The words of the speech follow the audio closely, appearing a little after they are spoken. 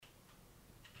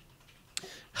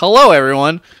Hello,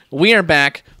 everyone. We are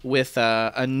back with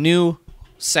a new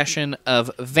session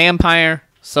of Vampire.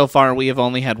 So far, we have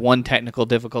only had one technical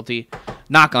difficulty.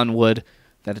 Knock on wood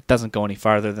that it doesn't go any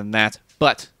farther than that.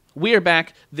 But we are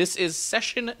back. This is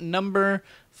session number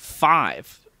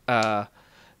 5.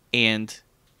 And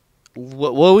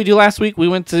what did we do last week? We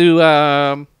went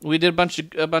to we did a bunch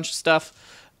of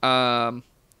stuff. Yeah.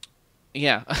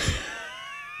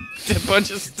 Did a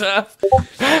bunch of stuff.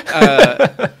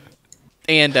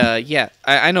 Yeah,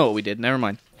 I know what we did. Never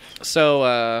mind.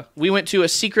 So we went to a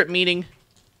secret meeting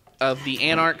of the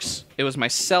Anarchs. It was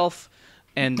myself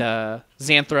and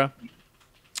Xanthra,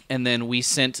 and then we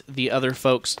sent the other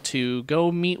folks to go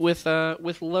meet with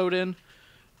Loden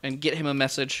and get him a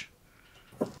message.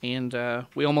 And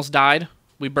we almost died.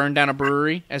 We burned down a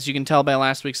brewery, as you can tell by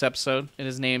last week's episode. It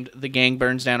is named "The Gang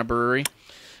Burns Down a Brewery."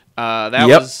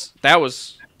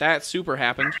 That super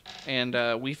happened,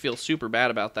 and we feel super bad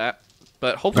about that.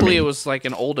 But hopefully it was like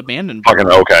an old abandoned brewery.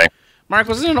 Fucking okay. Mark,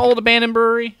 was it an old abandoned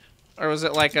brewery? Or was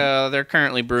it like they're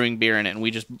currently brewing beer in it and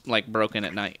we just like broke in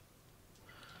at night?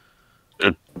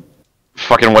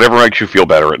 Fucking whatever makes you feel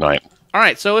better at night.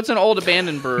 Alright, so it's an old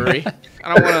abandoned brewery.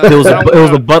 I don't want It was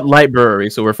a Bud Light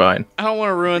brewery, so we're fine. I don't want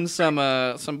to ruin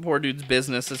some poor dude's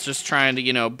business that's just trying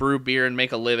to, brew beer and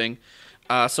make a living.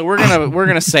 So we're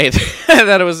gonna say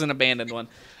that it was an abandoned one.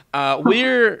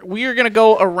 We're gonna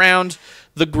go around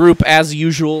the group as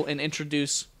usual and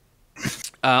introduce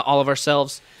all of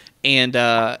ourselves. And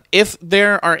if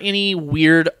there are any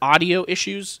weird audio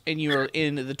issues and you are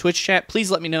in the Twitch chat,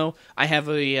 please let me know. I have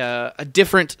a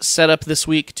different setup this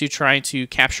week to try to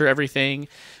capture everything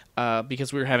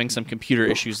because we were having some computer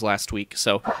issues last week.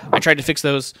 So I tried to fix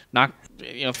those.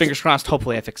 Fingers crossed.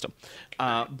 Hopefully I fixed them.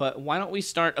 But why don't we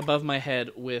start above my head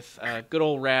with good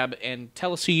old Rab and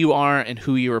tell us who you are and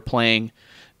who you are playing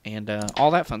and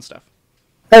all that fun stuff.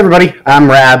 Hey everybody,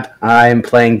 I'm Rab. I'm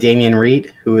playing Damian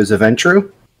Reed, who is a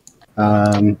Ventru,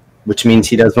 which means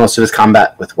he does most of his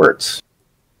combat with words.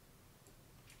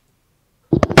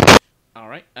 All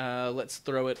right, let's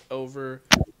throw it over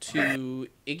to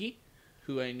Iggy,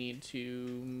 who I need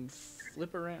to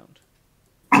flip around.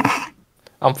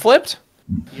 I'm flipped?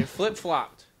 You're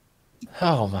flip-flopped.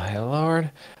 Oh my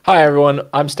lord. Hi everyone,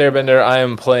 I'm Stairbender. I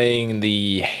am playing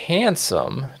the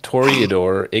handsome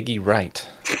Toreador Iggy Wright.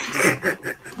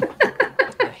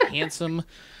 Handsome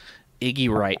Iggy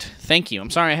Wright. Thank you. I'm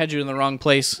sorry I had you in the wrong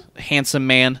place, handsome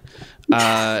man.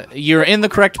 You're in the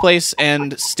correct place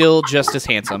and still just as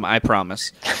handsome, I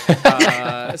promise.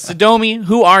 Sodomi,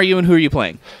 who are you and who are you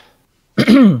playing?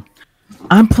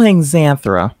 I'm playing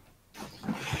Xanthra,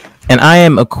 and I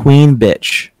am a queen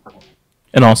bitch,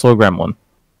 and also a gremlin.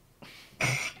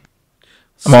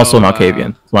 I'm also an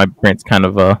Alcavian, so my brain's kind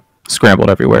of scrambled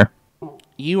everywhere.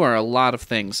 You are a lot of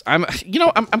things. I'm kind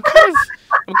of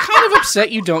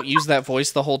upset you don't use that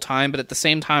voice the whole time, but at the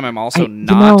same time, I'm also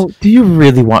not. Do you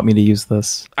really want me to use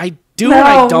this? I do and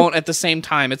I don't at the same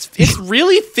time. It's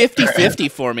really 50-50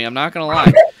 for me. I'm not gonna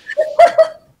lie.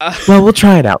 Well, we'll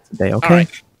try it out today, okay? All right.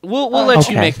 We'll let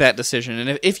you make that decision,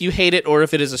 and if you hate it or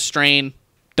if it is a strain,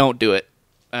 don't do it.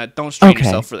 Don't strain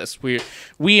yourself for this.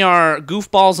 We are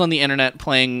goofballs on the internet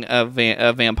playing a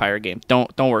vampire game.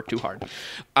 Don't work too hard.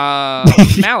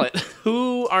 Mallet,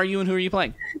 who are you and who are you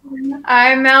playing?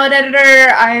 I'm Mallet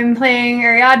Editor. I'm playing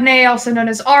Ariadne, also known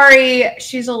as Ari.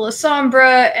 She's a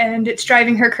Lasombra, and it's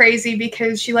driving her crazy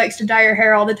because she likes to dye her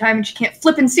hair all the time, and she can't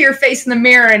flip and see her face in the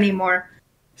mirror anymore.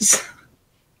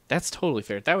 That's totally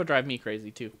fair. That would drive me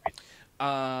crazy, too.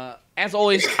 As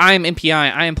always, I am MPI.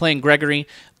 I am playing Gregory.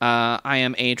 I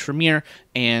am a Tremere,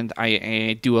 and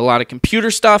I do a lot of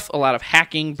computer stuff, a lot of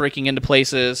hacking, breaking into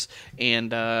places,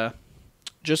 and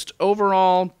just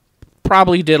overall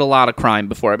probably did a lot of crime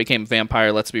before I became a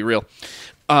vampire, let's be real.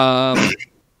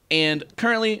 And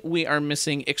currently we are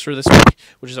missing Ixra this week,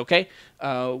 which is okay.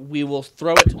 We will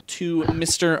throw it to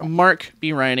Mr. Mark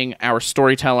B. Writing, our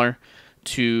storyteller,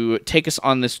 to take us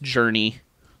on this journey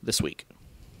this week.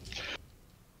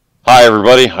 Hi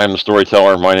everybody, I'm the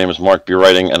storyteller. My name is Mark B.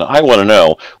 Writing, and I want to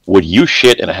know, would you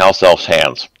shit in a house elf's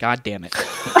hands? God damn it.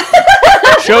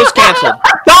 Show's canceled.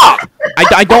 Stop!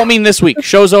 I don't mean this week.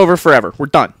 Show's over forever. We're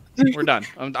done. We're done.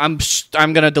 I'm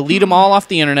going to delete them all off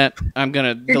the internet. I'm going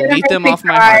to delete them off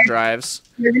my hard drives.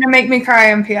 You're going to make me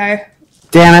cry, MPI.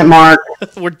 Damn it, Mark.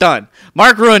 We're done.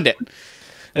 Mark ruined it.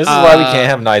 This is why we can't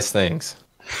have nice things.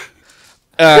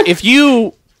 If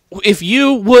you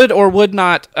would or would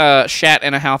not shat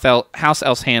in a house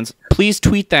elf's hands, please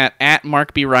tweet that at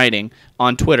Mark B. Writing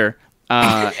on Twitter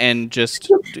and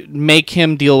just make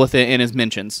him deal with it in his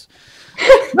mentions.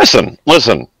 Listen.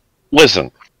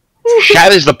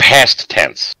 Shat is the past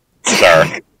tense,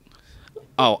 sir.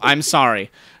 Oh, I'm sorry.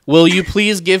 Will you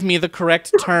please give me the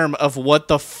correct term of what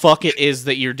the fuck it is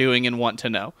that you're doing and want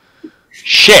to know?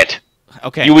 Shit.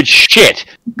 Okay. You would shit.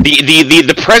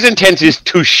 The present tense is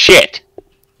to shit.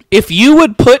 If you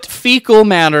would put fecal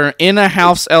matter in a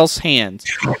house elf's hands,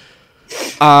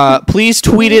 please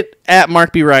tweet it at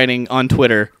Mark B. Writing on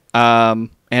Twitter,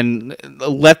 and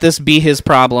let this be his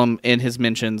problem in his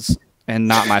mentions and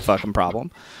not my fucking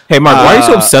problem. Hey, Mark, why are you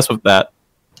so obsessed with that?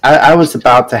 I was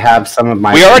about to have some of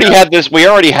my. We already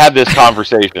had this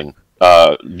conversation.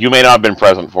 You may not have been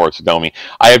present for it, Sodomi.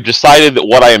 I have decided that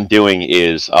what I am doing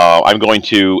is I'm going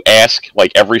to ask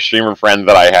like every streamer friend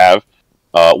that I have,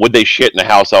 would they shit in a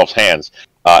house elf's hands,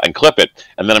 and clip it,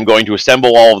 and then I'm going to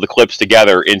assemble all of the clips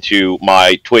together into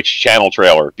my Twitch channel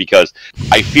trailer, because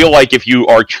I feel like if you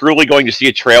are truly going to see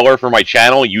a trailer for my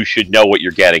channel, you should know what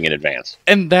you're getting in advance.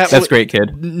 And That's great,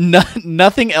 kid.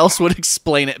 Nothing else would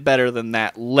explain it better than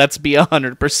that. Let's be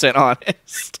 100%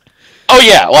 honest. Oh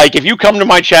yeah, like if you come to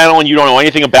my channel and you don't know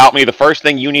anything about me, the first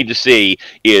thing you need to see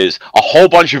is a whole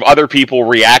bunch of other people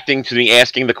reacting to me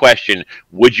asking the question,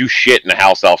 would you shit in a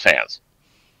house elf's hands?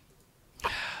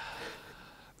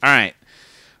 All right,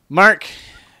 Mark,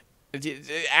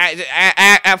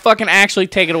 I fucking actually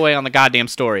take it away on the goddamn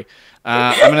story.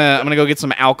 I'm gonna go get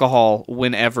some alcohol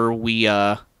whenever we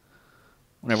go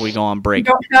on You break.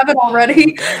 don't have it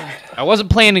already. I wasn't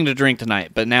planning to drink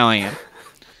tonight, but now I am.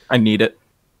 I need it.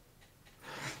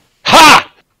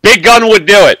 Ha! Big Gun would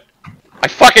do it. I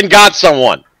fucking got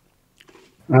someone.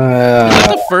 Is that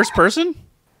the first person?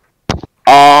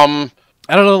 I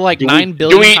don't know, like Do we- 9 do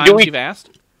billion we- times do we- you've asked.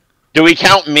 Do we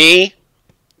count me?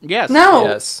 Yes. No.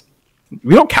 Yes.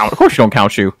 We don't count. Of course, you don't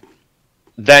count you.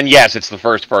 Then yes, it's the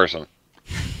first person.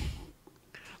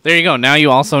 There you go. Now you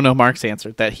also know Mark's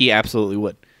answer that he absolutely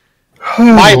would.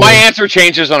 My answer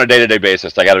changes on a day-to-day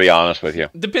basis. I got to be honest with you.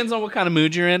 Depends on what kind of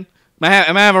mood you're in.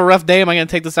 Am I having a rough day? Am I going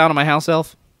to take this out on my house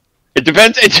elf? It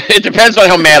depends. It depends on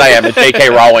how mad I am at J.K.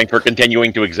 Rowling for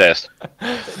continuing to exist.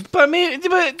 But I mean,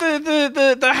 but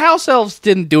the house elves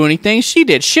didn't do anything. She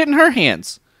did shit in her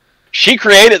hands. She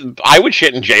created. I would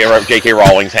shit in J.K.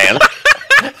 Rowling's hand.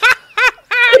 Can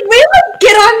we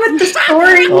get on with the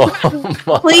story, Oh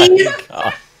my please?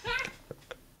 God.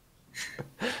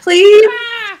 Please.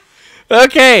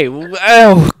 Okay.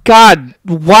 Oh God,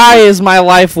 why is my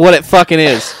life what it fucking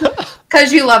is?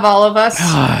 Because you love all of us.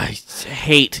 I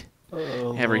hate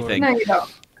everything. No, you don't.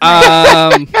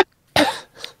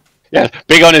 Yeah,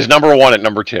 Big On is number 1 at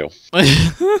number 2.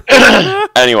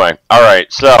 Anyway, all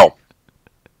right. So,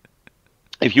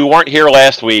 if you weren't here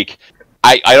last week,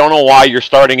 I don't know why you're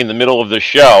starting in the middle of the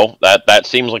show. That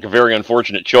seems like a very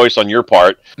unfortunate choice on your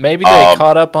part. Maybe they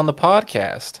caught up on the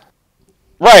podcast.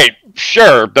 Right,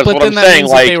 sure. That's But what then I'm that saying.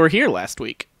 means like, that they were here last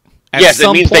week. At yes, it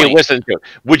some means they point. listened to it.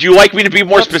 Would you like me to be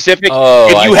more specific? Oh,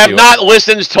 if I you see have what- not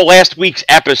listened to last week's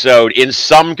episode in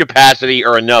some capacity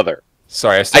or another,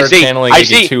 Sorry, I started channeling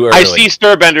you too early. I see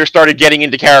Sturbender started getting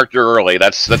into character early.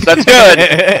 That's good.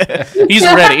 He's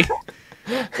ready.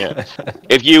 Yeah.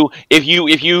 If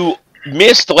you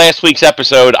missed last week's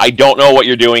episode, I don't know what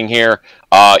you're doing here.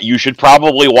 You should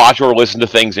probably watch or listen to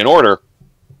things in order.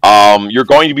 You're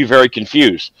going to be very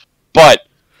confused. But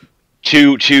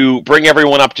to bring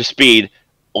everyone up to speed,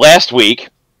 last week,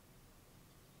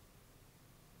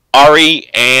 Ari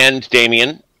and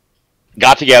Damien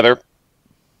got together,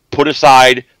 put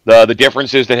aside the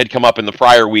differences that had come up in the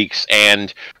prior weeks,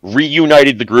 and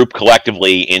reunited the group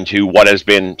collectively into what has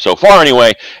been, so far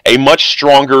anyway, a much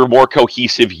stronger, more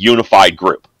cohesive, unified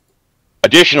group.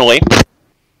 Additionally,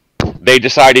 they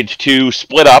decided to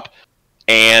split up,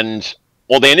 and,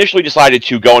 well, they initially decided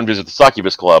to go and visit the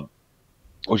Succubus Club,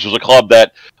 which was a club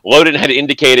that Loden had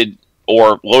indicated,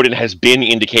 or Loden has been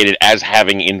indicated as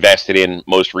having invested in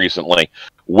most recently,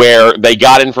 where they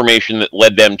got information that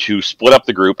led them to split up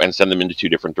the group and send them into 2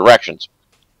 different directions.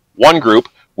 One group,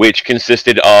 which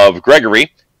consisted of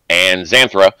Gregory and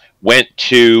Xanthra, went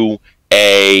to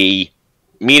a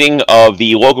meeting of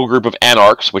the local group of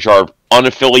Anarchs, which are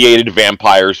unaffiliated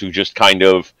vampires who just kind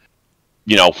of,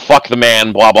 fuck the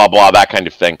man, blah, blah, blah, that kind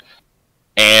of thing.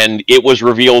 And it was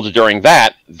revealed during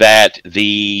that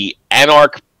the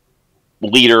Anarch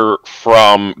leader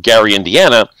from Gary,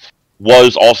 Indiana,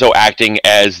 was also acting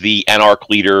as the Anarch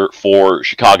leader for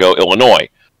Chicago, Illinois.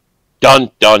 Dun,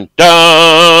 dun,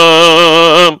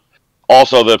 dun!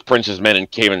 Also, the Prince's men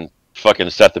came and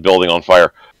fucking set the building on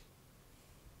fire.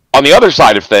 On the other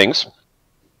side of things,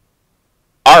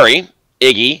 Ari,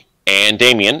 Iggy, and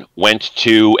Damien went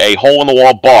to a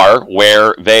hole-in-the-wall bar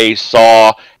where they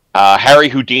saw Harry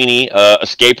Houdini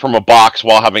escape from a box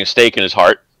while having a stake in his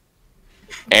heart.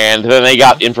 And then they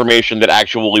got information that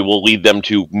actually will lead them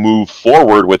to move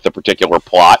forward with the particular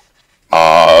plot,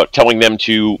 telling them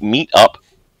to meet up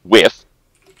with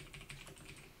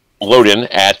Loden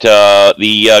at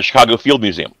the Chicago Field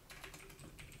Museum.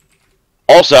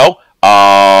 Also,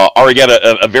 Ari got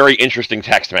a very interesting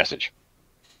text message.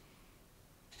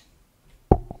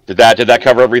 Did that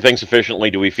cover everything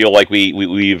sufficiently? Do we feel like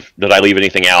we've did I leave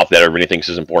anything out that everybody thinks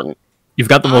is important? You've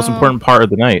got the most important part of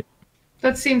the night.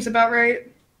 That seems about right.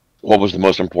 What was the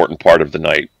most important part of the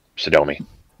night, Sodomi?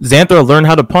 Xanthra learned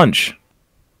how to punch.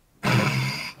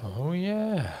 Oh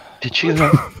yeah. Did she?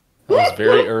 That was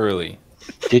very early.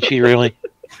 Did she really?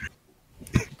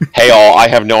 Hey all, I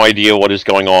have no idea what is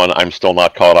going on. I'm still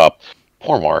not caught up.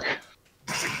 Poor Mark.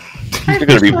 You're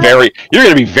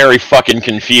gonna be very fucking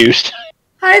confused.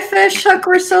 Hi, Fish Hook.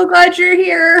 We're so glad you're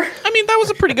here. I mean, that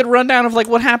was a pretty good rundown of like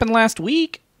what happened last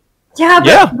week. Yeah,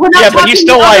 but we're not talking he's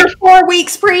still the other like 4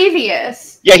 weeks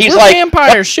previous. Yeah, he's We're like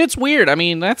vampires. Shit's weird. I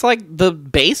mean, that's like the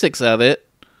basics of it.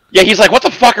 Yeah, he's like, what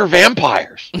the fuck are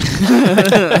vampires? Never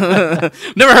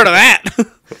heard of that.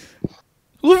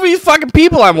 Who are these fucking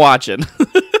people I'm watching?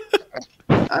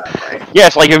 Yeah,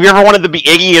 it's like, have you ever wanted to be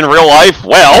Iggy in real life?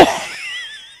 Well,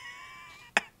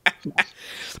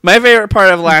 my favorite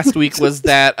part of last week was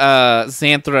that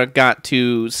Xanthra got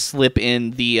to slip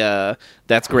in the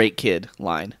 "That's great, kid"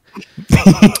 line.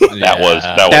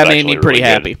 that made me pretty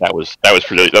happy. That was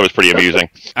pretty amusing.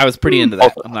 I was pretty into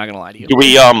that. I'm not gonna lie to you. Do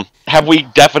we have we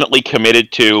definitely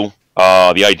committed to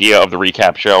the idea of the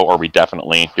recap show, or are we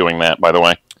definitely doing that? By the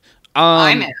way,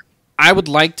 I'm in. I would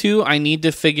like to. I need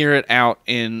to figure it out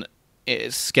in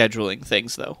scheduling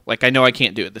things, though. Like, I know I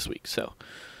can't do it this week, so.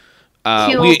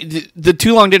 The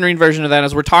Too Long Didn't Read version of that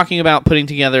is we're talking about putting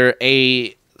together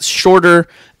a shorter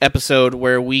episode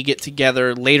where we get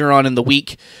together later on in the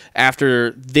week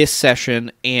after this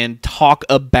session and talk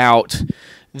about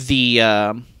the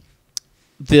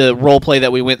role play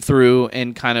that we went through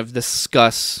and kind of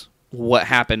discuss what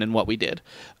happened and what we did.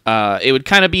 It would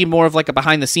kind of be more of like a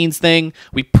behind-the-scenes thing.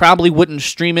 We probably wouldn't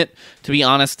stream it, to be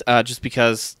honest, just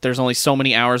because there's only so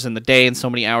many hours in the day and so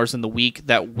many hours in the week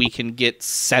that we can get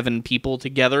 7 people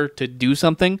together to do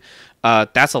something.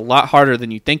 That's a lot harder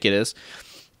than you think it is.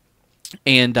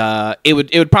 And it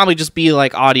would probably just be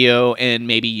like audio and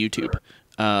maybe YouTube.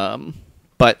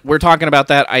 But we're talking about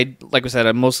that. Like I said,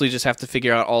 I mostly just have to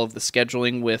figure out all of the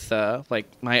scheduling with like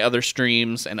my other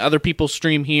streams, and other people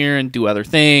stream here and do other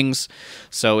things.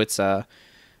 So it's a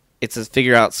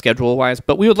figure out schedule wise.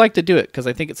 But we would like to do it because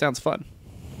I think it sounds fun.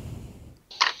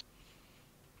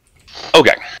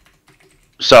 Okay,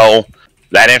 so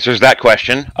that answers that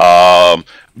question.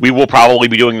 We will probably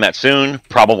be doing that soon.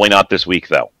 Probably not this week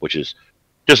though, which is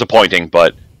disappointing,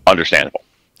 but understandable.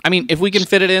 I mean, if we can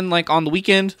fit it in, like, on the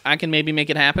weekend, I can maybe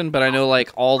make it happen, but I know, like,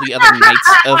 all the other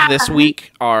nights of this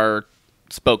week are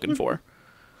spoken for.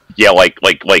 Yeah, like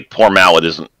poor Mallet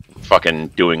isn't fucking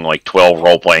doing, like, 12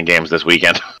 role-playing games this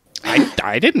weekend.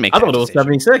 I didn't make that I thought it was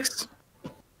decision. 76.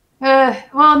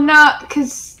 Well, not,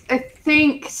 because I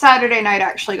think Saturday night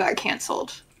actually got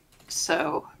canceled.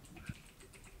 So,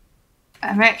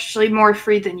 I'm actually more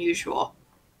free than usual.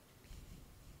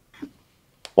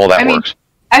 Well, that works.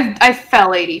 I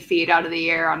fell 80 feet out of the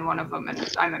air on one of them,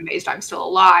 and I'm amazed I'm still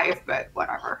alive, but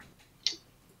whatever.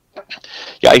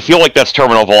 Yeah, I feel like that's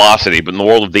terminal velocity, but in the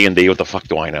world of D&D, what the fuck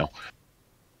do I know?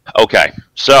 Okay,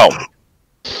 so,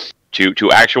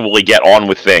 to actually get on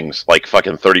with things, like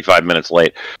fucking 35 minutes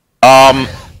late, as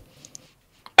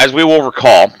we will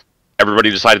recall,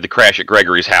 everybody decided to crash at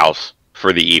Gregory's house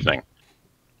for the evening.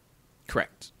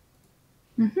 Correct.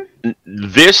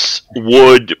 This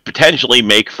would potentially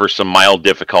make for some mild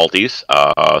difficulties,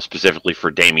 specifically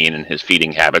for Damien and his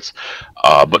feeding habits.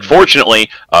 But fortunately,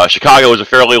 Chicago is a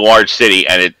fairly large city,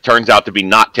 and it turns out to be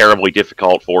not terribly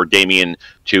difficult for Damien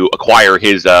to acquire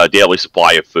his daily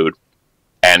supply of food.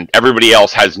 And everybody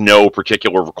else has no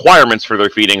particular requirements for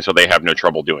their feeding, so they have no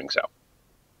trouble doing so.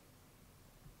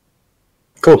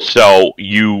 Cool. So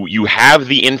you have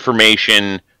the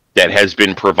information that has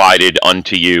been provided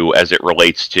unto you as it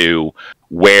relates to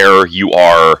where you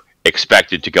are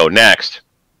expected to go next.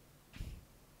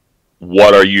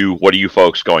 What are you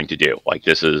folks going to do? Like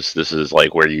this is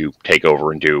like where you take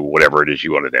over and do whatever it is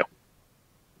you want to do.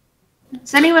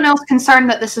 Is anyone else concerned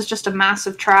that this is just a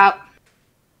massive trap?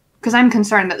 Because I'm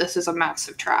concerned that this is a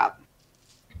massive trap.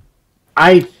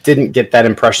 I didn't get that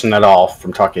impression at all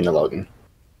from talking to Logan.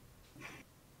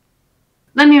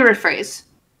 Let me rephrase.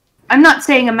 I'm not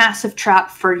saying a massive trap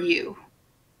for you.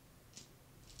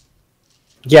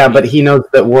 Yeah, but he knows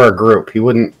that we're a group. He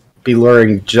wouldn't be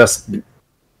luring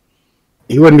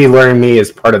me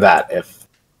as part of that if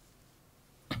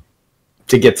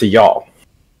to get to y'all.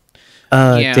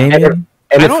 Yeah. Damien,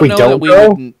 And I if don't we know don't that we go,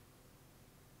 wouldn't.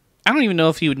 I don't even know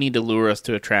if he would need to lure us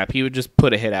to a trap. He would just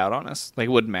put a hit out on us. Like,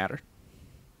 it wouldn't matter.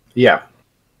 yeah.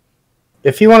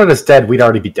 If he wanted us dead, we'd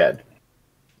already be dead.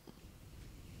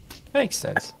 Makes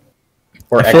sense.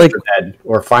 Or I feel extra dead.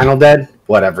 Or final dead.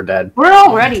 Whatever dead. We're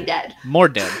already dead. More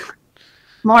dead.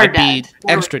 More I'd dead. be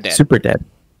extra dead. super dead.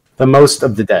 The most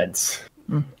of the deads.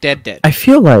 Dead. I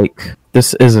feel like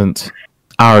this isn't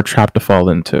our trap to fall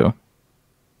into.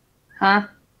 Huh?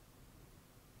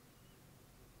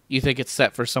 You think it's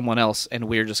set for someone else, and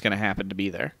we're just going to happen to be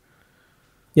there.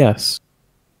 Yes.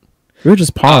 We're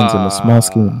just pawns in a small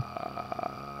scheme.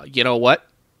 You know what?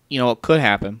 You know what could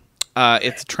happen?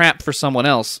 It's a trap for someone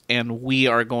else, and we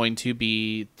are going to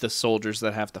be the soldiers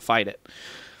that have to fight it.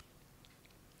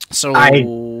 So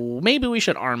maybe we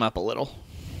should arm up a little.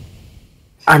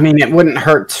 I mean, it wouldn't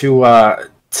hurt to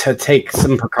take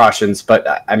some precautions,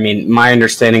 but I mean, my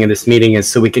understanding of this meeting is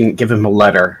so we can give him a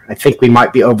letter. I think we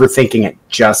might be overthinking it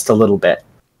just a little bit.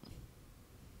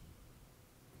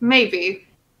 Maybe.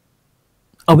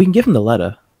 Oh, we can give him the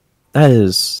letter. That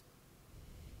is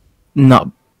not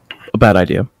a bad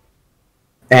idea.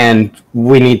 And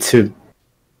we need to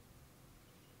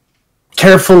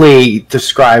carefully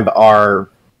describe our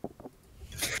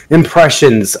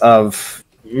impressions of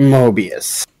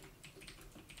Mobius.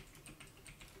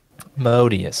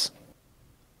 Modius.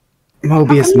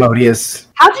 Mobius.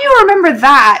 How do you remember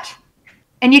that?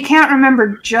 And you can't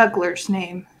remember Juggler's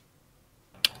name.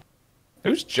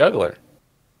 Who's Juggler?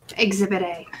 Exhibit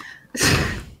A.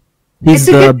 He's It's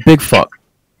a the good- big fuck.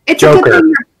 It's Joker. a good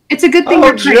thing. It's a good thing Oh,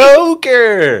 you're pretty.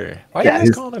 Joker! Why Yeah, are you guys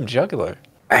his- calling him Juggler?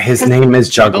 His name is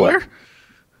Juggler.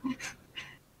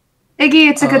 Iggy,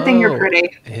 it's a good thing you're Oh.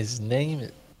 pretty. His name...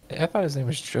 I thought his name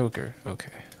was Joker.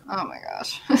 Okay. Oh my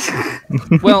gosh.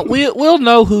 Well, we'll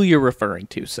know who you're referring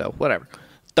to, so whatever.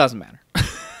 Doesn't matter.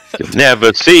 You'll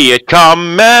never see it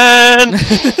coming.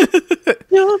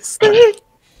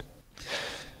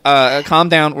 Calm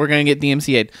down. We're going to get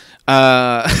DMCA'd.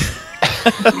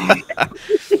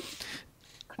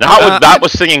 Not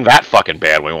with singing that fucking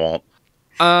bad, we won't.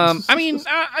 I mean,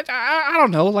 I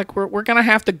don't know. Like, we're going to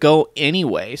have to go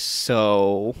anyway,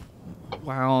 so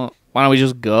why don't we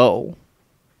just go?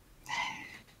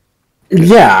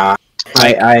 Yeah.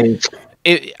 I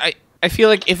I feel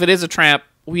like if it is a trap,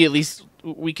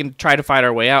 we can try to fight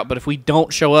our way out. But if we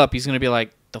don't show up, he's gonna be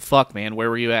like, "The fuck, man? Where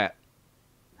were you at?"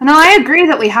 No, I agree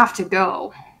that we have to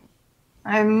go.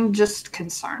 I'm just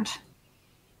concerned.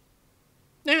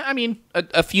 Yeah, I mean,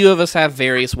 a few of us have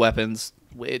various weapons.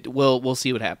 We'll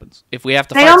see what happens. If we have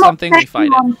to They fight almost something, we set fight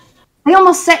you it. on- They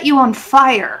almost set you on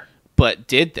fire. But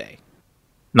did they?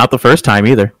 Not the first time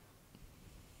either.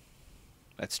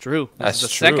 That's true. This That's is the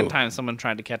true. second time someone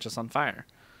tried to catch us on fire.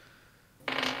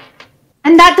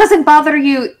 And that doesn't bother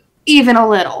you even a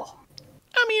little.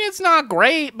 I mean, it's not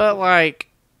great, but like,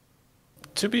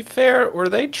 To be fair, were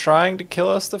they trying to kill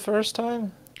us the first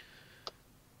time?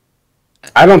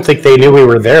 don't think they knew we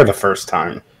were there the first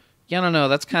time. yeah, I don't know.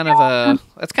 That's kind of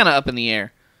up in the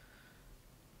air.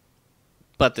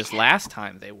 But this last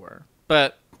time they were.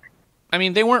 But I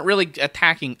mean, they weren't really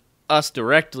attacking us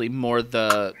directly. More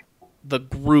the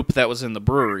group that was in the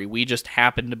brewery. We just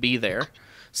happened to be there,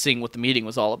 seeing what the meeting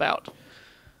was all about.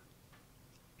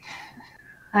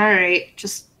 All right,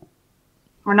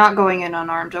 we're not going in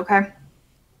unarmed, okay?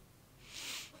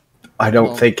 I don't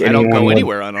Well, think I anyone don't go would-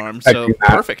 anywhere unarmed, I so do not.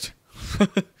 perfect.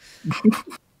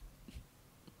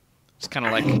 Just kind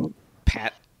of like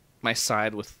pat my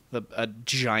side with a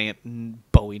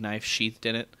giant Bowie knife sheathed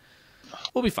in it.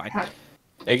 We'll be fine.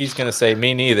 Iggy's gonna say,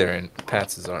 me neither, and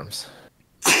pats his arms.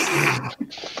 I'm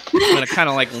gonna kind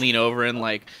of like lean over and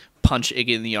like punch Iggy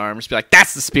in the arm, just be like,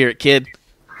 "That's the spirit, kid."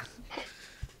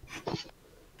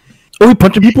 Are we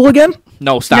punching people again?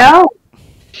 No, stop.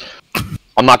 No.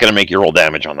 I'm not going to make you roll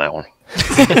damage on that one.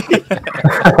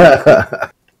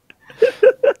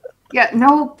 Yeah,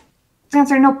 no.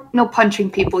 Answer, no punching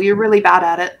people. You're really bad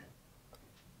at it.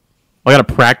 I gotta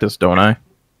practice, don't I?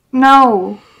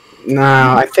 No. No,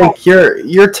 I think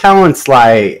your talents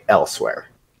lie elsewhere.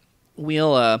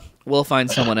 We'll find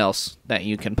someone else that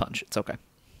you can punch. It's okay.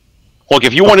 Look,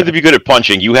 if you wanted to be good at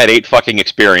punching, you had 8 fucking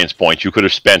experience points you could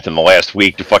have spent in the last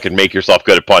week to fucking make yourself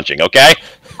good at punching, okay?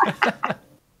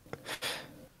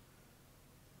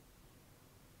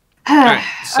 All right,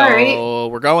 so All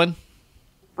right. we're going.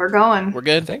 We're going. We're I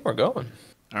good. think we're going.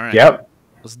 All right. Yep.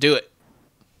 Let's do it.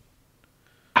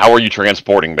 How are you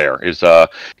transporting there? Is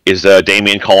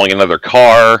Damien calling another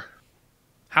car?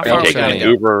 How Are far you should taking I an go?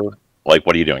 Uber? Like,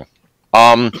 what are you doing?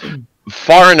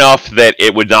 Far enough that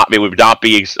it would not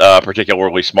be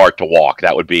particularly smart to walk.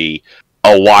 That would be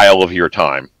a while of your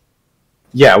time.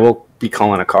 Yeah, we'll be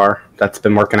calling a car. That's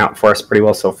been working out for us pretty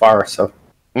well so far. So.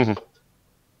 Mm-hmm.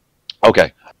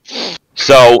 Okay.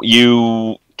 So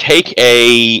you take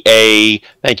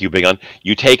thank you, Big Un.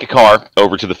 You take a car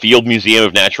over to the Field Museum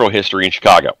of Natural History in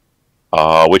Chicago,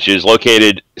 which is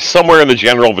located somewhere in the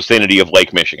general vicinity of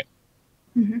Lake Michigan.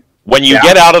 Mm-hmm. When you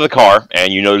get out of the car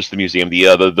and you notice the museum,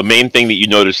 the main thing that you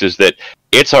notice is that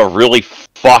it's a really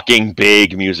fucking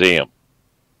big museum.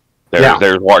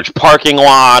 There's large parking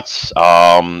lots.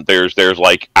 There's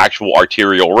like actual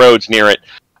arterial roads near it.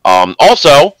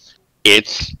 Also,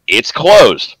 it's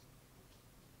closed.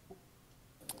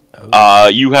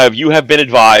 You have been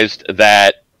advised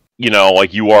that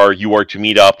like you are to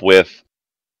meet up with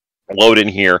Loden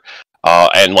here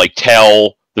and like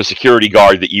tell the security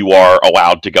guard that you are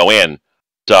allowed to go in.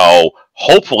 So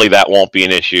hopefully that won't be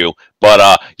an issue.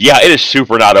 But yeah, it is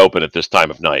super not open at this time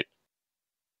of night.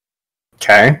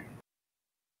 Okay.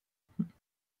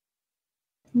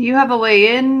 Do you have a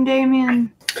way in,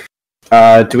 Damien?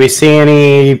 Do we see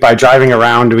any, by driving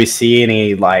around, do we see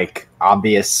any, like,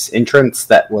 obvious entrance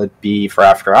that would be for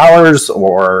after hours,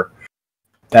 or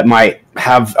that might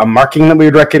have a marking that we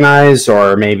would recognize,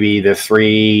 or maybe the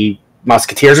 3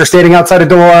 musketeers are standing outside a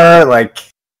door, like...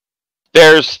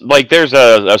 There's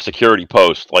a security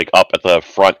post, like, up at the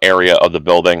front area of the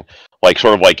building, like,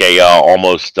 sort of like a,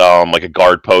 almost, like a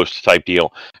guard post type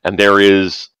deal, and there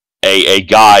is a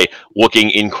guy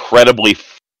looking incredibly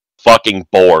fucking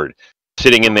bored,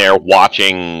 sitting in there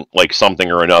watching like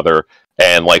something or another,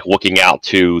 and like looking out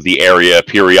to the area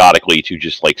periodically to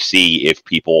just like see if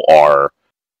people are,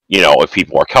 if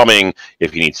people are coming,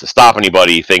 if he needs to stop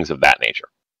anybody, things of that nature.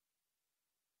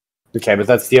 Okay, but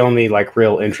that's the only like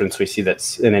real entrance we see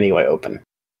that's in any way open.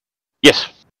 Yes.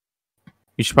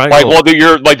 You should probably like, well,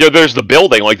 you're like there's the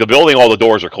building. Like the building, all the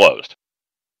doors are closed.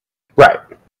 Right.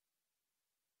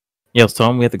 Yeah, let's tell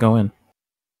him we have to go in.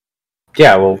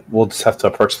 Yeah, we'll just have to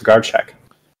approach the guard check.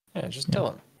 Yeah, just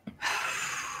tell him.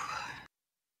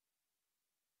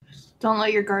 Don't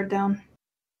let your guard down.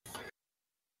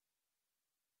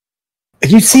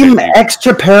 You seem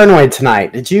extra paranoid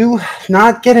tonight. Did you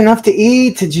not get enough to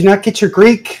eat? Did you not get your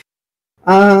Greek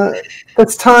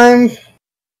this time?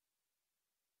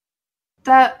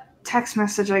 That text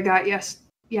message I got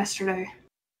yesterday.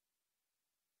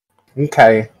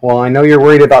 Okay, well, I know you're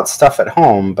worried about stuff at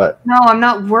home, but... No, I'm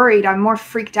not worried. I'm more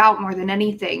freaked out more than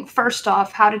anything. First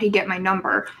off, how did he get my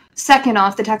number? Second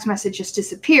off, the text message just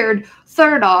disappeared.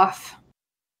 Third off,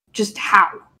 just how?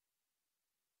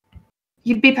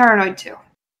 You'd be paranoid too.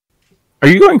 Are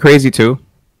you going crazy too?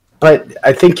 But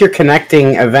I think you're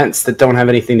connecting events that don't have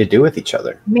anything to do with each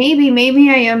other. Maybe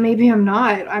I am, maybe I'm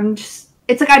not.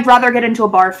 It's like I'd rather get into a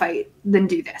bar fight than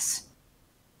do this.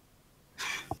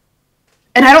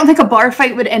 And I don't think a bar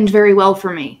fight would end very well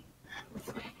for me.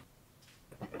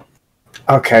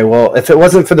 Okay, well, if it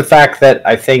wasn't for the fact that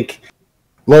I think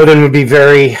Loden would be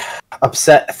very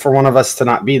upset for one of us to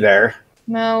not be there.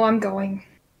 No, I'm going.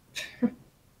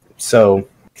 So,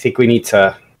 I think we need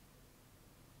to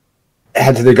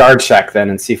head to the guard shack then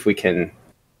and see if we can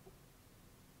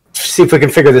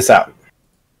figure this out.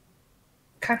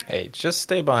 Okay. Hey, just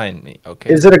stay behind me,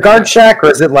 okay? Is it a guard shack or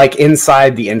is it like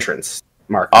inside the entrance,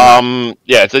 Mark?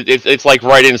 Yeah, it's like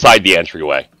right inside the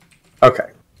entryway. Okay.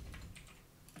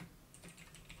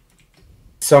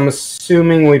 So I'm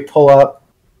assuming we pull up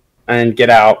and get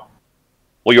out.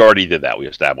 Well, you already did that. We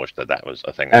established that was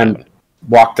a thing that And happened.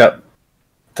 walked up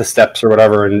the steps or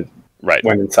whatever and Right.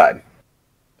 went inside.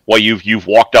 Well, you've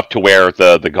walked up to where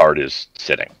the guard is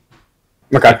sitting.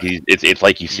 Okay. It's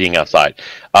like he's seeing outside.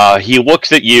 He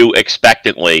looks at you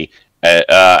expectantly, and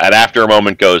after a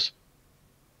moment goes,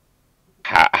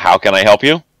 "How can I help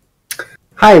you?"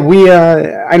 Hi,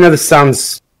 I know this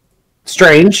sounds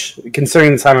strange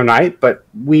considering the time of night, but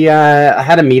we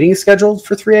had a meeting scheduled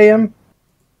for 3 a.m.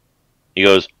 He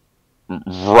goes,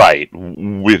 "Right,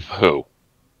 with who?"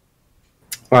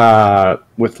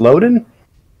 With Loden?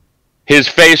 His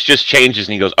face just changes,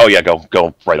 and he goes, "Oh yeah,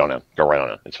 go right on in. Go right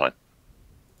on in. It's fine."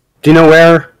 Do you know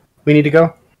where we need to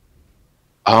go?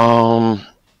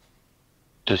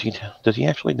 Does he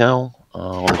actually know?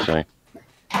 Let me see.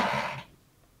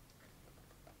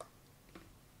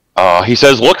 He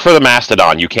says, "Look for the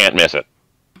mastodon. You can't miss it."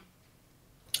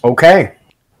 Okay.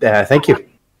 Thank you.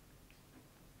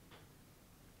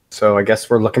 So I guess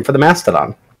we're looking for the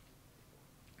mastodon.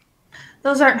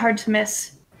 Those aren't hard to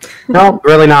miss. No,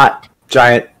 really not.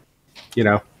 Giant,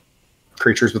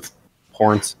 creatures with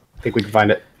horns. I think we can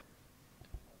find it.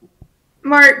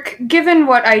 Mark, given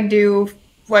what I do,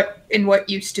 what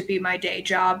used to be my day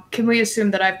job, can we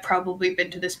assume that I've probably been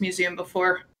to this museum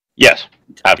before? Yes,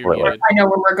 absolutely. You're good. I know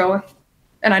where we're going,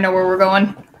 and I know where we're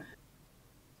going.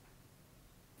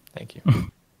 Thank you.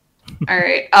 All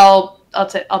right, I'll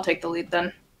take the lead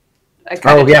then. I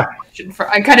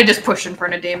kind of just push in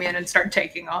front of Damien and start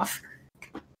taking off.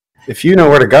 If you know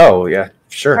where to go, yeah,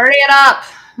 sure. Hurry it up.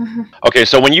 Okay,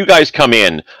 so when you guys come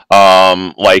in,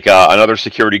 another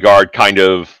security guard kind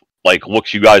of like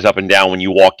looks you guys up and down when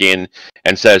you walk in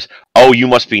and says, "Oh, you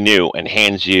must be new," and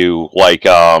hands you like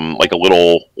a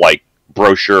little like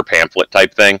brochure pamphlet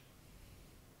type thing.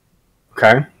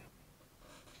 Okay.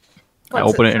 I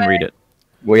open it and read it.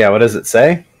 Well, yeah. What does it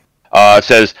say? It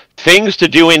says, "Things to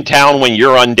do in town when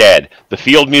you're undead. The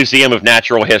Field Museum of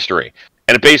Natural History."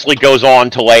 And it basically goes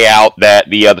on to lay out that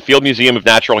the Field Museum of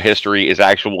Natural History is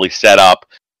actually set up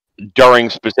during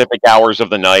specific hours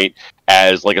of the night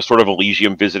as like a sort of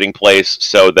Elysium visiting place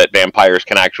so that vampires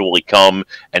can actually come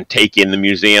and take in the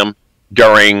museum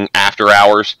during after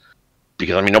hours.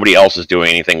 Because, I mean, nobody else is doing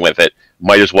anything with it.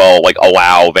 Might as well, like,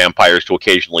 allow vampires to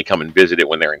occasionally come and visit it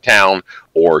when they're in town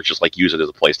or just, like, use it as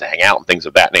a place to hang out and things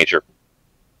of that nature.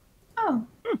 Oh.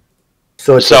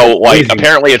 So it's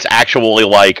apparently it's actually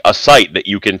like a site that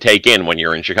you can take in when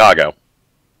you're in Chicago.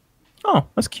 Oh,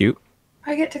 that's cute.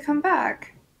 I get to come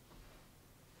back.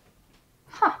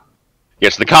 Huh.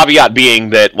 Yes, the caveat being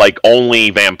that like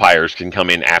only vampires can come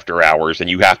in after hours, and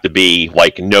you have to be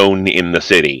like known in the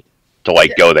city to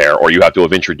like go there, or you have to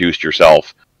have introduced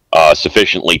yourself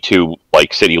sufficiently to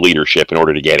like city leadership in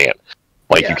order to get in.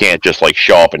 Like you can't just like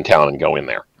show up in town and go in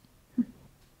there.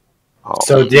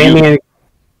 So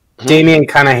Damien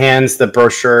kind of hands the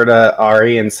brochure to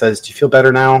Ari and says, "Do you feel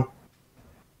better now?"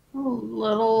 A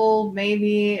little,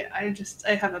 maybe. I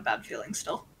have a bad feeling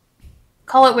still.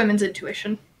 Call it women's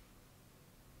intuition.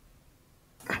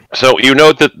 So you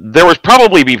note that there would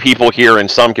probably be people here in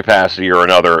some capacity or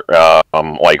another,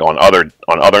 like on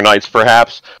other nights,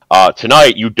 perhaps.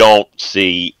 Tonight, you don't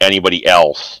see anybody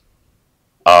else,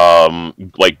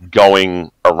 like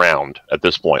going around at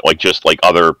this point, like just like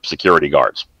other security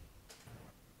guards.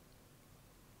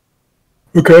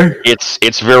 Okay.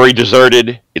 It's very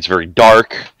deserted. It's very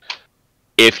dark.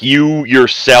 If you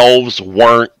yourselves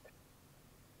weren't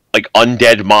like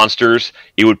undead monsters,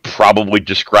 you would probably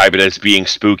describe it as being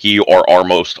spooky or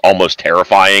almost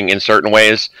terrifying in certain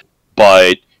ways.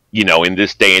 But, you know, in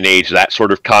this day and age, that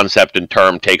sort of concept and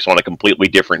term takes on a completely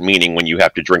different meaning when you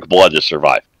have to drink blood to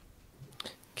survive.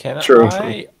 Can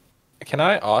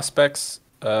I auspex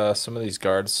some of these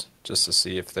guards just to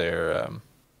see if they're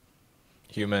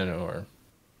human or...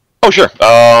 Oh, sure.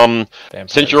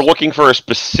 Vampires. Since you're looking for a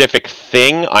specific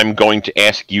thing, I'm going to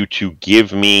ask you to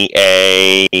give me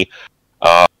a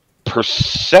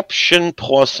perception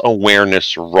plus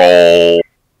awareness roll.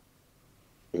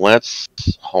 Let's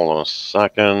hold on a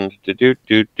second.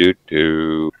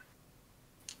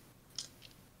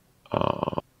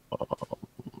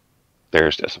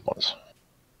 There's disciplines.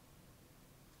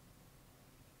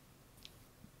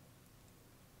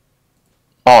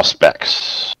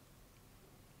 Auspex.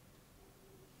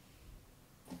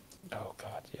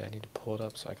 I need to pull it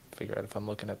up so I can figure out if I'm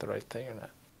looking at the right thing or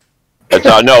not.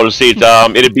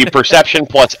 It'd be perception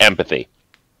plus empathy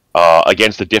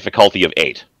against the difficulty of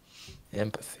 8.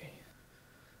 Empathy.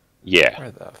 Yeah. Where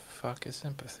the fuck is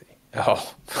empathy?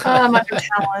 Oh. My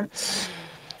talent.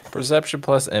 Perception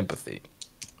plus empathy.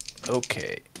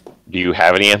 Okay. Do you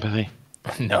have any empathy?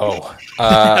 No.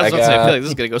 I feel like this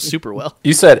is gonna go super well.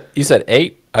 You said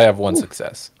 8. I have 1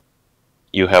 success.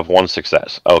 You have 1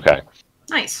 success. Okay.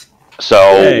 Nice.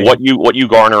 So what you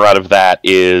garner out of that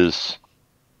is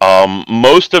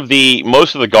most of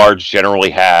the guards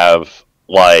generally have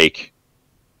like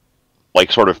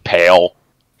sort of pale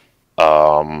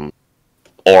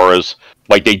auras.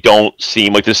 Like they don't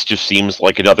seem like this just seems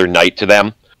like another night to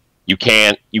them. You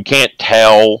can't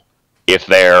tell if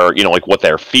they're, you know, like what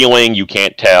they're feeling. You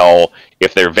can't tell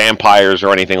if they're vampires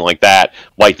or anything like that.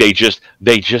 Like they just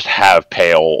have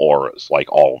pale auras,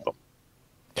 like all of them.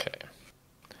 Okay.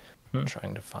 I'm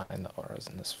trying to find the auras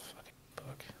in this fucking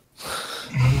book.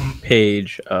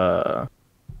 Page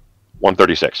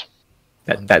 136.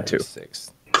 That too.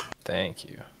 136. Thank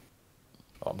you.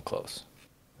 Oh, I'm close.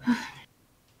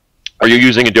 Are you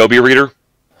using Adobe Reader?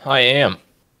 I am.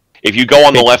 If you go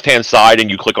on the left-hand side and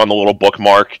you click on the little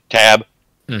bookmark tab,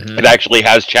 it actually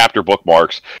has chapter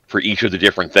bookmarks for each of the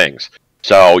different things.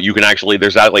 So you can actually,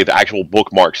 there's actually the actual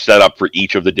bookmark set up for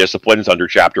each of the disciplines under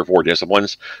Chapter 4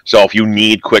 disciplines. So if you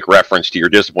need quick reference to your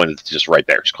discipline, it's just right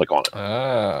there. Just click on it.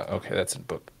 Okay, that's in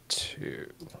book 2.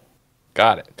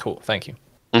 Got it. Cool. Thank you.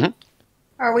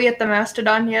 Are we at the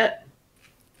Mastodon yet?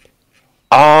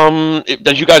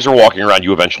 As you guys are walking around,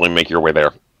 you eventually make your way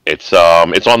there. It's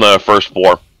on the first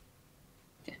floor.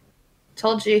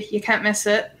 Told you, you can't miss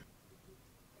it.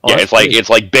 Yeah, it's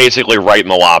like basically right in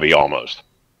the lobby almost.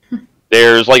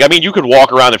 There's like, I mean, you could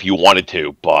walk around if you wanted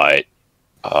to, but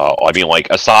I mean, like,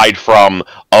 aside from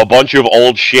a bunch of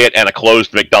old shit and a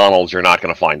closed McDonald's, you're not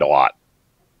going to find a lot.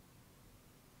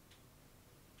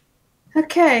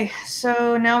 Okay,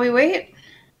 so now we wait.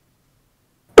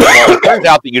 Well, it turns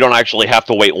out that you don't actually have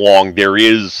to wait long. There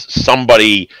is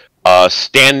somebody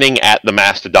standing at the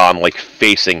Mastodon, like,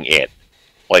 facing it,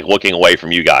 like, looking away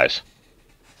from you guys.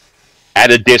 At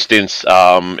a distance,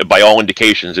 by all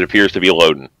indications, it appears to be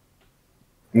Loden.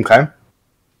 Okay.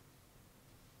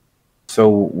 So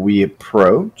we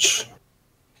approach.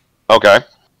 Okay.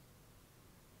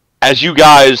 As you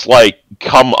guys, like,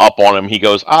 come up on him, he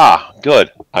goes, "Ah,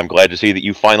 good. I'm glad to see that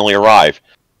you finally arrived."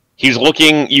 He's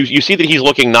looking, you see that he's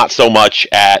looking not so much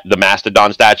at the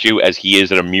Mastodon statue as he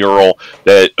is at a mural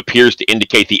that appears to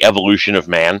indicate the evolution of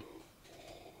man.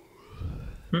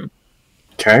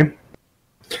 Okay.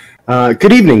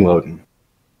 Good evening, Loden.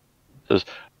 Says,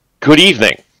 "Good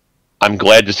evening. I'm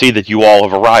glad to see that you all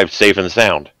have arrived safe and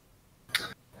sound."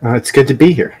 It's good to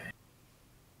be here.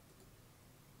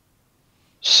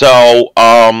 So,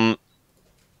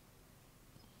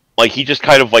 like, he just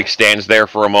kind of, like, stands there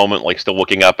for a moment, like, still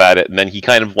looking up at it, and then he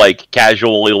kind of, like,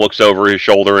 casually looks over his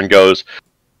shoulder and goes,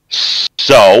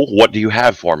 "So, what do you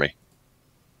have for me?"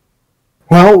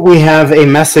 Well, we have a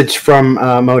message from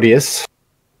Modius.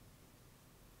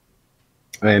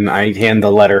 And I hand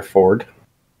the letter forward.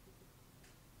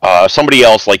 Somebody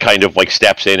else, like, kind of, like,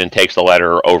 steps in and takes the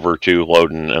letter over to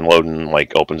Loden, and Loden,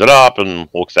 like, opens it up and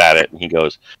looks at it, and he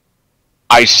goes,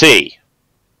 "I see."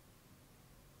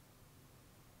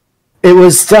 It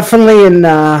was definitely an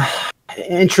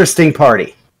interesting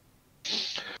party.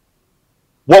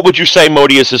 What would you say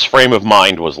Modius's frame of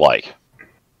mind was like?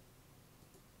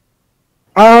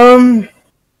 I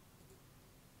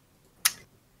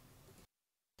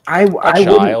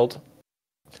child.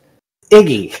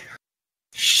 Iggy.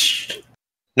 Shh.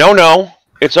 No,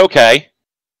 it's okay.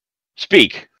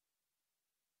 Speak.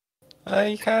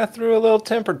 He kind of threw a little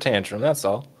temper tantrum, that's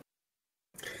all.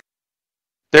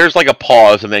 There's like a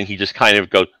pause, and then he just kind of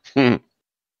goes,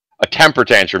 A temper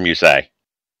tantrum, you say?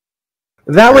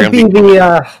 That would be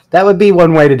that would be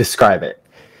one way to describe it.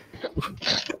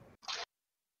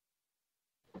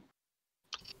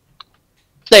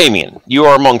 Damien, you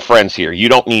are among friends here. You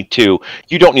don't need to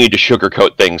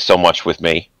sugarcoat things so much with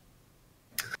me.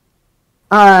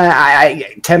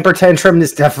 Temper tantrum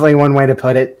is definitely one way to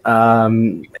put it.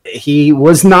 He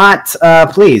was not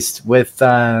pleased with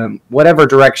whatever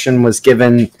direction was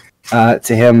given to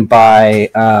him by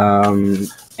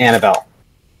Annabelle.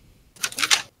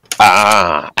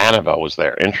 Annabelle was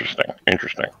there. Interesting.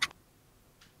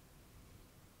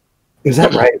 Is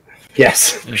that right?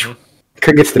 Yes. Mm-hmm.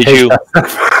 Could get to the page.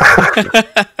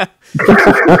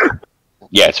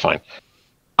 Yeah, it's fine.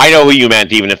 I know who you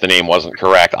meant, even if the name wasn't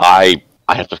correct. I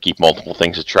have to keep multiple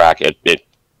things to track. It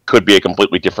could be a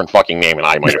completely different fucking name, and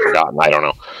I might have forgotten. I don't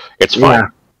know. It's fine. Yeah.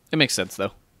 It makes sense,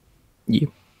 though. Yeah.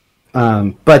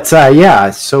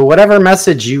 Yeah. So whatever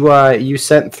message you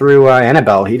sent through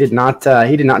Annabelle, he did not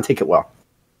take it well.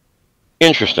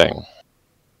 Interesting.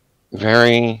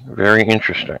 Very, very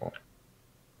interesting.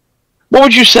 What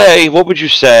would you say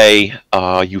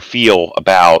you feel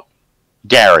about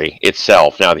Gary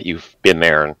itself now that you've been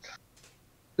there and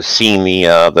seen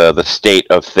the state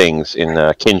of things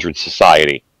in Kindred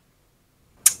society?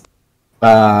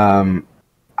 I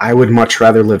would much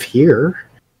rather live here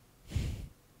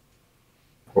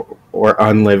or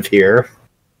unlive here.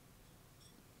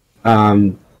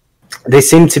 They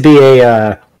seem to be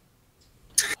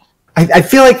I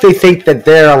feel like they think that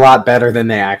they're a lot better than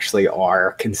they actually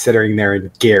are, considering they're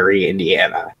in Gary,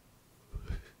 Indiana.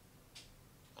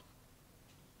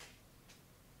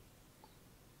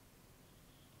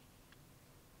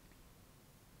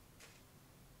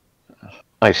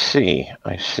 I see.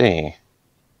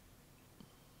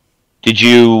 Did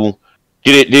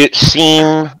it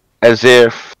seem as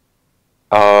if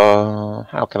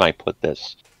how can I put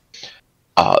this?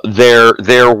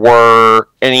 There were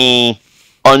any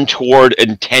untoward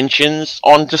intentions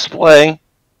on display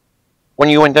when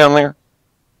you went down there?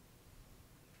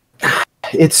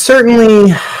 It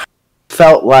certainly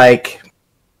felt like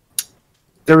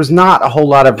there was not a whole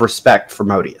lot of respect for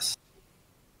Modius.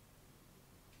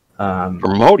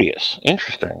 For Modius,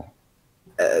 interesting.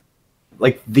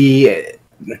 Like the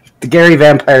Gary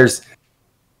vampires,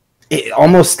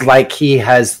 almost like he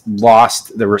has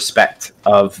lost the respect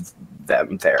of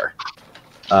them there,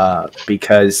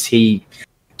 because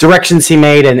directions he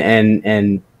made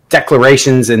and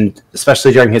declarations, and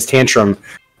especially during his tantrum,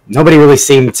 nobody really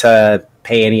seemed to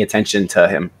pay any attention to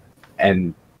him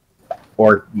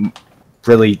or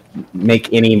really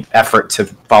make any effort to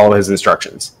follow his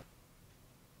instructions.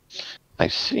 I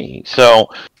see. So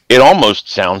it almost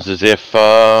sounds as if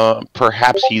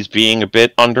perhaps he's being a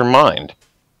bit undermined.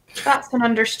 That's an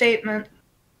understatement.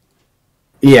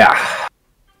 Yeah.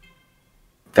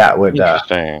 That would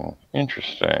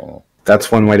Interesting.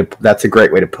 That's one way to. That's a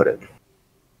great way to put it.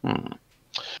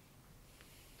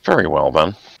 Very well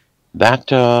then.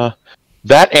 That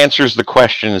answers the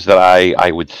questions that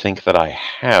I would think that I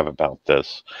have about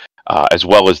this, as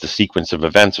well as the sequence of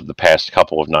events of the past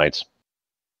couple of nights.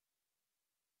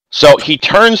 So he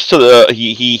turns to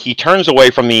he turns away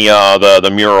from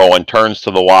the mural and turns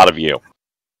to the lot of you.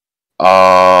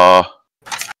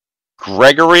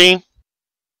 Gregory,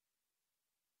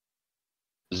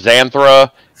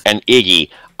 Xanthra, and Iggy,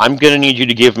 I'm going to need you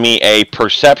to give me a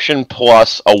perception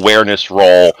plus awareness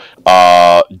roll,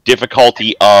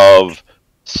 difficulty of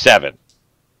 7.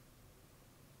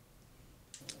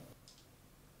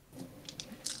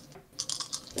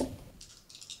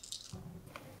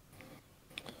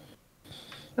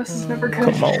 This is never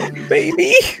good. Come on,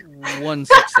 baby. 1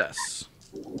 success.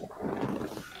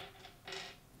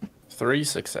 3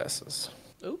 successes.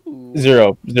 Ooh.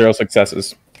 Zero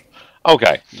successes.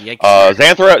 Okay. Yikes.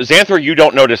 Xanthra, you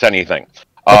don't notice anything.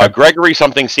 Okay. Gregory,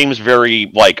 something seems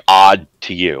very, odd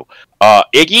to you.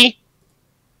 Iggy,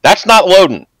 that's not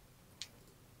Loden.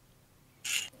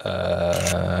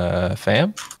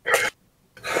 Fam?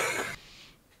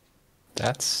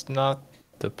 That's not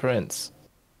the prince.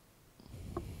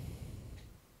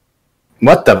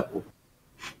 What the?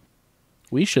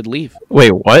 We should leave.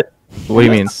 Wait, what? What do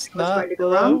you mean? Was going to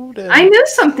go wrong. I knew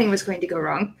something was going to go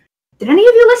wrong. Did any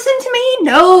of you listen to me?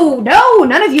 No,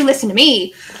 none of you listen to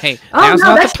me. Hey, now's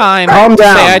not the time. Calm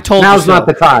down. Say I told Now's you so. not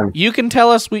the time. You can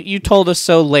tell us you told us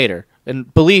so later.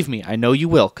 And believe me, I know you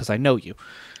will, because I know you.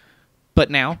 But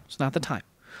now, it's not the time.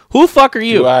 Who the fuck are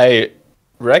you? Do I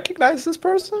recognize this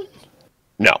person?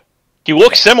 No. He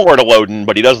looks similar to Loden,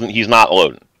 but he's not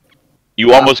Loden.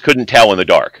 You almost couldn't tell in the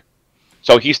dark.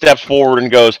 So he steps forward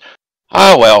and goes,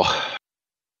 "Ah, well,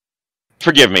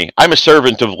 forgive me. I'm a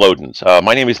servant of Loden's.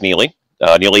 My name is Neely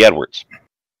Edwards.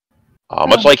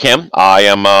 Much like him, I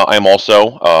am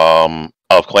also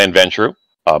of Clan Ventru,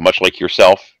 much like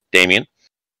yourself, Damien."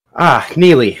 Ah,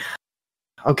 Neely.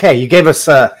 Okay, you gave us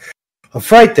a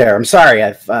fright there. I'm sorry.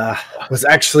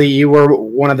 You were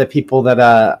one of the people that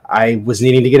I was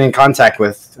needing to get in contact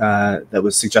with that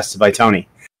was suggested by Tony.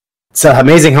 It's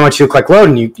amazing how much you look like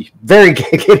Loden. You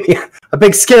gave me a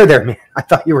big scare there, man. I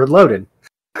thought you were Loden.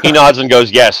 He nods and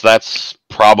goes, "Yes, that's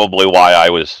probably why I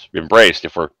was embraced,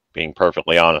 if we're being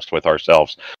perfectly honest with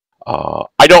ourselves.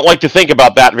 I don't like to think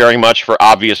about that very much for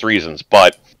obvious reasons,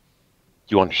 but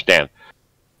you understand."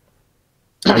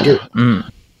 I do. In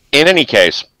any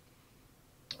case,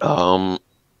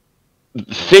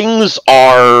 things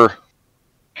are,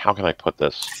 how can I put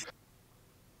this,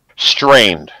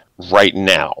 strained right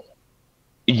now.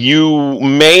 You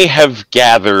may have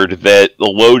gathered that the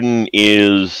Loden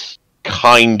is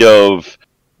kind of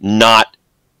not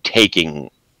taking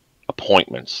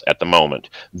appointments at the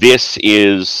moment. This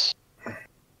is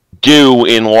due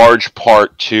in large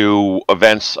part to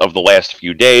events of the last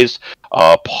few days,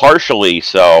 partially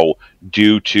so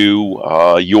due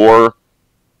to your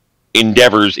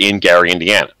endeavors in Gary,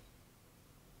 Indiana.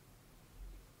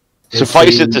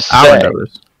 Suffice it to say,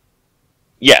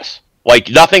 yes,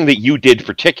 nothing that you did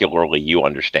particularly, you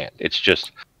understand. It's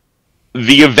just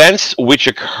the events which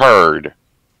occurred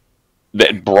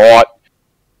that brought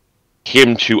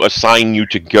him to assign you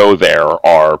to go there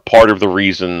are part of the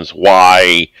reasons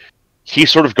why he's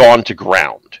sort of gone to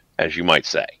ground, as you might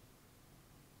say.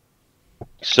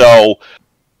 So,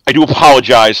 I do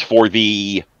apologize for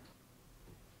the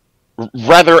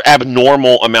rather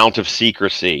abnormal amount of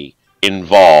secrecy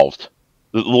involved.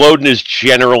 Loden is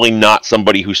generally not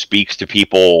somebody who speaks to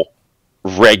people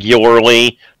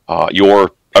regularly.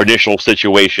 Your initial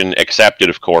situation accepted,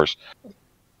 of course,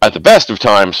 at the best of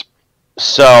times.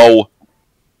 So,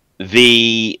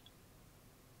 the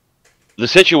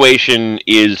situation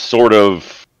is sort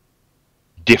of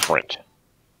different.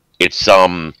 It's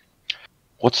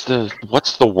what's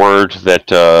the word that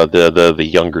the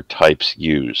younger types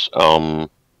use?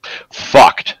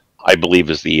 Fucked, I believe,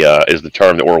 is the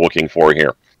term that we're looking for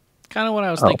here. Kind of what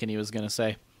I was thinking he was going to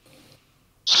say.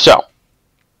 So,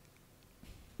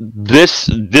 this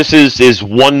is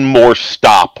one more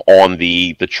stop on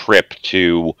the trip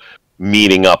to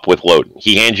meeting up with Loden.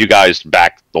 He hands you guys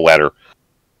back the letter.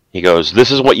 He goes,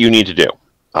 "This is what you need to do.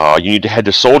 You need to head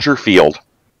to Soldier Field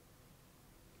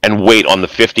and wait on the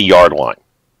 50-yard line.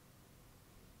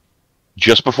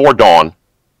 just before dawn,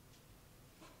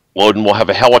 Loden will have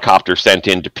a helicopter sent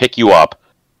in to pick you up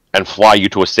and fly you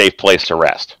to a safe place to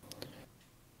rest.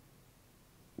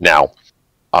 Now,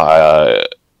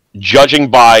 judging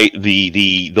by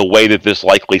the way that this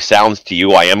likely sounds to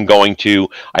you, I am going to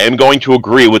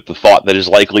agree with the thought that is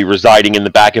likely residing in the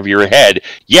back of your head.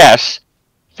 Yes,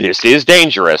 this is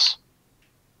dangerous,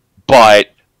 but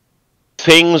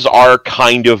things are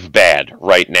kind of bad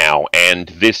right now, and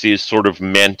this is sort of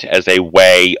meant as a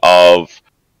way of,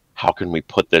 how can we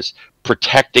put this,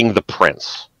 protecting the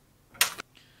prince.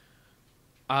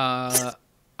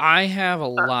 I have a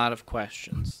lot of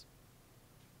questions.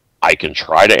 I can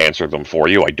try to answer them for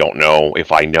you. I don't know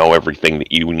if I know everything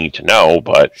that you need to know,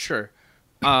 but... Sure.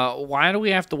 Why do we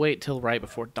have to wait till right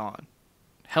before dawn?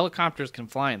 Helicopters can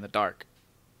fly in the dark.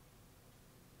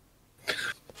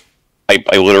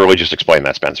 I literally just explained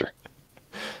that, Spencer.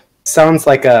 Sounds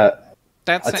like a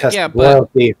test of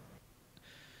loyalty.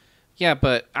 Yeah,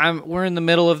 but we're in the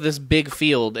middle of this big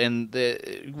field, and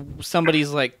somebody's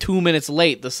like 2 minutes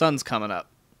late. The sun's coming up.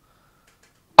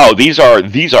 Oh, these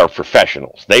are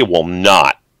professionals. They will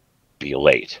not be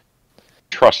late.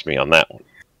 Trust me on that one.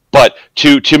 But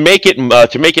to make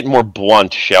it more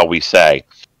blunt, shall we say,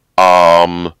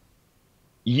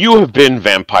 you have been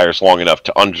vampires long enough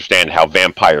to understand how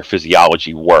vampire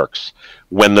physiology works.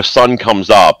 When the sun comes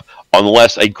up,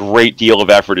 unless a great deal of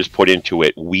effort is put into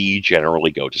it, we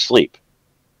generally go to sleep.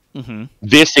 Mm-hmm.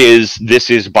 This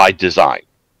is by design.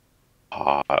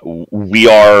 We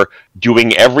are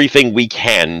doing everything we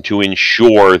can to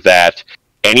ensure that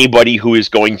anybody who is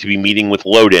going to be meeting with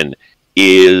Loden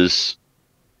is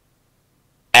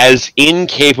as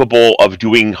incapable of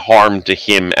doing harm to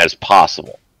him as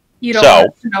possible. You don't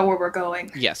want to know where we're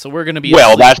going. Yeah, so we're going to be...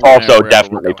 Well, that's also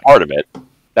definitely part of it.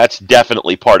 That's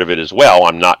definitely part of it as well.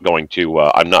 I'm not going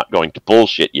to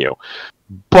bullshit you,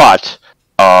 but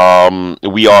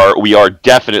we are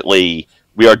definitely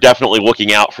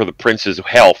looking out for the prince's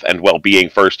health and well-being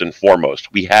first and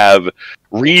foremost. We have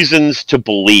reasons to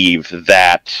believe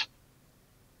that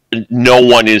no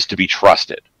one is to be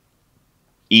trusted,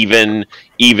 even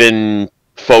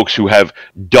folks who have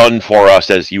done for us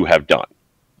as you have done.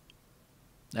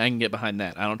 I can get behind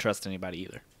that. I don't trust anybody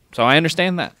either, so I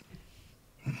understand that.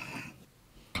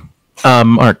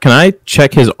 Art, can I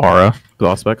check his aura,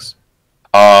 glow specs?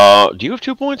 Do you have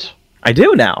 2 points? I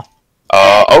do now.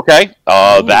 Okay.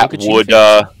 Ooh, That would,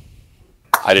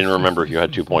 I didn't remember if you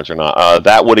had 2 points or not.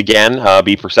 That would, again,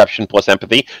 be perception plus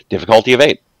empathy, difficulty of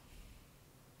 8.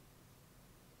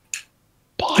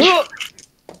 Botch.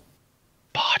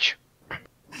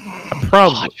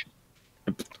 Probably.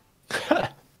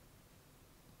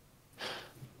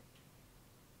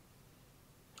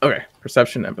 Okay,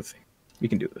 perception, empathy. We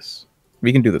can do this.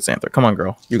 We can do this, Anther. Come on,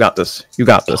 girl. You got this. You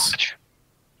got this.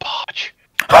 Botch.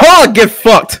 Oh, get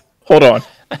fucked! Hold on.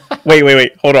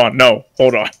 Wait. Hold on. No,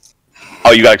 hold on.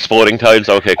 Oh, you got exploding tides?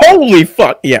 Okay. Holy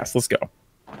fuck! Yes, let's go.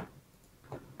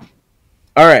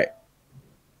 Alright.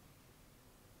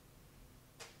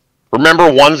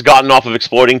 Remember, ones gotten off of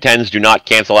exploding 10s do not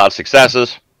cancel out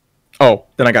successes. Oh,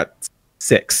 then I got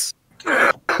 6.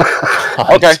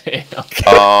 Okay.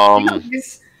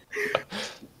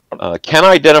 Can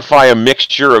identify a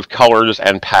mixture of colors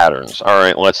and patterns. All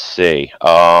right, let's see.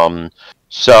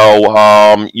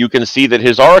 So you can see that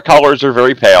his aura colors are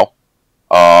very pale,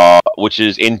 which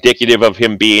is indicative of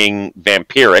him being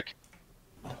vampiric.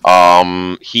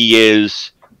 He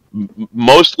is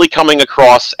mostly coming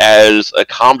across as a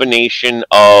combination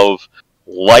of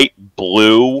light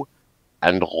blue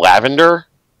and lavender.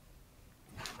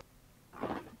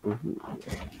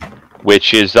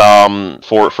 Which is,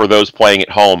 for those playing at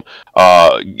home,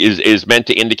 is meant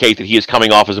to indicate that he is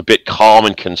coming off as a bit calm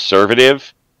and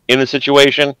conservative in the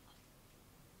situation.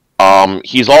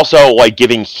 He's also, like,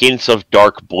 giving hints of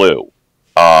dark blue,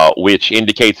 which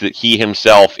indicates that he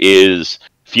himself is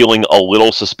feeling a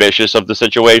little suspicious of the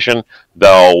situation,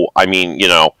 though, I mean, you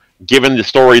know, given the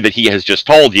story that he has just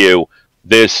told you,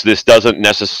 this doesn't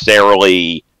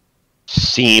necessarily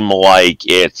seem like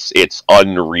it's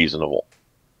unreasonable.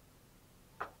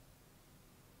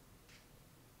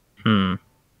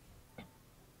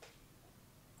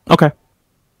 Okay.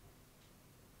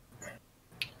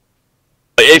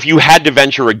 If you had to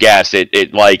venture a guess,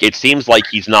 it seems like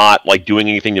he's not like doing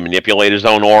anything to manipulate his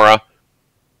own aura.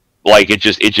 Like it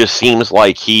just seems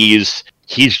like he's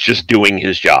just doing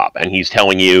his job, and he's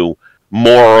telling you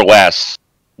more or less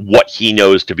what he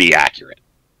knows to be accurate.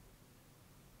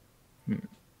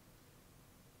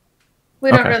 We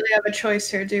don't really have a choice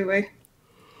here, do we?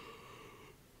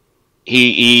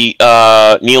 He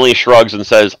Neely shrugs and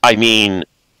says, I mean,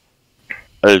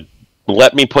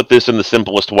 let me put this in the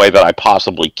simplest way that I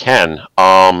possibly can.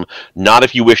 Not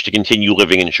if you wish to continue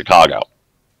living in Chicago.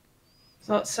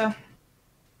 Thought so.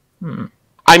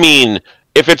 I mean,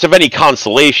 if it's of any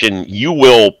consolation,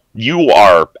 you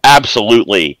are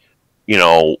absolutely,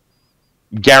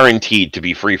 guaranteed to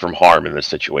be free from harm in this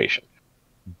situation.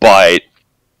 But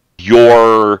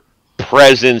your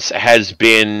presence has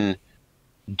been,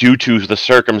 due to the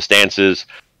circumstances,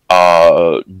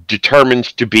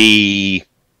 determined to be,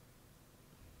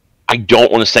 I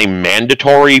don't want to say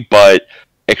mandatory, but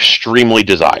extremely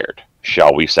desired,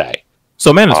 shall we say.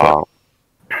 So mandatory.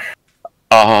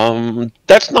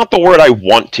 That's not the word I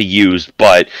want to use,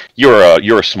 but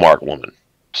you're a smart woman,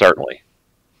 certainly.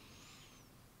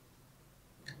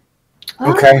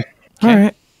 Okay. All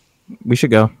right. We should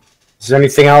go. Is there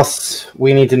anything else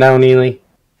we need to know, Neely?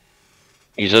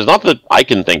 He says, not that I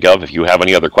can think of. If you have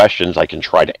any other questions, I can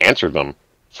try to answer them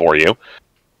for you.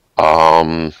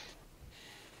 I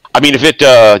mean, if it,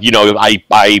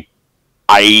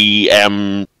 I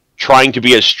am trying to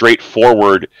be as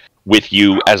straightforward with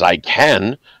you as I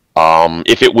can.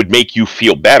 If it would make you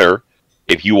feel better,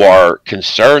 if you are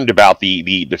concerned about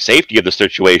the safety of the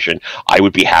situation, I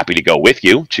would be happy to go with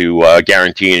you to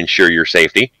guarantee and ensure your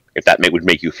safety, if that would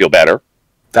make you feel better.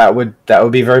 That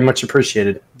would be very much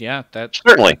appreciated. Yeah, that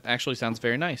certainly actually sounds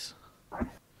very nice.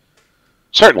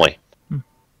 Certainly.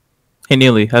 Hey,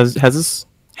 Neely, has this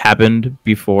happened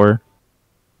before?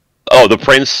 Oh, the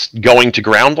prince going to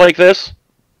ground like this?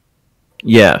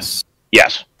 Yes.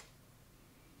 Yes.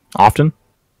 Often?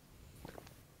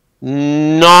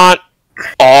 Not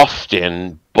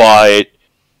often, but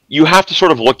you have to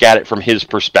sort of look at it from his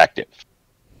perspective.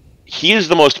 He is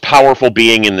the most powerful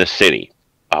being in this city,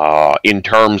 in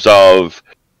terms of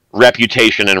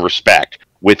reputation and respect,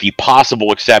 with the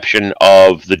possible exception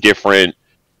of the different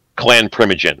clan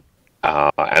primogen.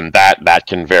 And that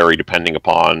can vary depending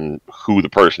upon who the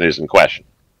person is in question.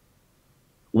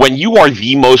 When you are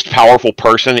the most powerful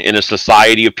person in a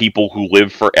society of people who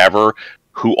live forever,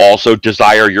 who also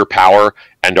desire your power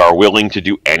and are willing to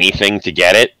do anything to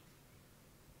get it,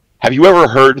 have you ever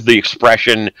heard the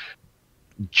expression,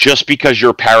 just because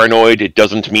you're paranoid, it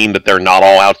doesn't mean that they're not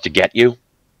all out to get you?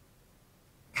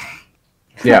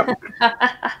 Yeah.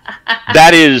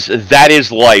 That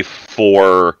is life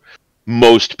for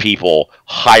most people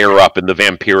higher up in the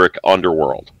vampiric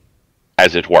underworld,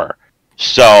 as it were.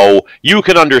 So you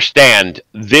can understand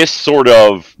this sort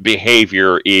of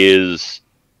behavior is,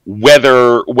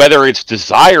 whether it's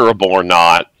desirable or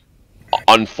not,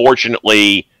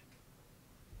 unfortunately,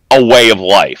 a way of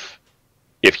life.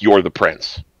 If you're the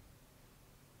prince,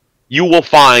 you will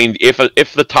find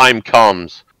if the time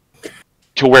comes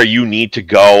to where you need to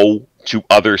go to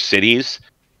other cities,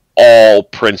 all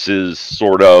princes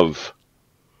sort of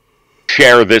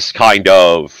share this kind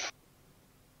of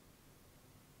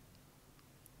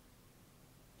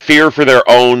fear for their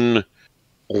own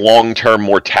long-term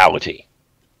mortality,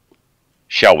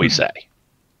 shall we say.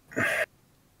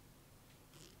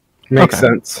 Makes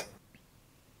sense.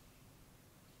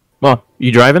 Well,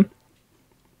 you driving?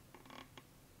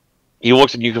 He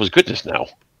looks at you and goes, goodness, no.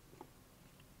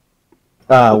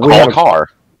 We have a car.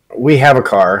 We have a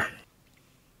car.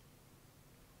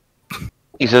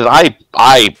 He says,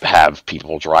 I have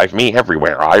people drive me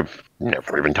everywhere. I've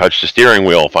never even touched the steering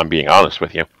wheel, if I'm being honest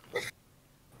with you.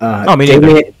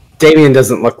 Damien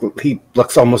doesn't look... He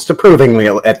looks almost approvingly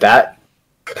at that.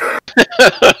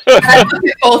 I look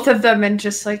at both of them and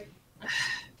just like,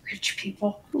 rich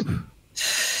people.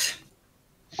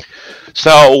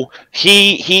 So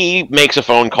he makes a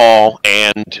phone call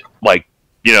and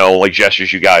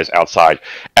gestures you guys outside.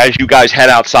 As you guys head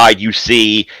outside, you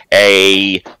see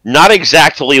a not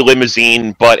exactly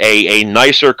limousine, but a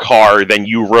nicer car than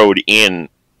you rode in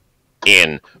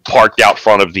parked out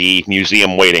front of the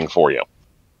museum waiting for you.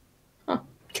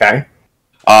 Okay.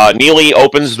 Neely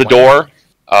opens the door.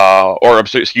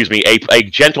 A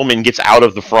gentleman gets out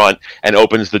of the front and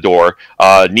opens the door.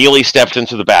 Neely steps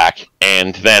into the back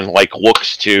and then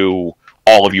looks to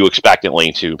all of you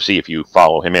expectantly to see if you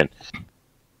follow him in.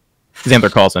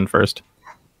 Xanther calls in first.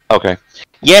 Okay.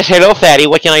 Yes, hello, fatty.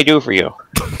 What can I do for you?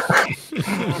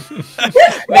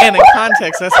 Man, in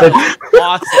context, that's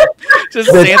awesome. Just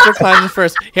Xanther climbs in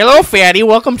first. Hello, fatty.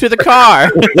 Welcome to the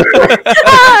car.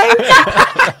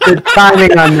 The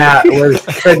timing on that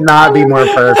could not be more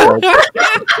perfect.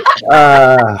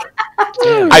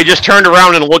 I just turned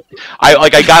around and looked. I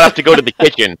got up to go to the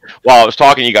kitchen while I was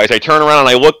talking to you guys. I turned around and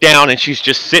I looked down, and she's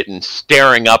just sitting,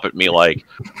 staring up at me like,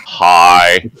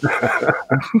 "Hi."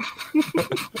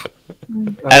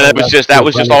 And that was just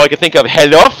all I could think of.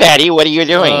 Hello, fatty. What are you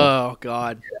doing? Oh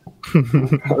God.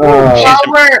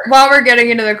 While we're getting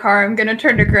into the car, I'm gonna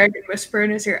turn to Greg and whisper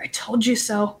in his ear, "I told you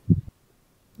so."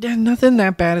 Yeah, nothing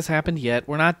that bad has happened yet.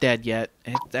 We're not dead yet.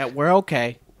 We're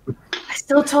okay. I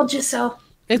still told you so.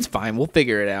 It's fine. We'll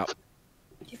figure it out.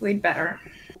 We'd better.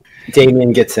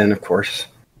 Damien gets in, of course.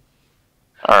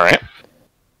 All right.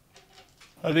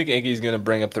 I think Iggy's gonna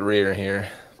bring up the rear here.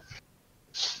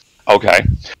 Okay.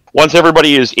 Once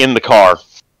everybody is in the car,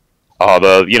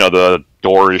 the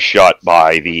door is shut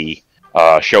by the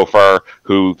chauffeur,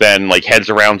 who then heads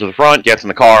around to the front, gets in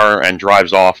the car, and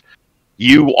drives off.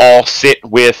 You all sit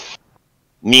with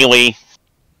Neely,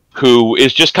 who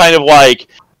is just kind of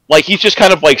he's just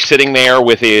kind of sitting there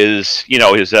with his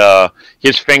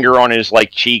finger on his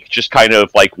cheek, just kind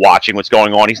of watching what's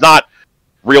going on. He's not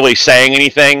really saying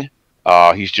anything.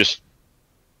 He's just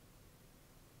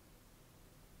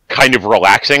kind of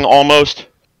relaxing almost.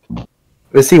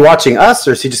 Is he watching us,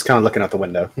 or is he just kind of looking out the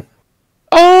window?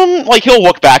 He'll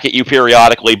look back at you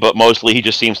periodically, but mostly he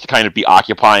just seems to kind of be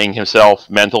occupying himself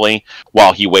mentally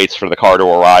while he waits for the car to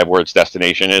arrive where its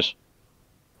destination is.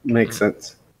 Makes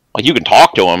sense. You can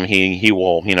talk to him. He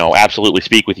will, absolutely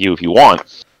speak with you if you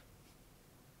want.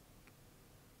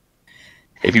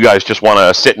 If you guys just want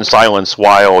to sit in silence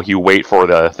while you wait for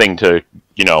the thing to,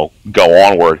 go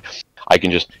onward, I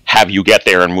can just have you get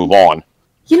there and move on.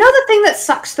 You know the thing that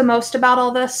sucks the most about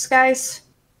all this, guys?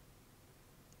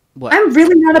 What? I'm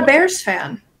really not a Bears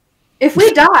fan. If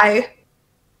we die,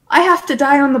 I have to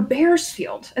die on the Bears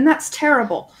field, and that's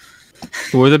terrible.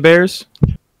 Who are the Bears?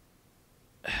 I'm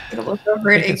gonna look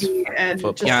over at Iggy and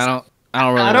just... Yeah, I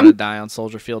don't really Adam? want to die on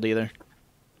Soldier Field either.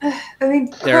 I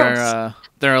mean, There gross.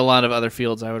 are a lot of other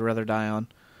fields I would rather die on.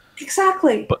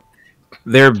 Exactly.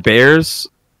 They're Bears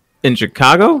in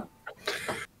Chicago?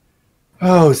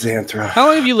 Oh, Xanthra. How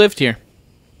long have you lived here?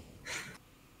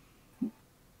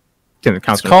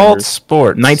 It's called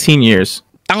sport. 19 years.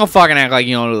 Don't fucking act like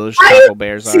you don't know who those Are Chicago you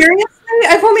Bears are. seriously?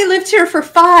 I've only lived here for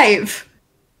 5.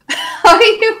 How are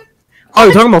you? Oh,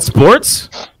 you're talking about sports?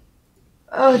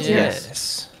 Oh, dear.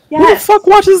 Yes. Who the Yes. fuck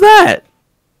watches that?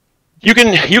 You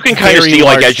can kind of Very see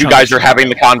large as you guys are having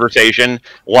the conversation,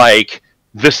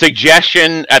 the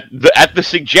suggestion at the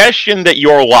suggestion that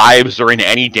your lives are in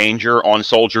any danger on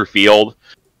Soldier Field,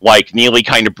 Neely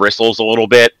kind of bristles a little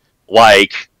bit,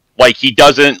 he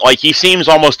doesn't he seems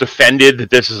almost offended that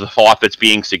this is a thought that's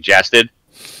being suggested,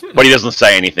 but he doesn't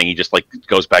say anything. He just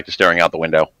goes back to staring out the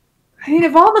window. I mean,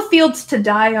 of all the fields to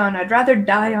die on, I'd rather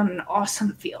die on an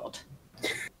awesome field.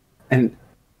 And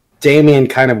Damien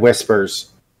kind of whispers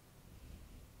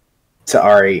to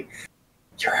Ari,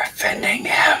 "You're offending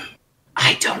him.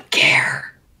 I don't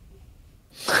care."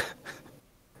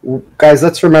 Guys,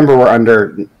 let's remember we're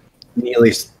under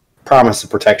Neely's promise of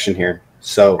protection here.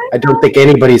 So I don't think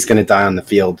anybody's going to die on the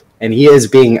field. And he is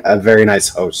being a very nice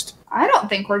host. I don't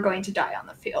think we're going to die on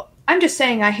the field. I'm just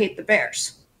saying I hate the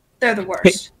Bears. They're the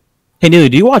worst. Hey, Neely,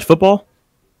 do you watch football?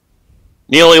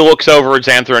 Neely looks over at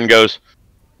Xanthra and goes,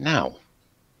 "No."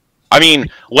 I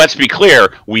mean, let's be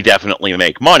clear, we definitely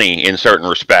make money in certain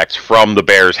respects from the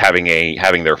Bears having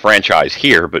their franchise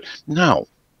here, but no.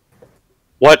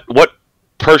 What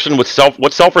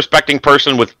self-respecting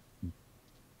person with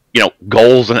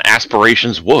goals and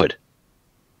aspirations would?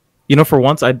 For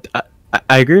once, I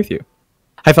agree with you.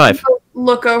 High five.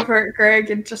 Look over at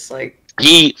Greg and just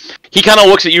He kind of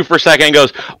looks at you for a second and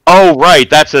goes, "Oh, right,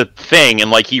 that's a thing,"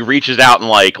 and he reaches out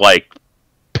and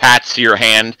pats your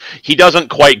hand. He doesn't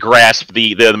quite grasp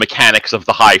the mechanics of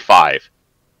the high five.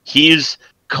 He's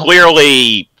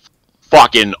clearly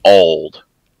fucking old.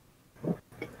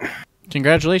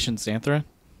 Congratulations, Xanthra.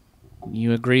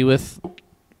 You agree with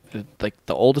the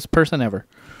oldest person ever.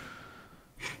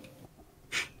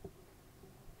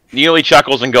 Neely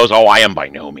chuckles and goes, "Oh, I am by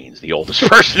no means the oldest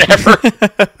person ever."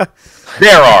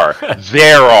 There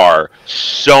are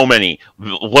so many.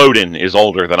 Loden is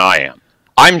older than I am.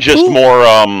 I'm just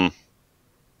more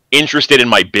interested in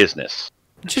my business,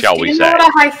 shall do we you say. know what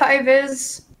a high five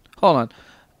is? Hold on.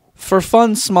 For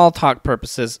fun small talk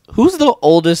purposes, who's the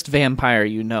oldest vampire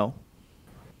you know?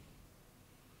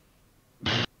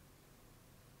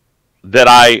 That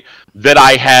I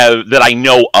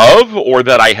know of, or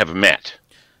that I have met?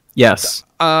 Yes.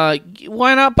 Why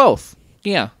not both?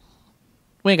 Yeah.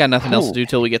 We ain't got nothing else to do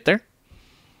till we get there.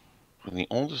 The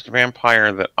oldest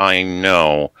vampire that I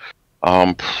know,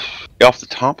 off the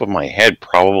top of my head,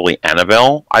 probably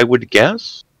Annabelle, I would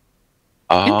guess.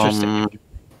 Interesting.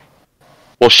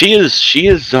 Well, she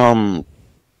is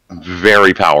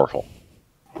very powerful.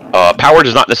 Power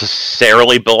does not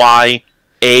necessarily belie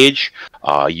age.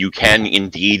 You can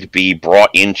indeed be brought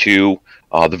into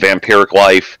the vampiric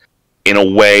life in a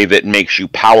way that makes you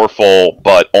powerful,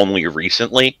 but only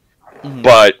recently. Mm-hmm.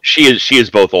 But she is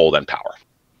both old and powerful.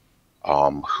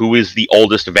 Who is the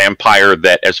oldest vampire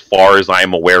that, as far as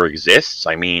I'm aware, exists?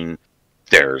 I mean,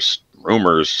 there's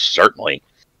rumors, certainly.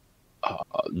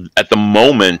 At the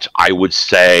moment, I would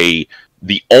say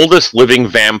the oldest living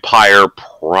vampire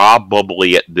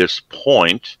probably at this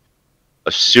point,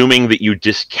 assuming that you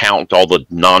discount all the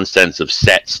nonsense of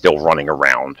Set still running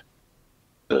around,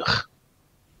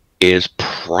 is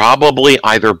probably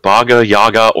either Baba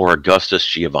Yaga or Augustus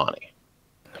Giovanni.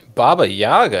 Baba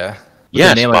Yaga?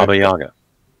 Yes, Baba Yaga.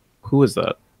 Who is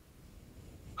that?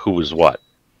 Who is what?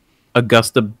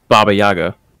 Augusta Baba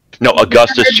Yaga. No,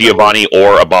 Augustus Giovanni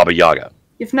or a Baba Yaga.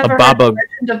 You've never heard the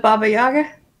legend of Baba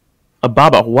Yaga? A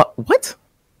Baba what?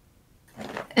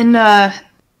 In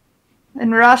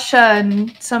Russia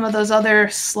and some of those other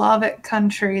Slavic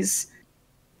countries,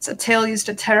 it's a tale used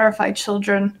to terrify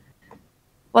children.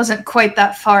 Wasn't quite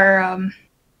that far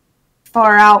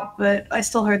out, but I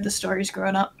still heard the stories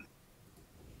growing up.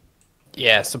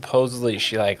 Yeah, supposedly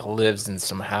she lives in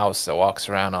some house that walks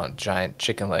around on giant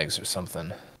chicken legs or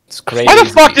something. It's crazy. Why the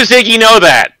fuck does Iggy know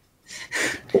that?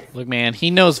 Look, man,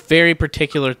 he knows very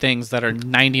particular things that are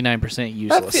 99%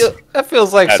 useless. That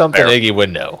feels like That's something fair. Iggy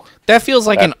would know. That feels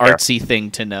like That's an artsy thing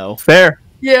to know. Fair.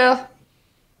 Yeah.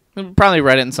 Probably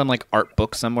read it in some art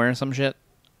book somewhere or some shit.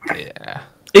 Yeah.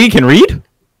 He can read?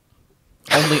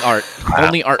 Only art.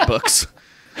 Only art books.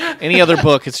 Any other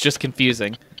book, it's just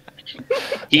confusing.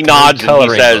 He nods and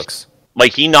he says,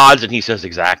 books. he nods and he says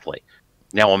exactly.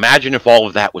 Now imagine if all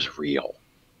of that was real.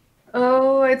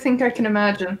 Oh, I think I can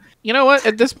imagine. You know what?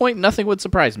 At this point, nothing would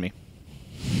surprise me.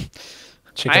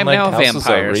 I am now a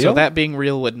vampire, so that being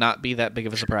real would not be that big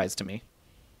of a surprise to me.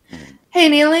 Hey,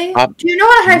 Neely, do you know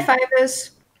what a high five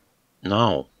is?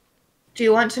 No. Do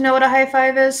you want to know what a high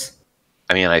five is?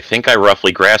 I mean, I think I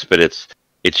roughly grasp it.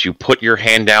 It's you put your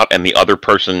hand out and the other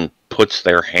person puts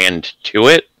their hand to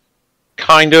it,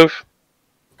 kind of.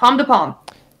 Palm to palm.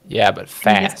 Yeah, but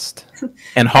fast.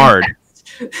 And hard.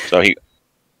 So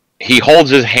he holds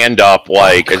his hand up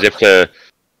as if to.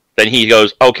 Then he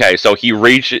goes, okay. So he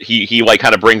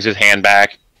kind of brings his hand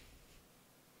back.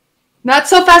 Not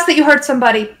so fast that you hurt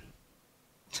somebody.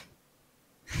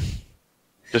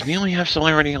 Does Neely have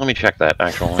celerity? Let me check that.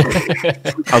 Actually,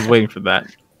 I was waiting for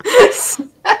that.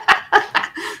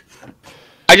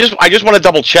 I just want to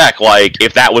double check,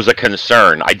 if that was a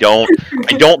concern. I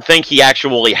don't think he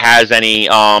actually has any.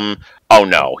 Oh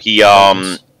no, he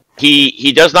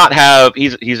does not have.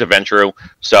 He's a Ventru,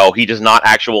 so he does not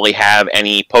actually have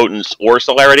any potence or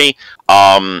celerity.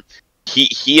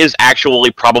 He is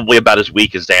actually probably about as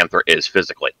weak as Xanther is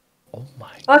physically. Oh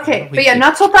my. Okay, but yeah,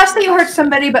 not so fast that you hurt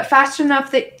somebody, but fast enough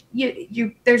that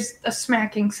you there's a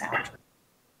smacking sound.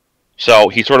 So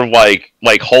he sort of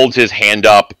holds his hand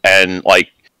up and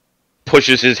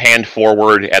pushes his hand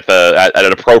forward at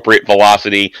an appropriate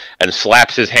velocity and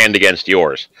slaps his hand against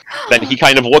yours. Then he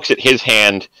kind of looks at his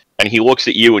hand and he looks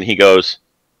at you and he goes,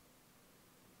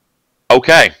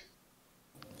 "Okay,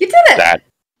 You did it.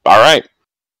 All right."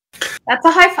 That's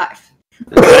a high five.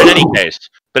 But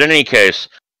in any case,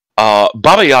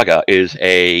 Baba Yaga is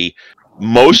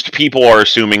most people are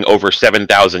assuming over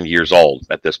 7,000 years old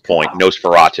at this point,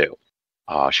 Nosferatu.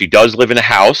 She does live in a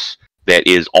house that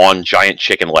is on giant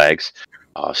chicken legs,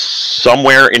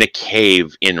 somewhere in a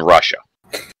cave in Russia.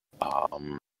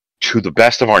 To the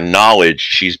best of our knowledge,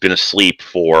 she's been asleep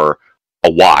for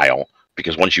a while,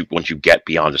 because once you get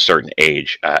beyond a certain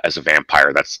age as a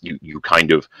vampire, that's you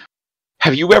kind of.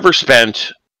 Have you ever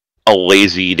spent a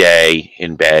lazy day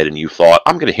in bed and you thought,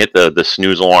 I'm going to hit the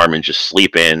snooze alarm and just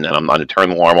sleep in, and I'm going to turn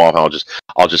the alarm off, and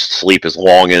I'll just sleep as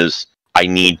long as I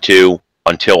need to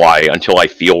until I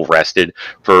feel rested?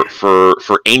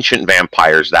 For ancient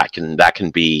vampires, that can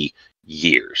be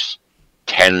years,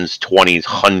 10s, 20s,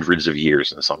 hundreds of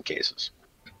years in some cases.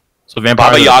 So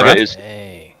vampires Baba Yaga is.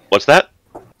 What's that?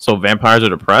 So vampires are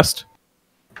depressed?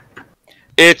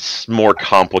 It's more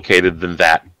complicated than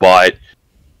that, but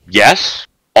yes.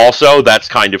 Also, that's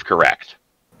kind of correct.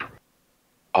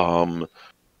 Baba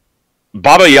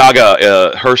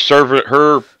Yaga,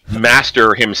 her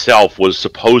master himself was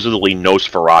supposedly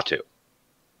Nosferatu.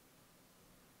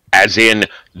 As in,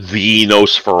 the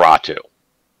Nosferatu.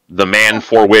 The man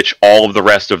for which all of the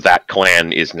rest of that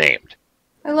clan is named.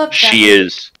 I love that. She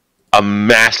is a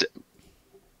massive...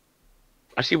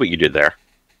 I see what you did there.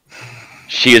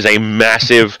 She is a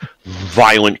massive,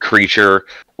 violent creature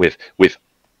with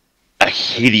a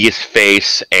hideous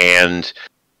face and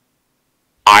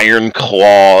iron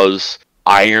claws,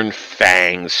 iron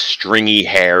fangs, stringy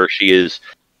hair. She is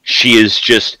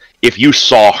just, if you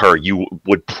saw her, you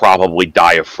would probably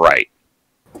die of fright.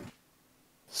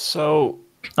 So,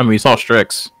 I mean, we saw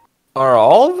Strix. are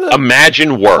all the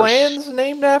Imagine worse. clans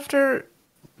named after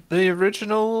the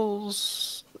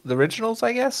originals? The originals,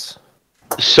 I guess.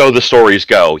 So the stories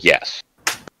go, yes.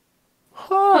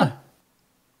 Huh.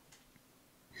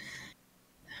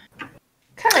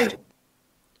 Okay.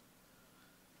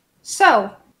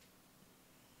 So.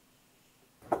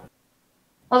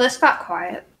 Well, this got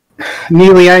quiet.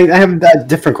 Neely, I have a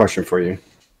different question for you.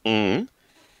 Mm.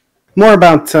 More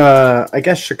about, I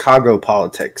guess, Chicago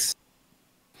politics.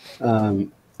 My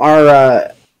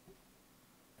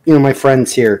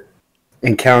friends here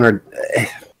encountered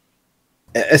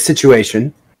a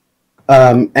situation,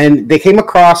 and they came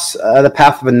across the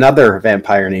path of another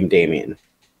vampire named Damien.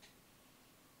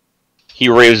 He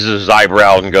raises his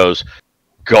eyebrow and goes,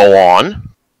 "Go on."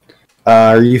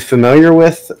 Are you familiar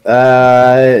with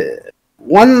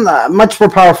one much more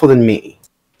powerful than me?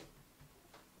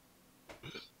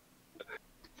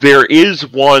 There is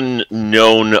one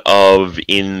known of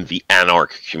in the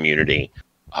Anarch community.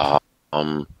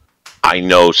 I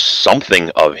know something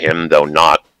of him, though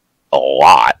not a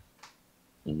lot.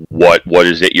 What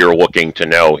is it you're looking to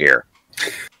know here?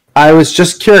 I was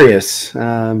just curious.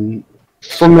 From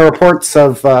the reports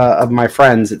of my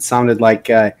friends, it sounded like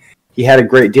he had a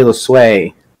great deal of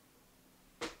sway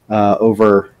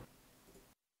over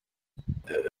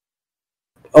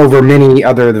many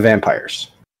other of the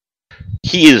vampires.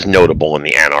 He is notable in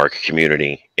the Anarch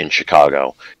community in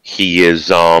Chicago. He is,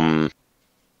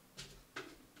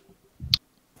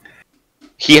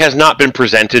 he has not been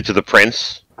presented to the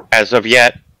prince as of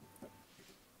yet,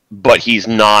 but he's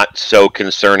not so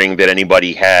concerning that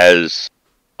anybody has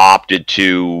opted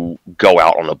to go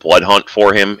out on a blood hunt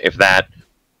for him, if that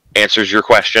answers your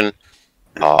question.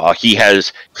 He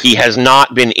has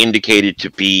not been indicated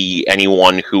to be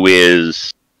anyone who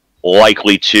is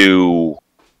likely to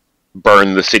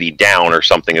burn the city down or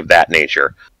something of that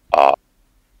nature.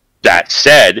 That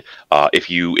said, if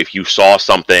you saw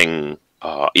something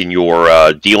in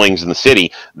your dealings in the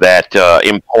city that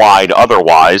implied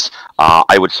otherwise,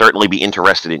 I would certainly be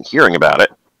interested in hearing about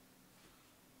it.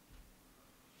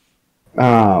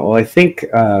 Well, I think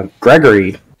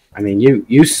Gregory. I mean,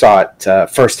 you saw it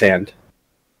firsthand.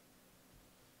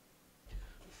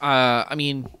 I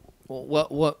mean,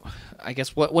 what? I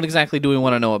guess what exactly do we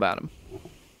want to know about him?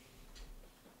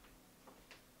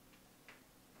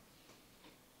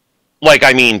 Like,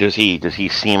 I mean, does he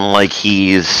seem like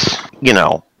he's,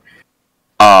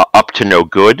 up to no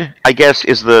good, I guess,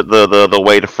 is the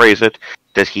way to phrase it.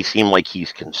 Does he seem like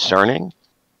he's concerning?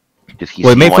 Does he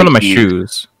Well, he seem made fun of my he's-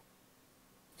 shoes.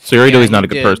 So you already know he's not a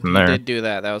good person He there. did do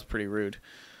that. That was pretty rude.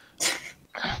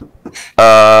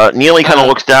 Neely kind of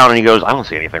looks down and he goes, "I don't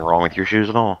see anything wrong with your shoes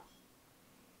at all."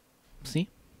 See?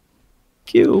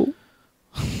 Cute.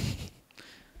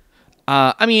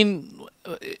 I mean,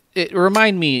 it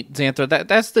remind me, Xantha,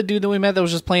 that's the dude that we met that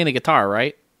was just playing a guitar,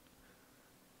 right?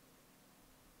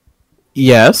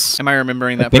 Yes. Am I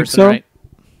remembering that think person so. right?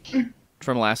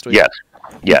 From last week?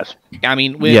 Yes. I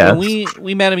mean, when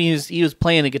we met him, he was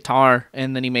playing a guitar,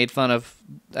 and then he made fun of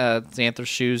Xantha's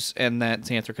shoes, and that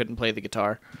Xantha couldn't play the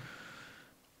guitar.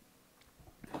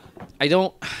 I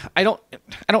don't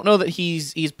know that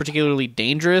he's particularly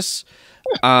dangerous.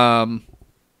 I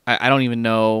don't even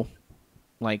know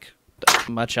like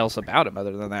much else about him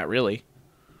other than that. Really,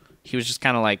 he was just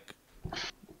kind of like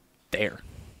there.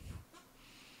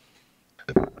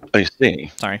 I see.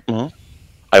 Sorry. Well,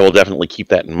 I will definitely keep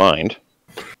that in mind.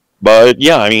 But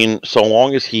yeah, I mean, so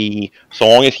long as he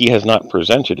has not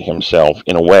presented himself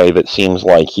in a way that seems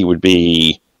like he would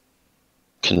be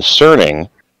concerning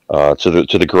to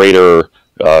the greater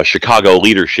Chicago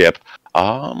leadership,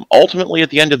 ultimately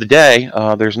at the end of the day,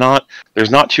 there's not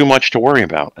too much to worry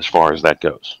about as far as that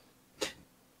goes.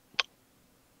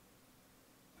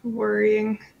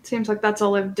 Worrying. Seems like that's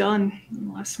all I've done in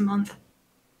the last month.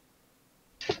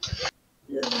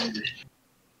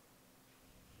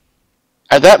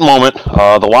 At that moment,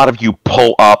 the lot of you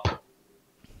pull up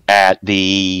at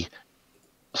the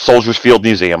Soldiers Field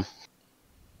Museum.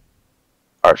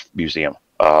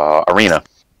 Arena.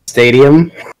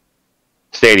 Stadium.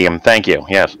 Thank you,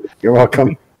 yes. You're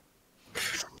welcome.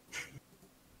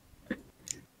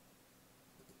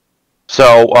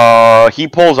 So, he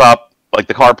pulls up, like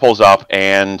the car pulls up,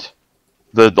 and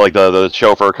the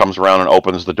chauffeur comes around and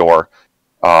opens the door.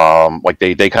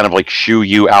 They kind of like shoo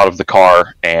you out of the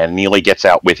car, and Neely gets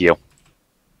out with you.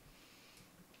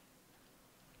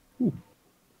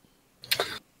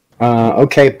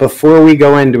 Okay, before we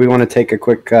go in, do we want to take a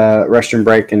quick restroom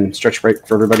break and stretch break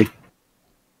for everybody?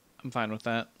 I'm fine with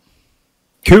that.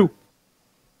 Cool. All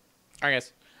right,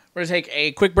 guys. We're going to take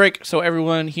a quick break so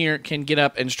everyone here can get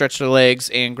up and stretch their legs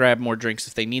and grab more drinks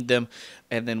if they need them,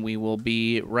 and then we will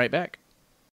be right back.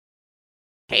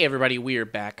 Hey, everybody, we're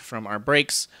back from our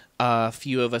breaks. A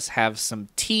few of us have some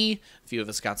tea, a few of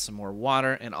us got some more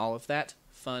water, and all of that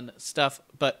fun stuff.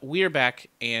 But we're back,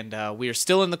 and we are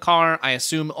still in the car, I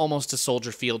assume almost to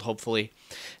Soldier Field, hopefully,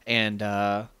 and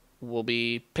we'll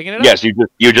be picking it up. Yes,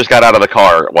 you just got out of the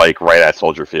car, like, right at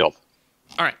Soldier Field.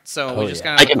 All right, so we just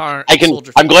got out of the car.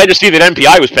 I'm glad to see that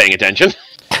MPI was paying attention.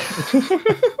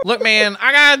 Look, man,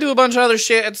 I gotta do a bunch of other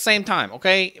shit at the same time,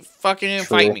 okay? Fucking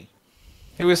fight me.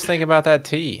 He was thinking about that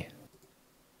tea.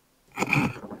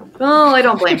 Well, I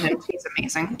don't blame him. He's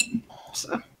amazing.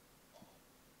 So.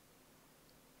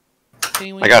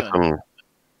 I got some.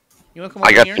 You want to come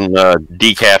over here? Some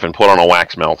decaf and put on a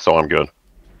wax melt, so I'm good.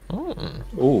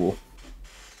 Ooh.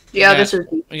 Yeah, this is.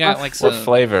 We got like some. What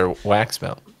flavor wax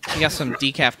melt? You got some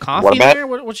decaf coffee in there?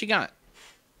 What you got?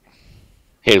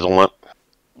 Hazelnut.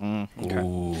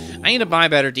 Okay. I need to buy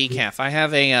better decaf. I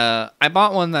have I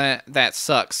bought one that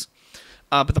sucks.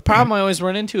 But the problem I always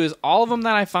run into is all of them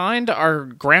that I find are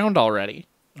ground already.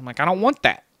 I'm like, I don't want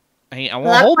that. I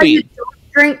want whole bean.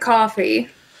 Drink coffee.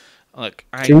 Look,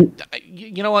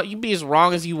 you know what? You be as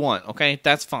wrong as you want, okay?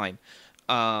 That's fine.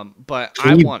 But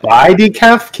Can you buy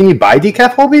decaf? Can you buy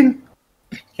decaf whole bean?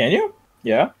 Can you?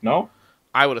 Yeah. No.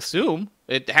 I would assume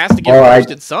it has to get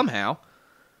roasted somehow.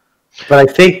 But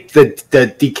I think the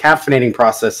decaffeinating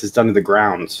process is done to the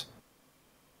grounds.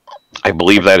 I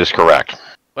believe that is correct.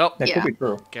 Well, That could be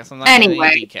true. guess I'm not going to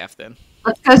eat decaf then.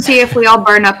 Let's go see if we all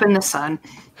burn up in the sun.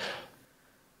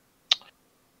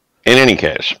 In any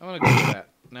case. I want to go with that.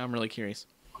 Now I'm really curious.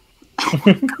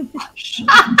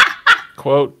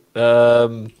 Quote,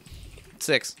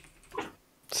 6.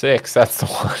 6, that's the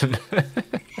one.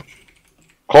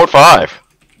 Quote 5.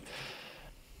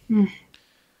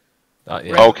 Not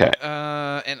yet. Okay.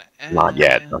 Not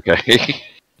yet. Okay.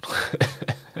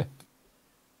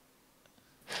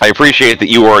 I appreciate that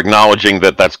you are acknowledging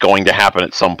that that's going to happen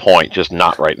at some point, just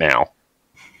not right now.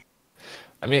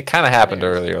 I mean, it kind of happened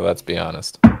earlier, let's be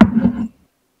honest.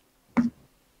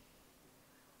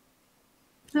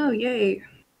 Oh, yay.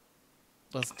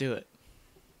 Let's do it.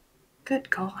 Good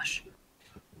gosh.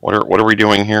 What are we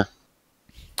doing here?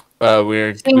 We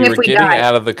were getting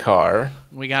out of the car.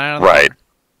 We got out of the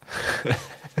car.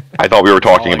 I thought we were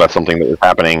talking about something that was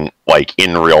happening, like,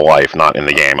 in real life, not in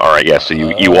the game. All right, yes, so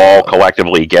you all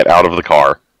collectively get out of the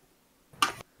car,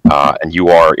 and you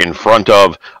are in front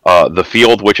of the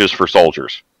field, which is for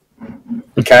soldiers.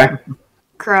 Okay.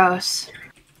 Gross.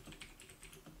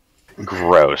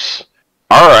 Gross.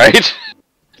 All right.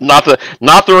 Not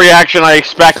the reaction I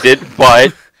expected,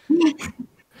 but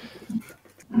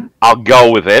I'll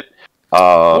go with it.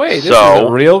 Wait, this is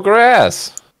real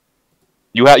grass.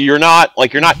 You're not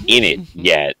in it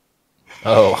yet.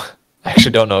 Oh, I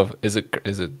actually don't know. Is it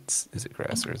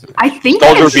grass or is it? I think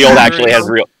Soldier Field actually has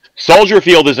real. Soldier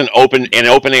Field is an open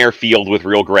air field with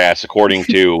real grass, according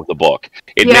to the book.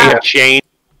 It may have changed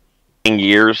in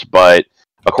years, but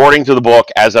according to the book,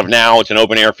 as of now, it's an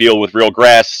open air field with real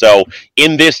grass. So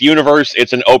in this universe,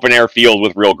 it's an open air field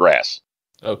with real grass.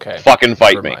 Okay. Fucking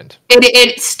fight me.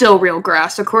 It's still real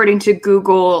grass. According to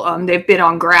Google, they've been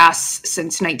on grass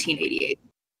since 1988.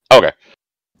 Okay.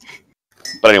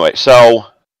 But anyway, so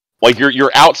like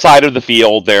you're outside of the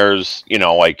field. There's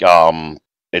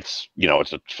it's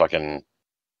a fucking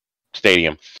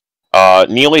stadium.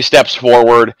 Neely steps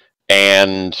forward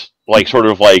and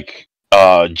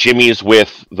jimmies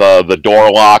with the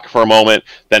door lock for a moment,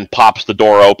 then pops the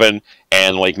door open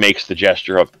and like makes the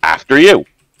gesture of after you.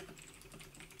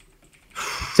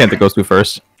 Santa goes through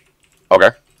first. Okay.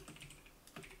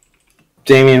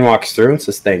 Damien walks through and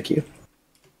says thank you.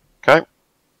 Okay.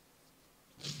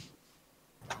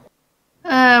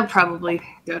 Probably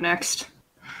go next.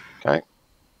 Okay.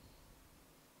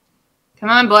 Come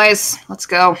on, boys. Let's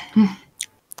go.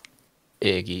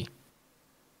 Iggy.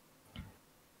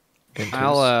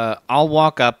 I'll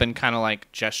walk up and kind of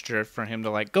like gesture for him to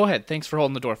like go ahead. Thanks for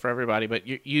holding the door for everybody, but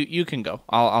you can go.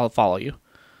 I'll follow you.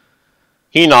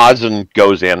 He nods and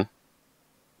goes in.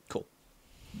 Cool.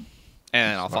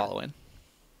 And I'll follow in.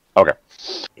 Okay.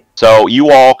 So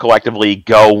you all collectively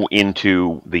go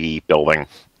into the building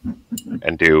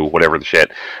and do whatever the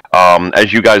shit.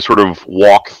 As you guys sort of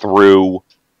walk through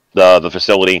the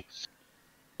facility,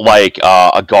 like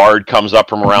a guard comes up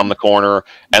from around the corner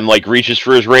and like reaches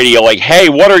for his radio, like, "Hey,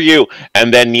 what are you?"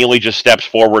 And then Neely just steps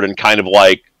forward and kind of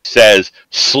like says,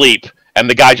 "Sleep," and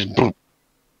the guy just. Boom.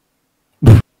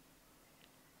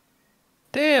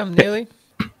 Damn, Neely.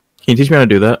 Can you teach me how to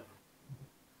do that?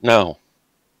 No.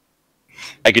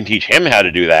 I can teach him how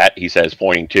to do that, he says,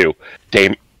 pointing to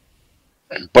Dame.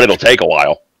 But it'll take a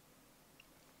while.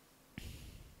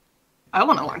 I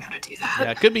want to learn how to do that.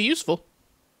 Yeah, it could be useful.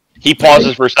 He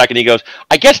pauses for a second. He goes,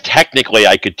 I guess technically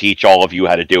I could teach all of you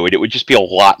how to do it. It would just be a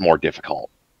lot more difficult.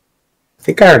 I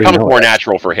think I already know more it.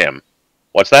 natural for him.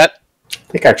 What's that? I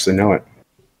think I actually know it.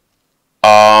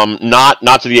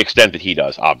 Not to the extent that he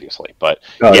does, obviously, but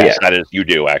yes, that is, you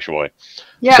do actually.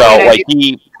 Yeah. So like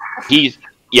he's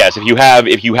yes,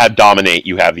 if you have dominate,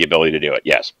 you have the ability to do it.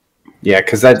 Yes. Yeah,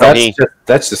 because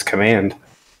that's just command.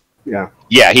 Yeah.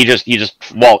 Yeah, he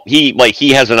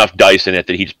has enough dice in it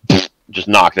that he just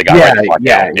knock the guy right the fuck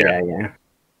out. Yeah.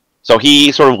 So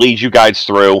he sort of leads you guys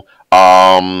through.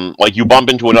 Like you bump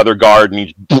into another guard and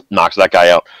he knocks that guy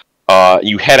out.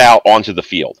 You head out onto the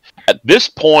field. At this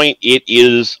point, it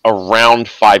is around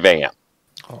 5 a.m.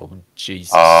 Oh,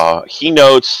 Jesus. He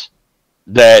notes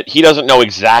that he doesn't know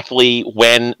exactly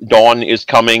when dawn is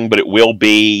coming, but it will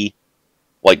be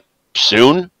like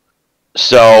soon.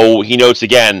 So he notes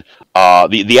again,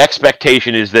 the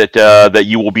expectation is that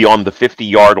you will be on the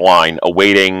 50-yard line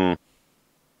awaiting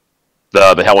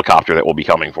the helicopter that will be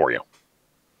coming for you.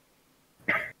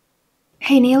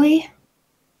 Hey, Neely.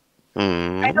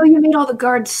 Hmm. I know you made all the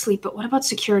guards sleep, but what about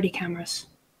security cameras?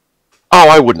 Oh,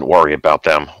 I wouldn't worry about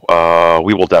them.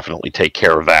 We will definitely take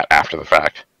care of that after the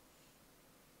fact.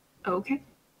 Okay.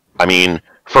 I mean,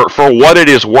 for what it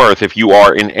is worth, if you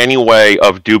are in any way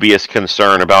of dubious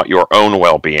concern about your own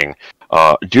well-being,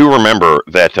 do remember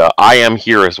that I am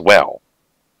here as well.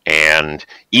 And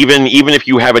even if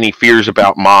you have any fears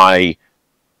about my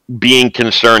being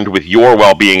concerned with your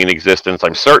well-being in existence,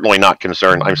 I'm certainly not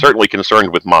concerned. I'm certainly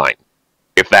concerned with mine.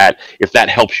 If that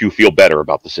helps you feel better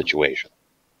about the situation.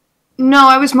 No,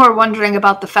 I was more wondering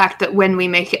about the fact that when we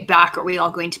make it back, are we all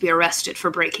going to be arrested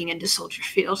for breaking into Soldier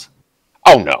Field?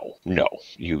 Oh, no.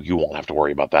 You won't have to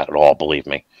worry about that at all, believe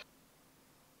me.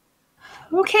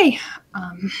 Okay.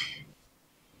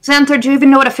 Xanther, do you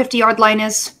even know what a 50-yard line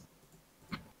is?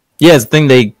 Yeah, it's the thing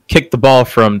they kick the ball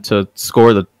from to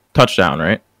score the touchdown,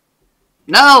 right?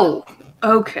 No.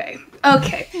 Okay.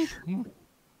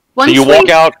 So you walk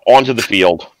out onto the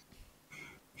field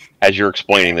as you're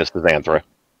explaining this to Xanthra.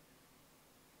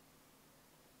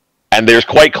 And there's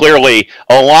quite clearly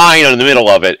a line in the middle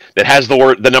of it that has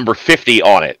the number 50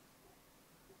 on it.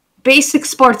 Basic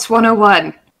Sports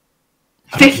 101.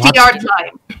 50-yard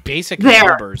line. Basic there.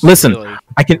 Numbers. Listen, Really.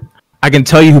 I can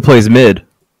tell you who plays mid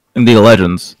in League of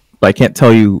Legends, but I can't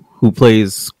tell you who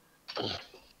plays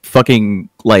fucking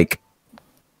like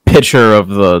pitcher of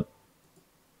the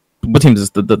what team is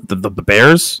this? The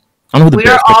Bears? I don't know who the We are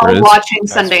Bears pitcher all is. watching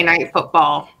Sunday Night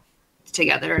Football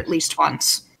together at least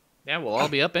once. Yeah, we'll all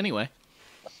be up anyway.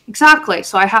 Exactly.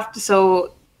 So I have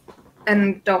to.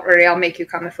 And don't worry, I'll make you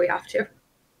come if we have to.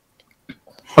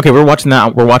 Okay, we're watching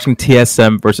that. We're watching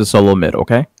TSM versus Solo Mid.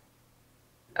 Okay.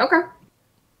 Okay.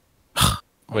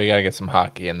 We gotta get some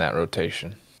hockey in that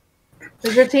rotation.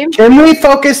 Is your team? Can we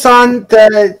focus on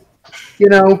the,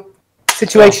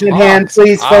 situation at hand,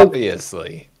 please, folks?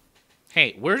 Obviously.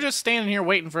 Hey, we're just standing here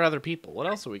waiting for other people. What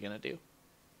else are we gonna do?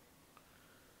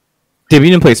 Dave, you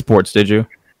didn't play sports, did you?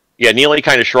 Yeah, Neely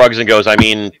kind of shrugs and goes,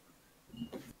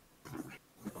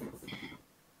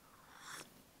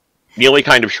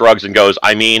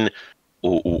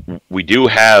 we do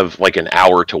have like an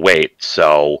hour to wait,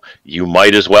 so you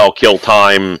might as well kill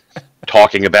time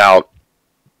talking about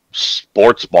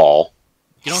sports ball.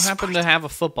 You don't happen to have a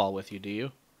football with you, do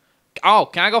you? Oh,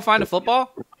 can I go find a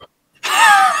football?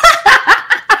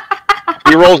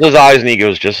 He rolls his eyes and he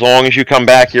goes, just as long as you come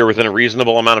back here within a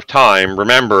reasonable amount of time.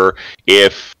 Remember,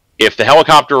 if the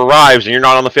helicopter arrives and you're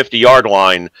not on the 50-yard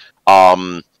line,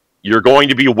 you're going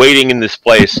to be waiting in this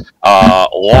place for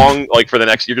the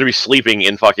next... You're going to be sleeping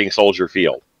in fucking Soldier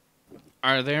Field.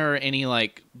 Are there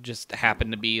any, just happen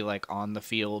to be, on the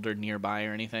field or nearby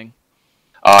or anything?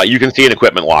 You can see an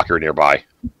equipment locker nearby.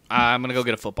 I'm going to go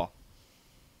get a football.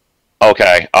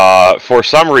 Okay. For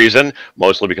some reason,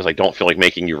 mostly because I don't feel like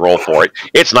making you roll for it,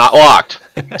 it's not locked.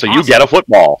 So you get a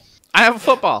football. I have a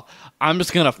football. I'm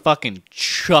just going to fucking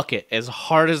chuck it as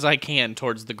hard as I can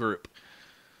towards the group.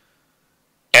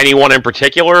 Anyone in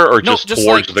particular, or No, just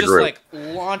towards the group?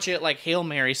 Launch it like Hail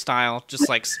Mary style. Just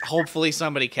hopefully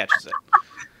somebody catches it.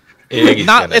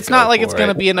 It's not like it's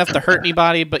gonna be enough to hurt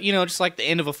anybody, but just like the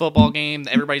end of a football game,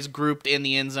 everybody's grouped in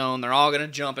the end zone. They're all gonna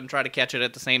jump and try to catch it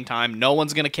at the same time. No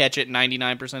one's gonna catch it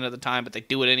 99% of the time, but they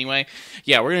do it anyway.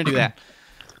 Yeah, we're gonna do that.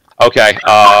 Okay.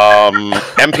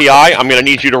 MPI, I'm gonna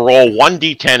need you to roll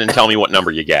 1d10 and tell me what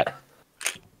number you get.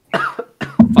 5.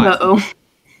 Uh-oh.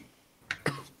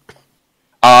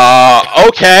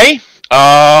 Okay.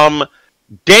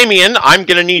 Damien, I'm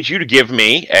going to need you to give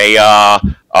me a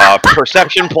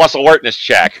perception plus alertness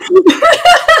check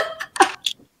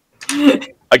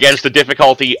against the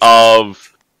difficulty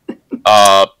of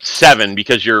 7,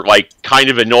 because you're like kind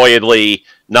of annoyedly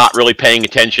not really paying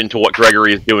attention to what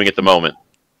Gregory is doing at the moment.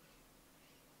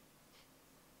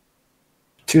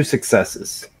 2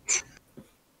 successes.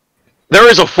 There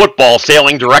is a football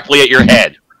sailing directly at your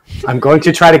head. I'm going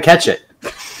to try to catch it.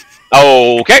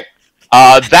 Okay.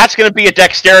 That's going to be a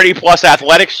dexterity plus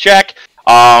athletics check.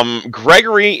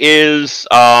 Gregory is...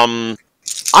 I'm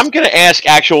going to ask,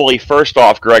 actually, first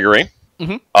off, Gregory.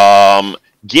 Mm-hmm.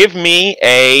 Give me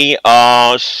a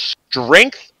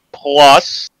strength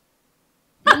plus...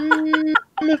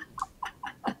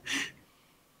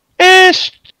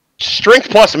 strength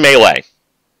plus melee.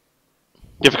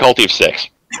 Difficulty of 6.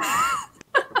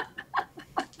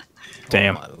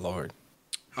 Damn. Oh, my lord.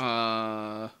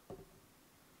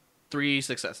 3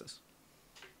 successes.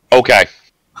 Okay.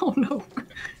 Oh no.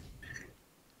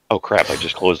 Oh crap, I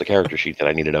just closed the character sheet that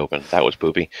I needed open. That was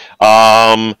poopy.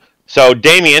 So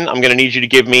Damien, I'm going to need you to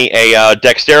give me a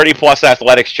dexterity plus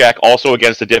athletics check, also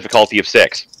against a difficulty of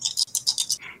 6.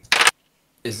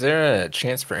 Is there a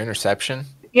chance for interception?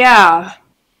 Yeah.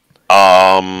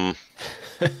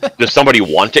 Does somebody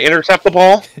want to intercept the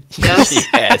ball? Yes.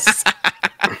 Yes.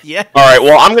 Yeah. All right.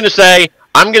 Well, I'm gonna say,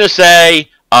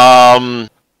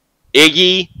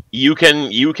 Iggy, you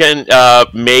can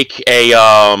make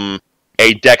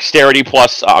a dexterity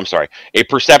plus, a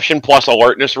perception plus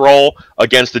alertness roll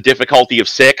against the difficulty of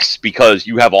 6 because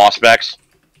you have Auspex.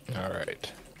 All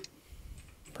right.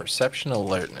 Perception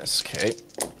alertness. Okay.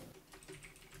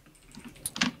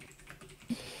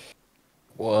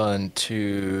 1,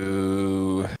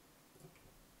 2.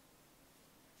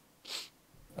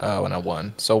 Oh, and a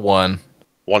 1. So 1.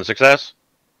 1 success.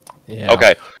 Yeah.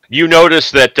 Okay. You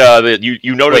notice that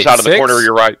you notice Wait, out of the 6? corner of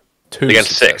your right. 2 against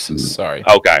successes. 6. Sorry.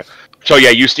 Okay. So yeah,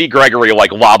 you see Gregory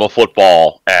like lob a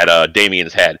football at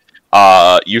Damien's head.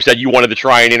 You said you wanted to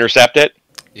try and intercept it?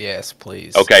 Yes,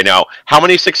 please. Okay, now how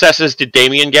many successes did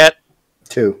Damien get?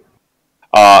 2.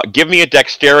 Give me a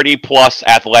dexterity plus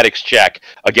athletics check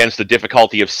against the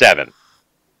difficulty of 7.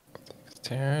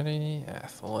 Dexterity,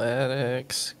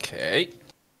 athletics. Okay.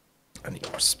 I need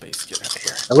more space to get out of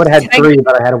here. I would have had 3,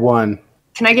 but I had a 1.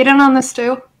 Can I get in on this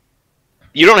too?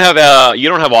 You don't have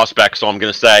Auspex, so I'm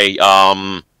going to say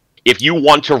if you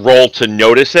want to roll to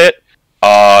notice it,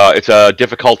 it's a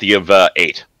difficulty of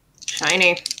 8.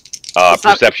 Shiny.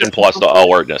 Perception plus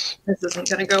alertness. This isn't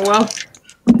gonna go well.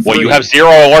 Well, you have 0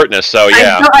 alertness, so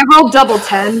yeah. I rolled double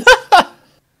 10s.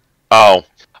 Oh,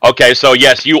 okay. So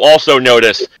yes, you also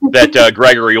notice that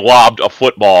Gregory lobbed a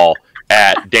football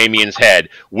at Damien's head.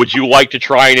 Would you like to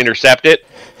try and intercept it?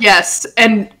 Yes,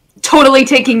 and totally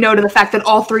taking note of the fact that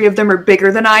all 3 of them are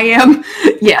bigger than I am.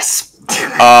 Yes.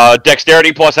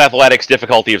 Dexterity plus athletics,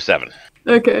 difficulty of 7.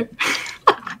 Okay.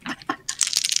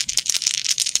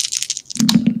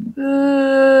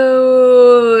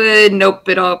 Nope,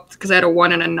 it all because I had a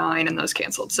 1 and a 9 and those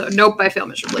canceled. So nope, I fail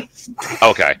miserably.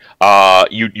 Okay.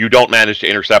 You don't manage to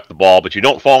intercept the ball, but you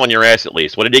don't fall on your ass at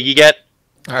least. What did Iggy get?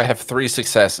 I have 3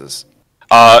 successes.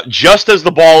 Just as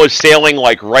the ball is sailing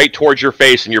like right towards your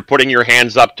face and you're putting your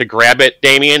hands up to grab it,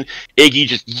 Damien, Iggy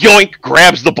just yoink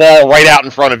grabs the ball right out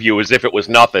in front of you as if it was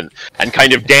nothing and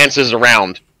kind of dances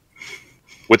around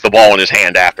with the ball in his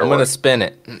hand I'm afterwards. gonna spin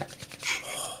it.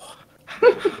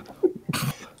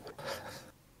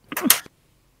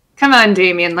 Come on,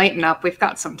 Damien, lighten up. We've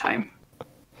got some time.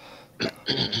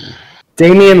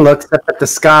 Damien looks up at the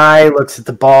sky, looks at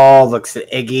the ball, looks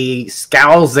at Iggy,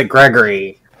 scowls at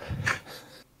Gregory,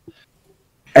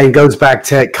 and goes back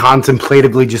to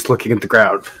contemplatively just looking at the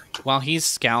ground. While he's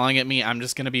scowling at me, I'm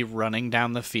just gonna be running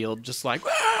down the field, just like.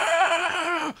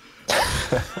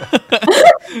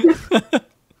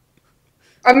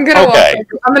 I'm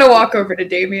gonna walk over to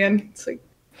Damien. It's like,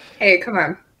 hey, come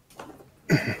on.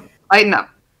 Lighten up.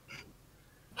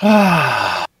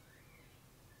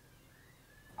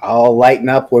 I'll lighten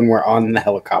up when we're on the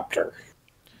helicopter.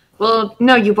 Well,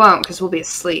 no, you won't, because we'll be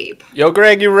asleep. Yo,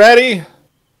 Greg, you ready?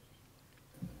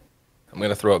 I'm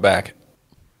gonna throw it back.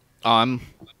 I'm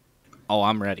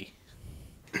ready.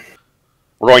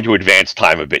 We're going to advance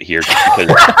time a bit here just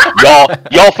because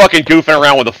y'all fucking goofing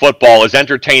around with a football, as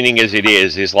entertaining as it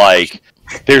is like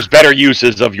there's better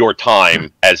uses of your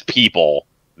time as people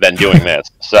than doing this.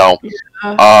 So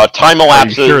time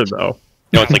elapses. Sure, though.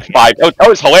 You know, it's like 5.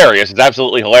 Oh, it's hilarious. It's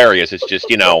absolutely hilarious. It's just,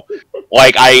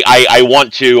 like I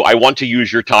want to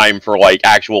use your time for like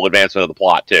actual advancement of the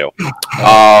plot too.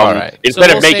 All right.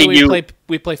 Instead So of making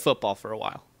we play football for a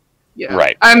while. Yeah.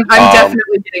 Right. I'm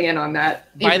definitely getting in on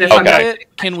that. By even the if I'm end of not-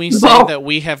 it, can we say Well- that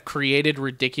we have created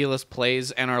ridiculous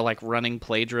plays and are like running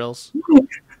play drills?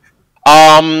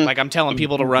 Like I'm telling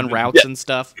people to run routes and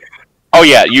stuff. Oh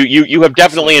yeah, you have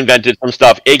definitely invented some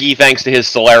stuff. Iggy, thanks to his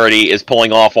celerity, is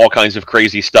pulling off all kinds of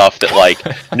crazy stuff that like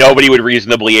nobody would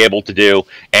reasonably able to do.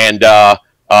 And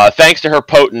thanks to her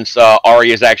potence,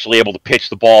 Ari is actually able to pitch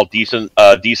the ball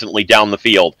decently down the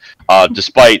field,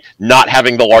 despite not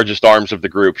having the largest arms of the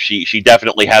group. She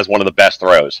definitely has one of the best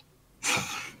throws.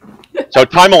 So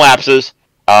time elapses,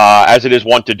 as it is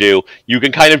wont to do. You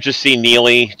can kind of just see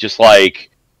Neely just like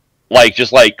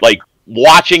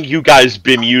watching you guys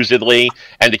bemusedly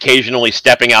and occasionally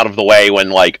stepping out of the way when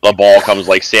like the ball comes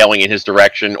like sailing in his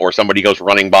direction or somebody goes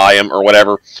running by him or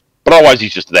whatever. But otherwise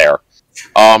he's just there.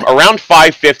 Around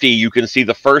 5:50 you can see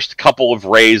the first couple of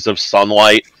rays of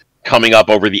sunlight coming up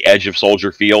over the edge of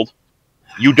Soldier Field.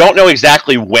 You don't know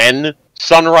exactly when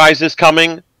sunrise is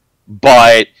coming,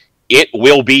 but it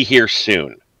will be here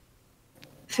soon.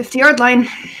 50-yard line.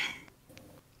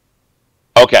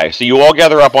 Okay, so you all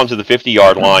gather up onto the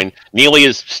 50-yard line. Neely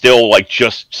is still, like,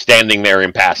 just standing there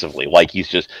impassively. Like, he's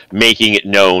just making it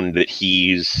known that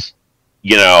he's,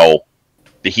 that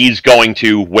he's going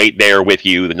to wait there with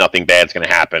you, that nothing bad's going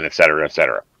to happen, etc.,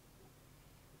 etc.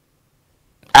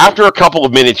 After a couple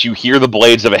of minutes, you hear the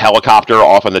blades of a helicopter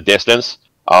off in the distance,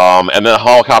 and then a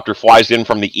helicopter flies in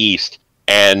from the east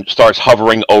and starts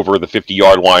hovering over the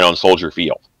 50-yard line on Soldier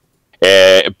Field.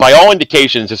 By all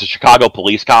indications, it's a Chicago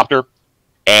police copter.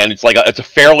 And it's it's a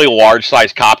fairly large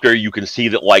size copter. You can see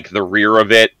that like the rear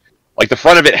of it, like the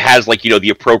front of it has like, the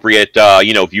appropriate,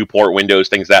 viewport windows,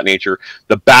 things of that nature.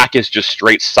 The back is just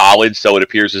straight solid. So it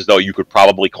appears as though you could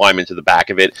probably climb into the back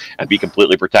of it and be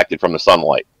completely protected from the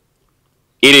sunlight.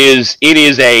 It is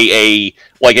a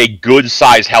good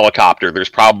size helicopter. There's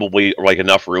probably like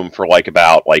enough room for like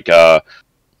about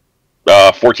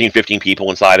 14, 15 people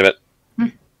inside of it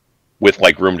with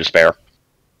like room to spare.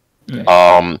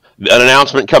 An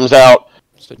announcement comes out.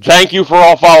 Thank you for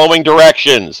all following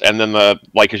directions. And then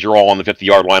because you're all on the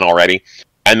 50-yard line already.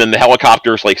 And then the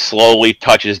helicopter slowly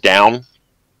touches down.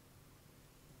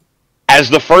 As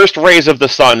the first rays of the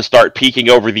sun start peeking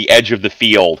over the edge of the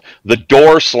field, the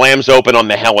door slams open on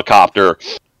the helicopter,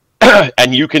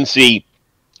 and you can see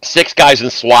 6 guys in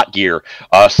SWAT gear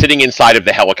sitting inside of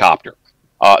the helicopter.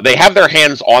 They have their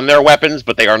hands on their weapons,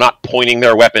 but they are not pointing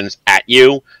their weapons at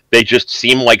you. They just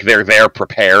seem like they're there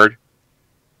prepared.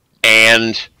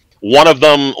 And one of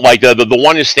them, the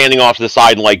one is standing off to the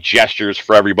side and gestures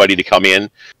for everybody to come in.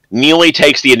 Neely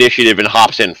takes the initiative and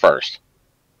hops in first,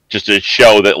 just to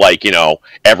show that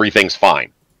everything's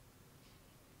fine.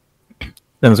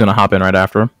 Then he's gonna hop in right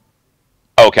after him.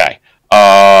 Okay.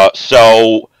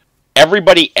 So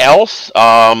everybody else,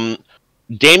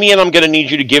 Damien, I'm gonna need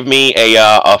you to give me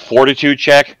a fortitude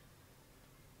check.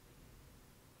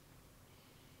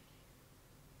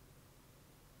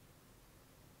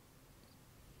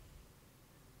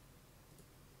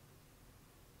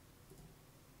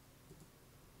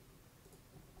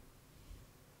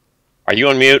 Are you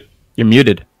on mute? You're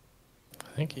muted.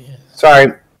 I think he is. Sorry.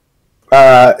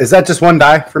 Is that just one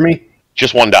die for me?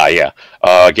 Just one die, yeah.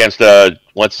 Against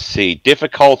let's see,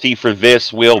 difficulty for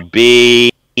this will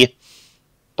be,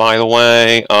 by the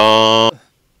way,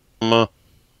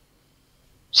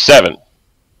 7.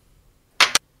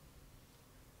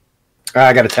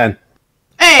 I got a 10.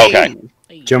 Hey! Okay.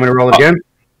 Do you want me to roll it again?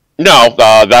 No,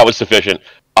 that was sufficient.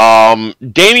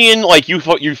 Damien,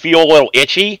 you feel a little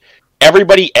itchy.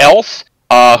 Everybody else,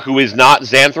 who is not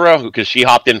Xanthra, because she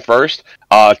hopped in first,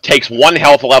 takes 1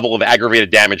 health level of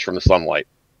aggravated damage from the sunlight.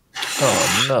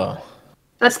 Oh no.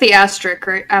 That's the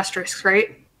asterisk,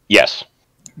 right? Yes.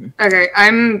 Okay,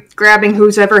 I'm grabbing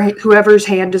whoever's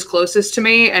hand is closest to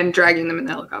me and dragging them in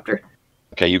the helicopter.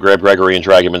 Okay, you grab Gregory and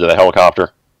drag him into the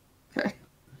helicopter. Okay.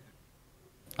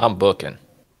 I'm booking.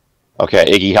 Okay,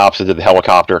 Iggy hops into the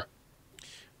helicopter.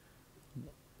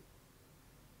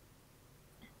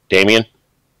 Damien?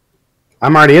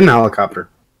 I'm already in the helicopter.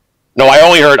 No, I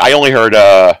only heard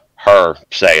her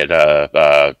say it,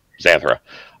 Xanthra.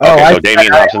 Okay, so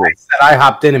Damien hops in. I said I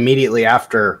hopped in immediately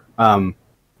after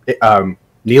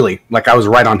Neely. I was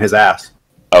right on his ass.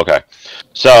 Okay.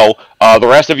 So, the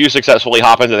rest of you successfully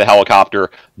hop into the helicopter.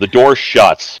 The door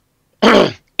shuts.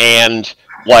 And,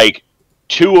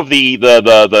 2 of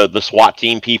the SWAT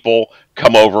team people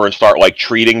come over and start,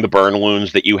 treating the burn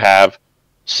wounds that you have.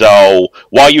 So,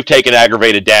 while you've taken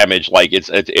aggravated damage,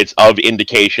 it's of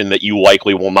indication that you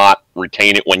likely will not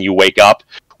retain it when you wake up.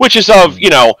 Which is of,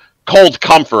 cold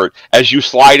comfort as you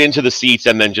slide into the seats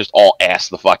and then just all ass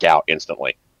the fuck out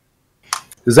instantly.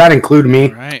 Does that include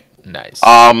me? Right. Nice.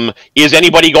 Is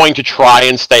anybody going to try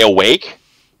and stay awake?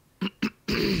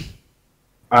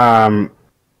 I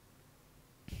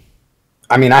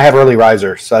mean, I have early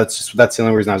riser, so that's the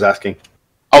only reason I was asking.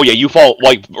 Oh yeah, you fall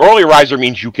like early riser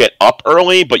means you get up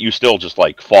early, but you still just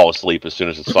like fall asleep as soon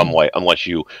as it's sunlight, unless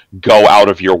you go out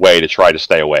of your way to try to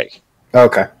stay awake.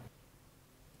 Okay.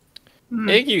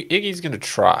 Iggy's gonna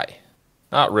try,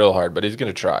 not real hard, but he's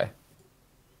gonna try.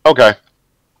 Okay.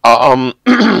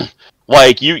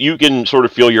 Like you can sort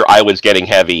of feel your eyelids getting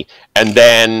heavy, and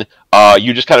then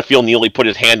you just kind of feel Neely put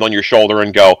his hand on your shoulder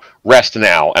and go, "Rest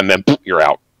now," and then you're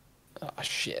out. Oh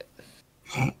shit.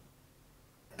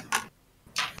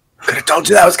 Could have told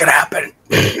you that was gonna happen.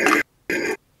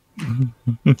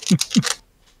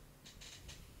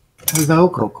 Hello,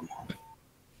 Kokomo.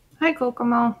 Hi,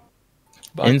 Kokomo.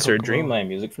 Bye, Insert Kokomo. Dreamland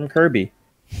music from Kirby.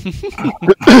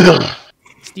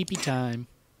 Sleepy time.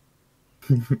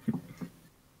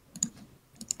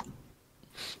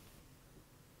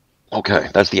 Okay,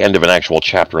 that's the end of an actual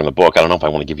chapter in the book. I don't know if I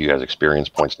want to give you guys experience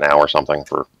points now or something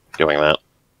for doing that.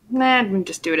 Nah, we can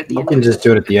just do it at the We end. can just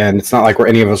do it at the end. It's not like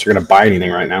any of us are gonna buy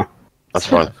anything right now. That's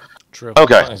fine. True.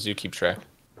 Okay, As long as you keep track.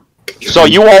 so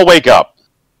you all wake up.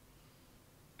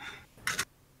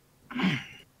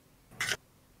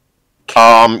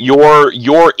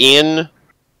 You're in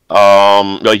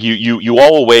like you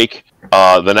all awake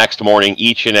the next morning,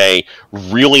 each in a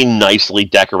really nicely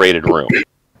decorated room.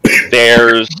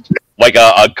 There's like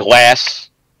a glass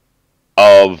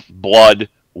of blood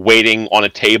waiting on a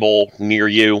table near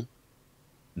you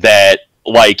that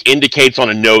like indicates on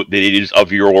a note that it is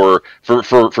of your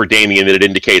for Damien, that it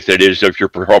indicates that it is of your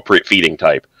appropriate feeding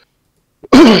type.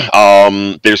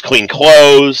 There's clean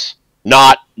clothes,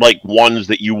 not like ones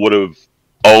that you would have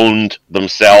owned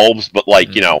themselves, but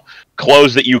like, you know,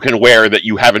 clothes that you can wear that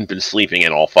you haven't been sleeping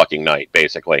in all fucking night,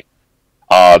 basically.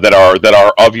 That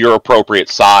are of your appropriate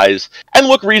size and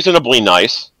look reasonably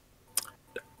nice.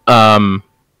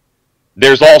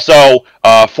 There's also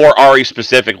for Ari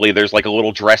specifically, there's like a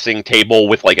little dressing table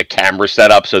with like a camera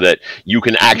set up so that you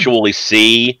can actually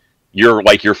see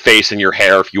your face and your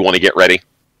hair if you want to get ready.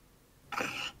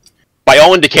 By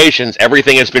all indications,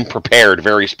 everything has been prepared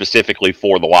very specifically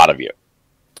for the lot of you.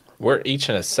 We're each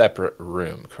in a separate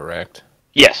room, correct?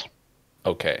 Yes.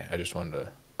 Okay, I just wanted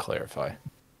to clarify.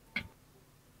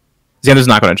 Xander's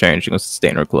not going to change. She's going to stay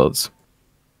in her clothes.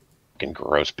 Fucking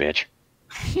gross bitch.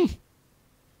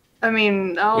 I mean,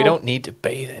 We don't need to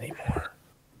bathe anymore.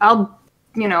 I'll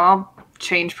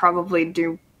change, probably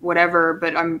do whatever,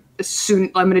 but I'm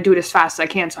going to do it as fast as I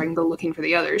can so I can go looking for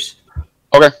the others.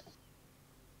 Okay.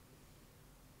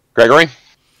 Gregory?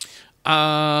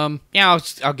 Yeah,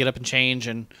 I'll get up and change,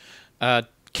 and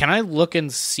can I look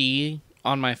and see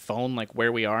on my phone like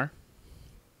where we are?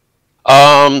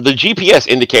 The GPS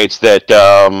indicates that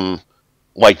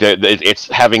it's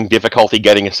having difficulty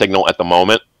getting a signal at the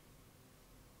moment.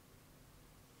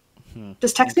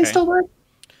 Does texting still work?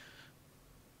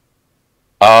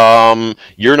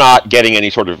 You're not getting any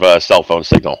sort of cell phone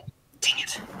signal. Dang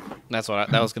it.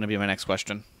 That was going to be my next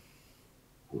question.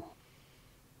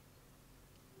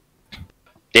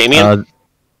 Damien?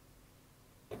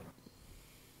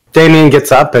 Damien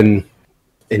gets up and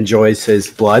enjoys his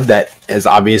blood that has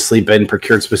obviously been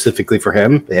procured specifically for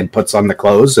him and puts on the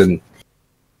clothes and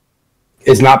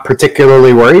is not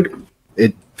particularly worried.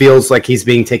 It feels like he's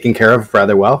being taken care of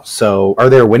rather well. So, are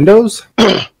there windows?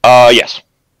 Yes.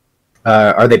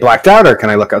 Are they blacked out, or can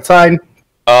I look outside?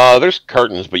 There's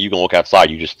curtains, but you can look outside.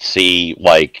 You just see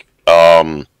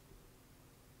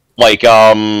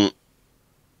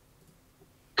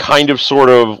kind of sort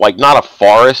of like not a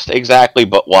forest exactly,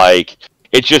 but like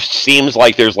it just seems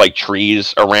like there's like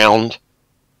trees around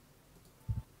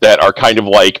that are kind of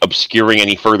like obscuring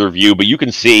any further view, but you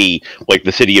can see like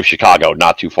the city of Chicago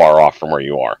not too far off from where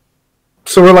you are.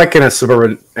 So we're like in a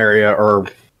suburban area, or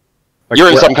like you're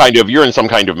in some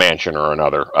kind of mansion or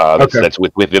another that's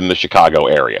within the Chicago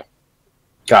area.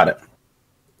 Got it.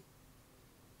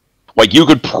 Like you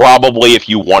could probably, if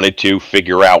you wanted to,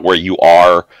 figure out where you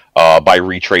are by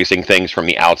retracing things from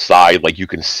the outside. Like you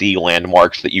can see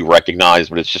landmarks that you recognize,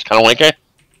 but it's just kind of like, eh.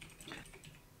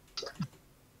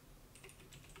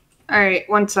 Alright,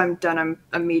 once I'm done, I'm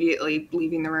immediately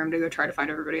leaving the room to go try to find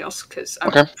everybody else, because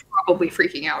I'm probably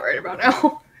freaking out right about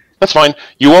now. That's fine.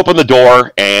 You open the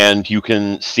door, and you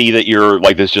can see that you're,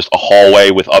 like, there's just a hallway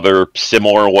with other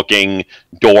similar-looking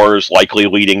doors, likely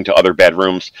leading to other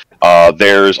bedrooms.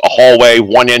 There's a hallway,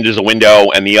 one end is a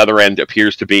window, and the other end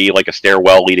appears to be, like, a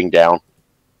stairwell leading down.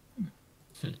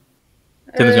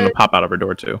 Tinder's going to pop out of her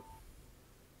door, too.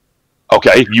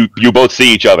 Okay, you both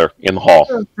see each other in the hall.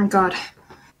 Oh my god.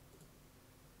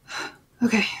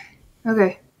 Okay.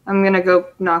 Okay. I'm gonna go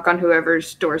knock on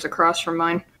whoever's door's across from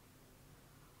mine.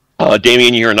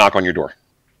 Damien, you hear a knock on your door.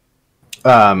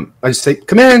 I just say,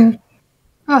 come in.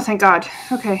 Oh, thank God.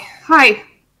 Okay. Hi.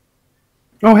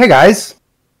 Oh, hey, guys.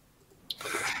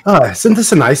 Isn't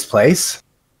this a nice place?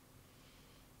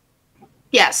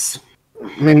 Yes.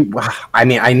 I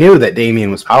mean, I knew that Damien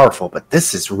was powerful, but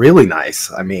this is really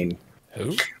nice. I mean,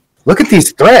 Who? look at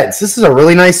these threads. This is a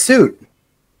really nice suit.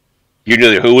 You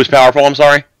knew who was powerful? I'm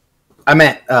sorry. I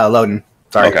meant Loden.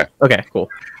 Sorry. Okay. Okay, cool.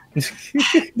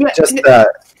 Just a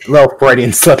little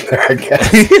Freudian slip there, I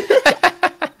guess.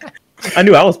 I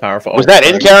knew I was powerful. Was that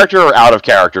in character or out of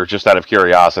character? Just out of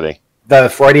curiosity. The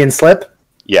Freudian slip?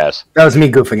 Yes. That was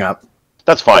me goofing up.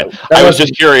 That's fine. That I was wasn't-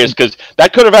 just curious because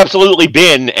that could have absolutely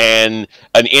been an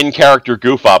in-character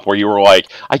goof up where you were like,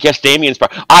 I guess Damien's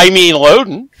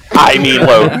Loden.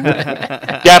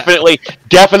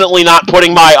 Definitely not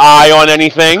putting my eye on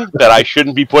anything that I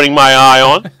shouldn't be putting my eye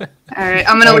on. All right.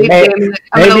 I'm gonna leave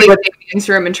Damien's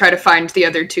room and try to find the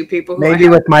other two people. Maybe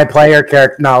with my player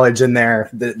character knowledge in there,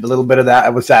 the little bit of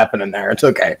that was happening there. It's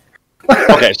okay.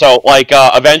 Okay, so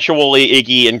eventually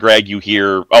Iggy and Greg, you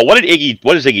hear. Oh, what is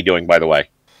Iggy doing, by the way?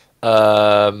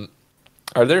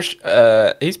 Are there?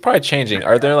 He's probably changing.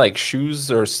 Are there like shoes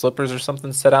or slippers or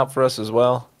something set out for us as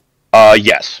well?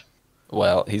 Yes.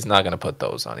 Well, he's not gonna put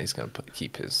those on. He's gonna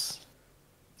keep his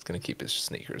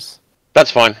sneakers.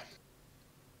 That's fine.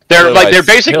 They're Otherwise, they're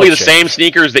basically he'll the same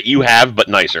sneakers that you have, but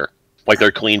nicer. Like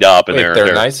they're cleaned up and Wait,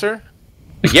 they're nicer.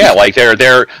 Yeah, like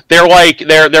they're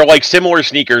like similar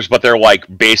sneakers, but they're like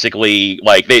basically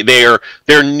like they're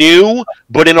new,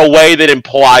 but in a way that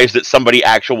implies that somebody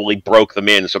actually broke them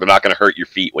in, so they're not going to hurt your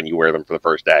feet when you wear them for the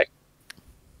first day.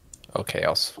 Okay,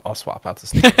 I'll swap out the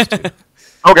sneakers too.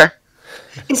 Okay.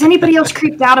 Is anybody else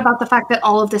creeped out about the fact that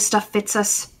all of this stuff fits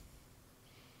us?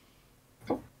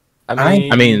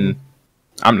 I mean,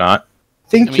 I'm not. I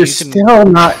think I mean, you're you can- still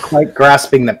not quite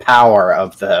grasping the power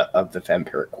of the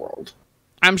vampiric world.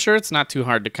 I'm sure it's not too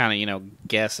hard to kind of,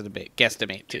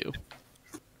 guesstimate too.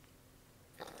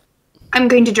 I'm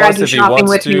going to drag Plus, you if he shopping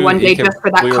wants with me to, one he day can- just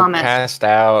for that we were comment. Passed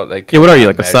out. Like, Yeah, what are you,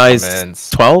 like a size measurements.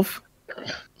 12?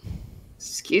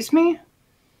 Excuse me?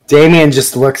 Damien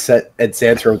just looks at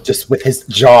Xanthro just with his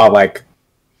jaw like,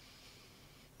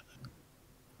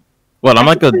 Well, I'm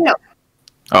like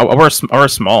we're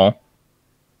small.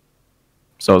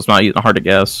 So it's not hard to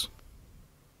guess.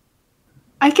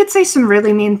 I could say some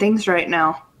really mean things right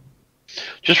now.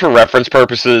 Just for reference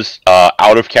purposes,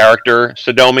 out of character,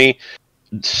 Sodomi,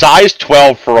 size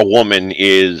 12 for a woman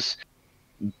is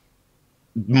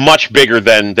much bigger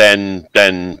than you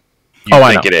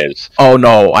think it is. Oh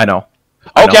no, I know.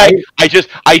 Okay, I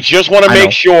just want to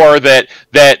make sure that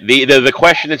the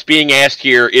question that's being asked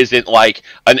here isn't like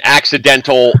an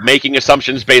accidental making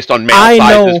assumptions based on male I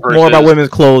sizes know versus... more about women's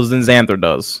clothes than Xanthar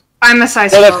does. I'm a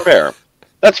size Well, 12. that's fair.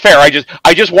 That's fair.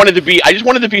 I just wanted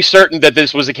to be certain that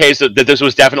this was a case that this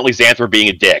was definitely Xanthar being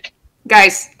a dick.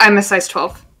 Guys, I'm a size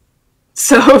 12.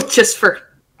 So, just for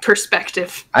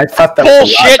perspective. I thought that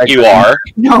was a lot Bullshit, bigger. you are.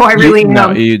 No, I really am.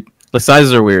 No, the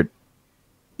sizes are weird.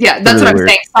 Yeah, that's really what I'm weird.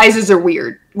 saying. Sizes are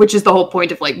weird, which is the whole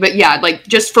point of but yeah,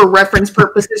 just for reference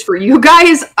purposes for you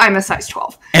guys, I'm a size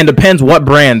 12. And depends what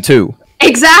brand too.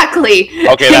 Exactly.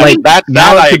 Okay, that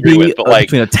now it I could agree be with, but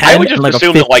between a 10 I would just and like a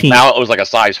assume that 15. now it was like a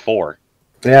size 4.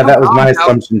 Yeah, that was my no.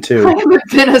 assumption I too.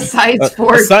 haven't been a size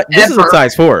 4 This is a ever.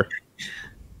 size 4.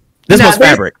 This No, was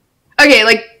there's- fabric. Okay,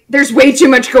 there's way too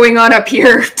much going on up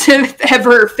here to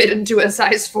ever fit into a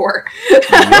size 4.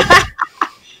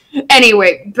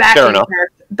 Anyway,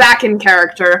 back in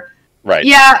character. Right.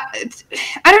 Yeah,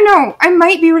 I don't know. I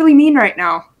might be really mean right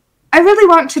now. I really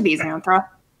want to be, Xanthra.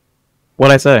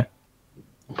 What'd I say?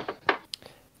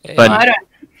 Hey, But- I don't.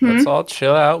 let's all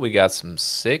chill out. We got some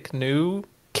sick new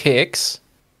kicks,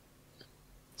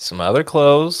 some other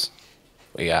clothes.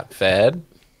 We got fed.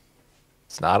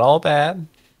 It's not all bad.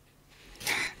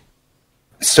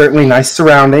 Certainly nice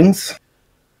surroundings.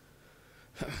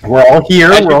 We're all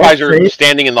here. As We're you all guys are safe.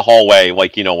 standing in the hallway,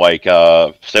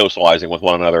 socializing with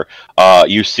one another,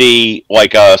 you see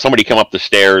somebody come up the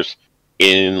stairs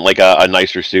in a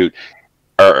nicer suit,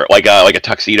 or like a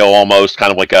tuxedo almost,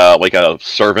 kind of like a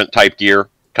servant type gear,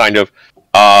 kind of.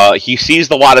 He sees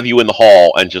the lot of you in the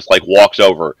hall and just walks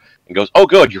over and goes, "Oh,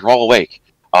 good, you're all awake.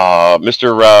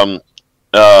 Mr.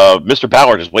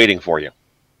 Ballard is waiting for you."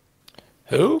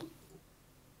 Who?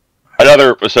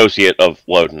 Another associate of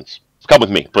Loden's. Come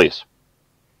with me, please.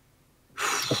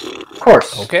 Of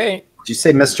course. Okay. Did you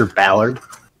say Mr. Ballard?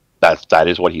 That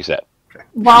is what he said.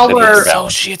 While Said we're Mr.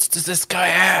 Ballard. shits does this guy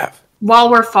have?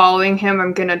 While we're following him,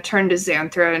 I'm gonna turn to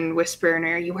Xanthra and whisper in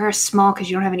her, "You wear a small because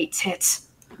you don't have any tits."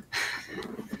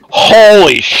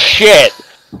 Holy shit!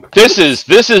 This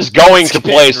is going to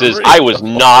places I was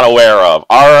not aware of.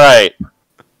 All right.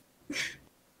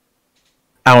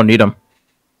 I don't need them.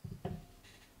 At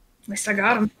least I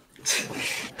got him.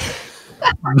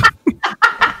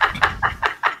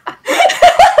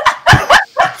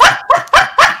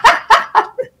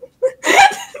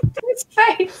 His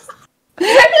face.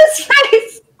 His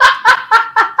face.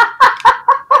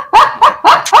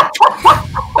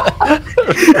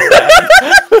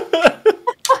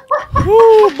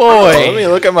 Ooh, boy. Let me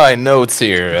look at my notes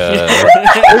here.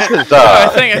 This is I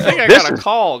think I this got a is-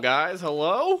 call, guys.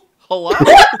 Hello? Hello?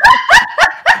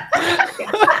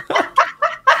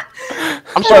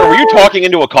 I'm sorry. Were you talking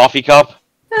into a coffee cup?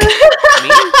 Me?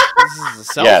 This is a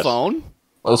cell Yes. phone.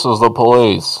 This was the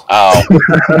police. Oh.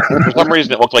 For some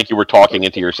reason, it looked like you were talking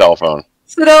into your cell phone.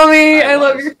 Sonomi, I I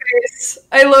love was. your face.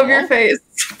 I love your face.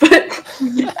 But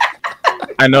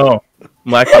I know.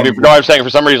 Black I mean, no, I'm saying for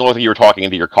some reason, it looked like you were talking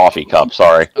into your coffee cup.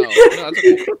 Sorry. Oh, no, that's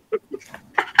okay.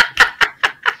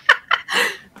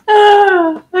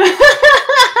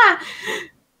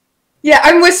 yeah,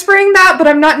 I'm whispering that, but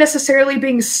I'm not necessarily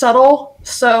being subtle.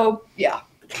 So yeah.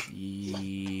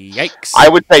 Yikes. I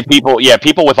would say people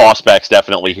with auspex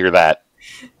definitely hear that.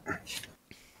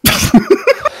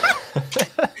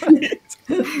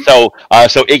 So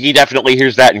Iggy definitely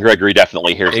hears that, and Gregory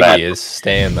definitely hears that. Iggy is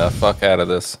staying the fuck out of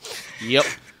this. Yep.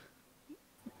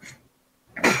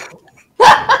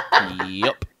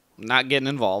 Yep. Not getting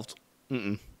involved.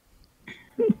 Mm-mm.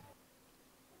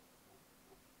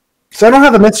 So I don't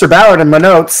have a Mr. Ballard in my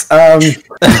notes. Yeah,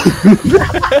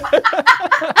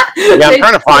 I'm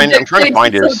trying to find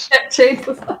his.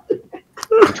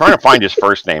 I'm trying to find his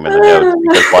first name in the notes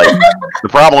because, like, the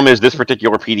problem is this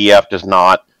particular PDF does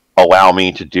not allow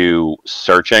me to do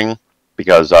searching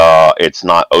because it's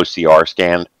not OCR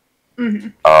scanned. Mm-hmm.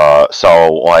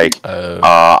 So like,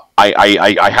 I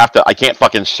can't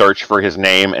fucking search for his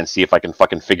name and see if I can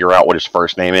fucking figure out what his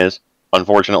first name is.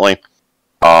 Unfortunately,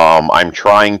 I'm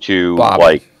trying to Bobby.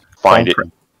 like find it.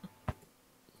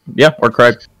 Yeah, or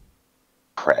Craig.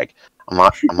 Craig. I'm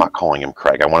not calling him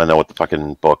Craig. I want to know what the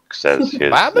fucking book says his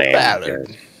Bobby name Ballard.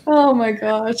 is. Oh my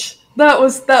gosh, that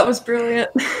was brilliant.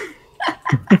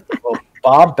 Well,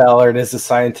 Bob Ballard is the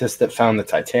scientist that found the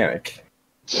Titanic.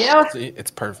 Yeah. See,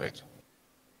 it's perfect.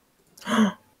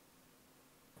 Iggy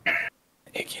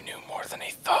knew more than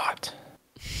he thought.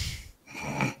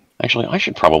 Actually, I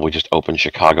should probably just open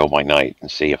Chicago by Night and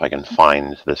see if I can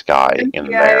find this guy in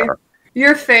Yeah. there.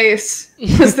 Your face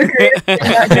was the greatest thing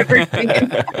I've ever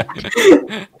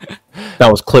seen.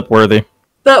 That was clip worthy.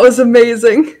 That was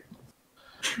amazing.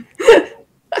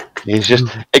 He's just,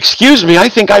 excuse me, I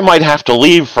think I might have to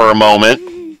leave for a moment.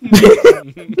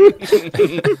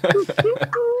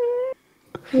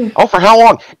 Oh, for how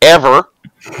long? Ever.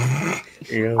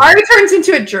 Ari turns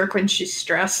into a jerk when she's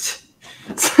stressed.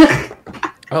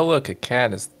 Oh, look, a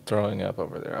cat is throwing up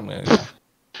over there. I'm gonna go.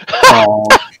 Oh,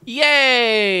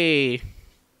 Yay!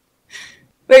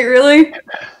 Wait, really?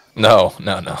 No.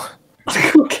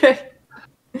 Okay.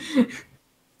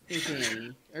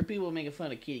 Or people making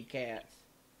fun of kitty cats.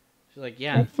 She's like,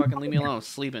 yeah, fucking leave me alone. I'm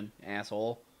sleeping,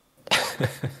 asshole.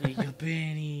 Hey, your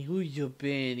Benny. Who's your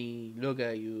Benny? Look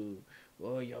at you.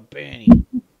 Oh, your Benny.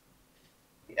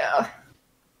 Yeah.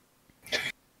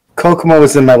 Kokomo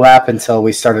was in my lap until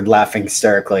we started laughing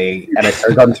hysterically, and I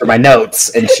started going through my notes,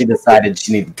 and she decided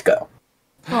she needed to go.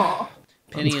 Aw.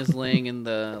 Penny is laying in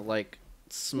the, like,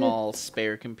 small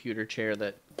spare computer chair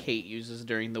that Kate uses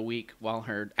during the week while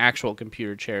her actual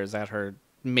computer chair is at her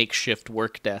makeshift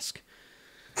work desk.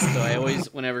 So I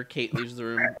always, whenever Kate leaves the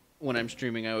room when I'm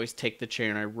streaming, I always take the chair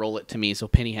and I roll it to me so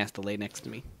Penny has to lay next to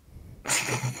me.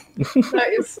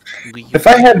 Nice. If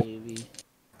I had-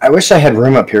 I wish I had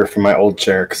room up here for my old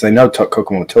chair, because I know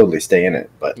Kokomo would totally stay in it,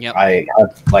 but Yep. I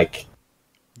have, like,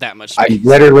 that much I'm space.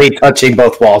 literally touching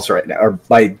both walls right now, or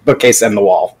my bookcase and the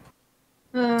wall.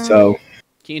 So,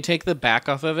 Can you take the back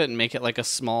off of it and make it like a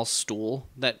small stool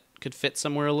that could fit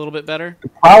somewhere a little bit better? the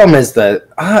problem is that,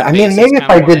 I mean, Base is maybe if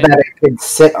kinda I did wide. that, it could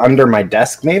sit under my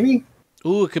desk, maybe?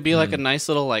 Ooh, it could be like a nice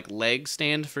little like leg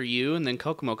stand for you, and then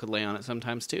Kokomo could lay on it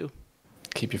sometimes too.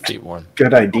 Keep your feet warm.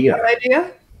 Good idea. Good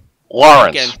idea.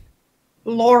 Lawrence. Again.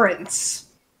 Lawrence.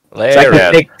 So I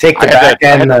Larry. can take the I had back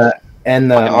that- I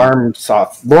and had the arms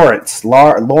off. Lawrence.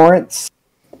 Lawrence.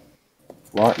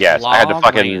 Yes, I had to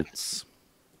fucking Lawrence.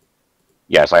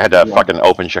 yes, I had to fucking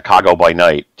open Chicago by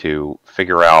Night to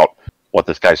figure out what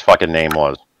this guy's fucking name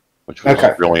was, which was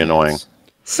Okay. really annoying.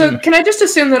 So can I just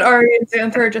assume that Ari and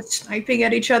Xantha are just sniping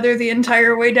at each other the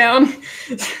entire way down?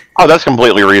 Oh, that's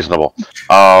completely reasonable.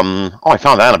 I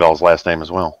found Annabelle's last name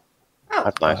as well. Oh.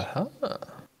 That's nice. Uh-huh.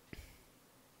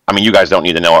 I mean, you guys don't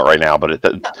need to know it right now, but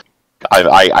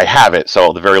I have it. So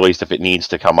at the very least, if it needs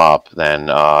to come up, then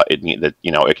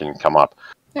it can come up.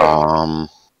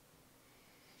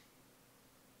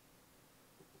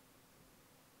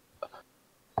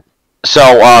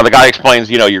 So the guy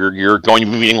explains, you're going to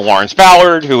be meeting Lawrence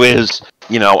Ballard, who is,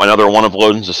 another one of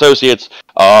Loden's associates.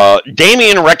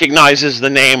 Damien recognizes the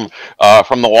name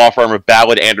from the law firm of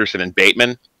Ballard, Anderson, and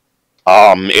Bateman.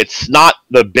 It's not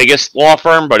the biggest law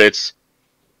firm, but it's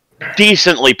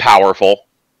decently powerful.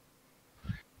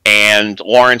 And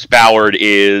Lawrence Ballard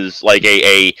is like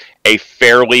a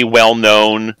fairly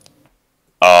well-known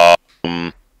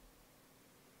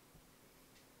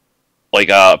like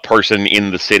a person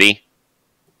in the city.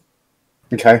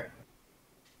 Okay.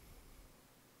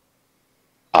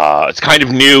 It's kind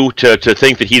of new to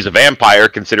think that he's a vampire,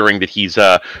 considering that he's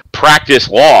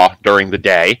practiced law during the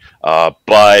day.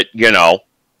 But,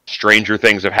 stranger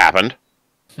things have happened.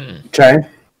 Okay.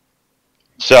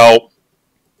 So,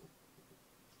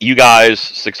 you guys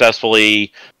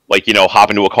successfully, hop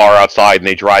into a car outside, and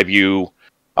they drive you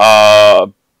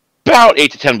about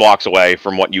 8 to 10 blocks away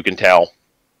from what you can tell.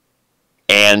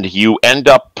 And you end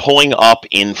up pulling up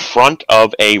in front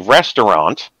of a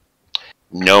restaurant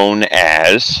known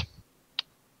as...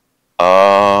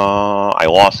 I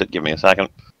lost it. Give me a second.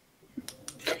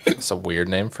 It's a weird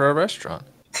name for a restaurant.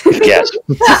 Yes.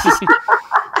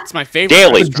 It's my favorite.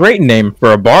 Dailies. It's a great name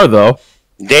for a bar, though.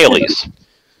 Dailies.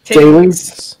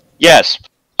 Dailies. Yes.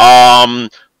 3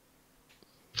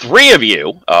 of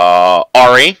you,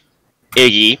 Ari,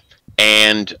 Iggy,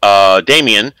 and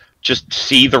Damien, just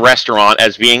see the restaurant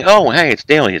as being, oh, hey, it's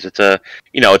Dailies. It's a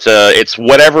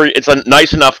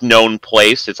nice enough known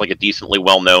place. It's like a decently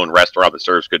well-known restaurant that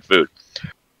serves good food.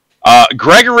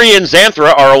 Gregory and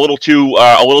Xanthra are a little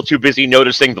too busy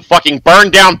noticing the fucking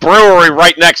burned down brewery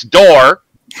right next door,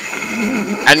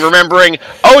 and remembering,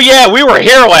 oh yeah, we were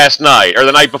here last night or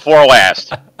the night before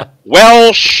last.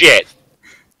 Well, shit.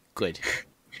 Good.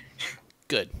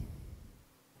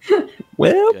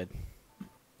 Well, Good.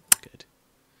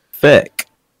 thick.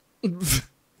 It's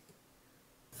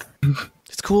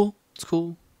cool.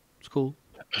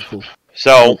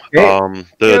 So,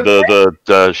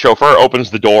 the chauffeur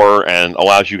opens the door and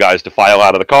allows you guys to file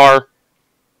out of the car.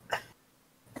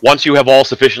 Once you have all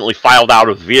sufficiently filed out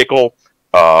of the vehicle,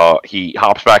 he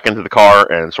hops back into the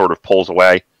car and sort of pulls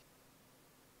away.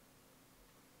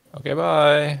 Okay,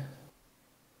 bye.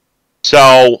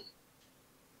 So,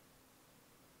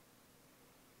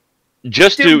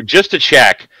 just to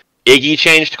check, Iggy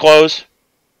changed clothes?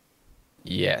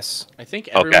 Yes. I think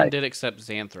everyone Okay. did except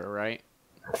Xanthra, right?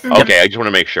 Okay, I just want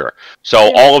to make sure.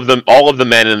 So all of the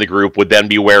men in the group would then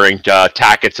be wearing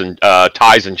tackets and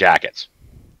ties and jackets.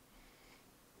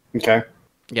 Okay.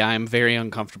 Yeah, I'm very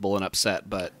uncomfortable and upset,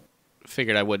 but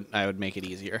figured I would make it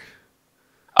easier.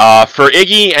 For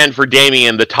Iggy and for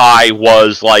Damien, the tie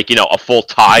was like a full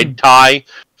tied tie.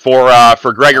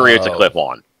 For Gregory, it's a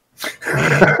clip-on.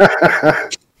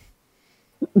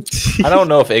 I don't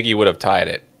know if Iggy would have tied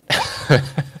it.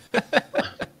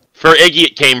 For Iggy,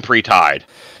 it came pre-tied.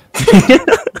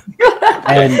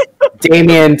 And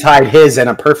Damien tied his in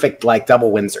a perfect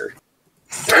double Windsor.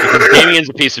 Because Damien's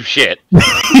a piece of shit.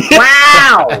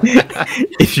 Wow!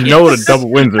 If you know what a double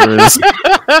Windsor is,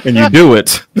 and you do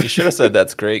it. You should have said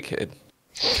that's great, kid.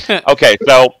 Okay,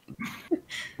 so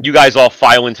you guys all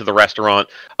file into the restaurant.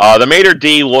 The maitre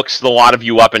d' looks the lot of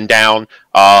you up and down.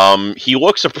 He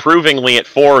looks approvingly at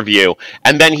 4 of you,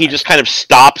 and then he just kind of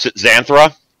stops at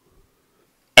Xanthra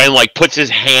and puts his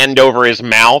hand over his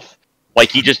mouth,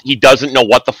 he doesn't know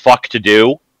what the fuck to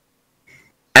do.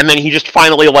 And then he just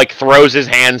finally throws his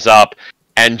hands up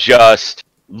and just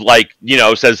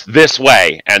says this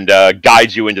way and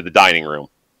guides you into the dining room.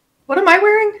 What am I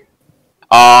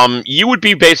wearing? You would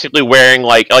be basically wearing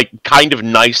kind of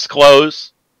nice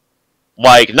clothes,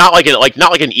 not like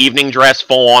an evening dress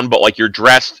full on, but you're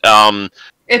dressed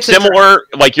It's similar,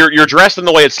 you're dressed in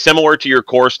the way it's similar to your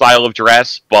core style of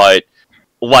dress, but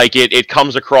it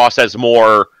comes across as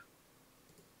more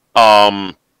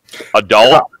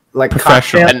adult,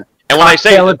 Professional. and when I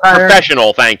say cocktail attire.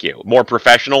 professional, thank you, more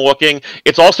professional looking.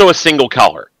 It's also a single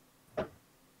color.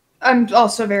 I'm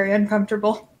also very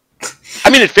uncomfortable. I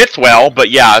mean, it fits well,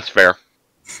 but yeah, that's fair.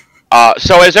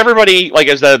 So as everybody,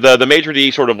 as the maitre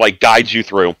d' sort of guides you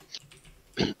through,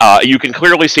 you can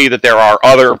clearly see that there are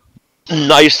other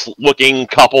nice-looking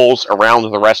couples around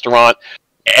the restaurant.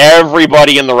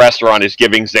 Everybody in the restaurant is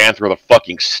giving Xanthra the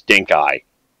fucking stink eye.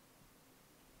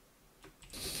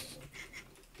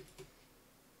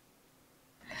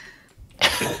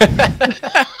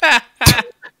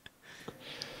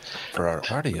 For our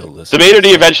The maitre d'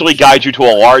 eventually guides you to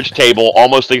a large table,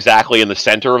 almost exactly in the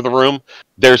center of the room.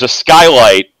 There's a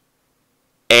skylight,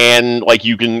 and like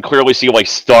you can clearly see like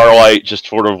starlight just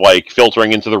sort of like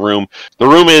filtering into the room. The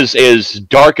room is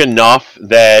dark enough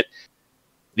that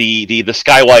the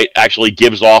skylight actually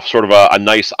gives off sort of a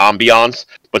nice ambiance,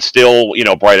 but still,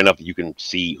 bright enough that you can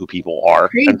see who people are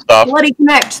and stuff. Bloody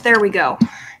connect. There we go.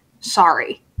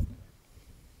 Sorry.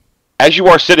 As you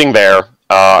are sitting there,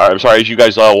 as you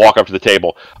guys walk up to the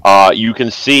table, you can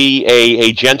see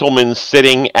a gentleman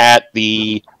sitting at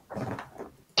the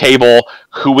table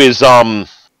who is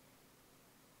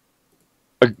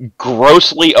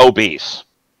grossly obese.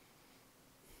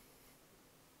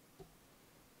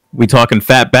 We talking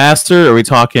fat bastard, or are we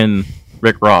talking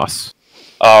Rick Ross?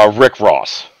 Rick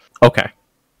Ross. Okay.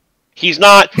 He's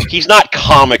not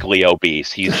comically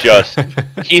obese. He is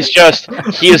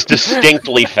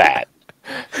distinctly fat.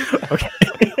 Okay.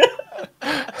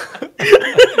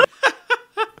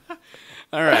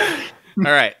 All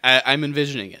right. I'm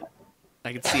envisioning it.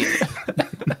 I can see it.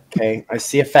 Okay, I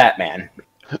see a fat man.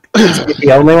 Is he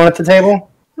the only one at the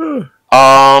table?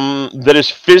 That is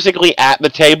physically at the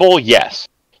table, yes.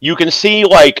 You can see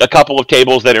like a couple of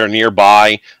tables that are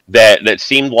nearby that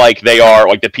seem like they are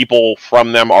like the people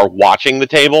from them are watching the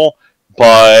table,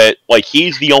 but like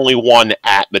he's the only one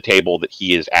at the table that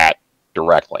he is at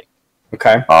directly.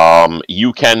 Okay.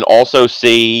 You can also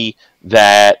see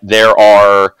that there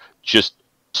are just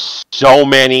so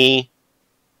many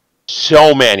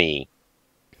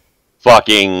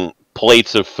fucking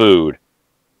plates of food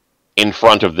in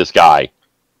front of this guy.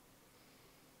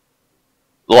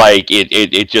 Like,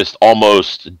 it just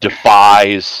almost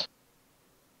defies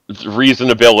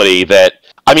reasonability that...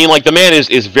 I mean, like, the man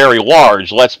is very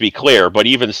large, let's be clear, but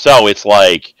even so, it's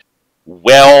like,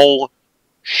 well,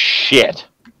 shit.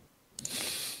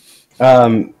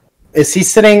 Is he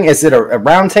sitting... Is it a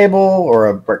round table or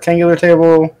a rectangular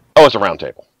table? Oh, it's a round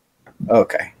table.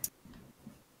 Okay.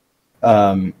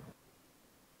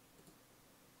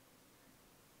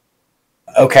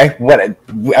 Okay,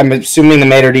 I'm assuming the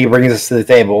maitre d' brings us to the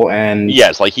table, and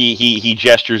yes, like he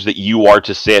gestures that you are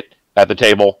to sit at the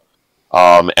table.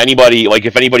 Anybody, like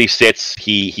if anybody sits,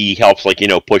 he helps like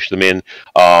push them in.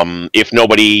 If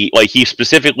nobody, like he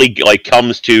specifically like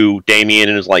comes to Damien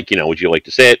and is like would you like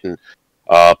to sit, and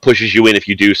pushes you in if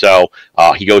you do so.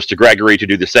 He goes to Gregory to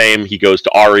do the same. He goes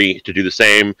to Ari to do the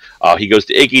same. He goes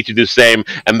to Iggy to do the same,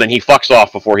 and then he fucks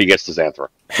off before he gets to Xanthra.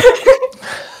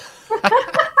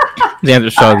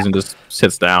 Xander shrugs and just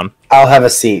sits down. I'll have a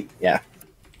seat. Yeah.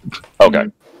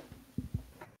 Okay.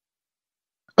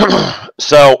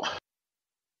 So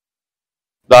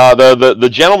the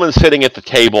gentleman sitting at the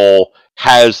table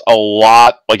has a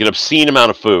lot, like an obscene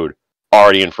amount of food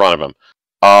already in front of him.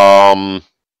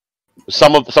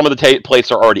 Some of the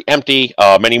plates are already empty.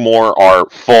 Many more are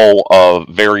full of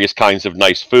various kinds of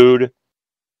nice food.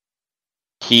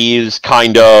 He's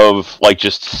kind of like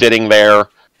just sitting there,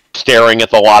 staring at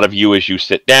the lot of you as you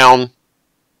sit down.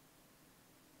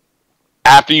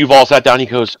 After you've all sat down, he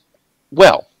goes,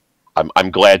 "Well,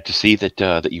 I'm glad to see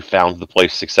that you found the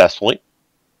place successfully.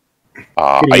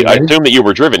 I assume that you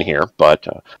were driven here, but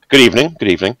good evening. Good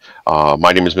evening.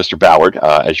 My name is Mr. Ballard,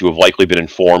 as you have likely been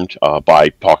informed by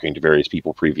talking to various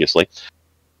people previously.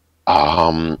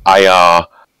 I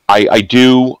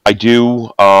do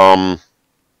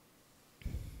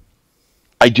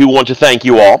want to thank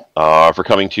you all for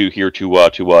coming here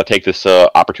to take this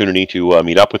opportunity to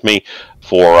meet up with me,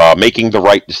 for making the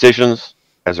right decisions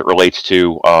as it relates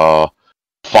to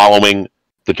following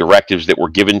the directives that were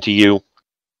given to you.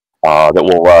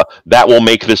 That will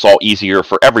make this all easier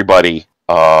for everybody.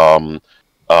 For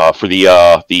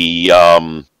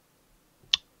the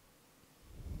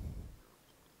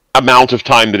amount of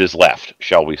time that is left,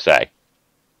 shall we say?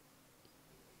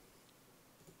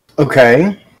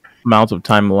 Okay. Amount of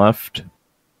time left.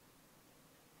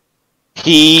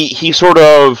 He sort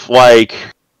of like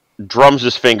drums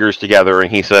his fingers together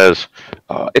and he says,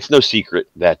 "It's no secret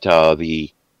that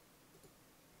the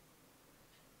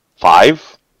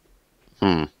 5."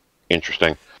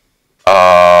 Interesting.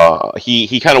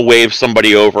 He kind of waves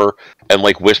somebody over and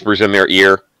like whispers in their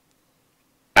ear.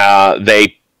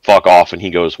 They fuck off and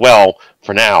he goes, "Well,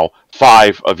 for now,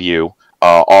 5 of you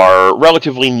are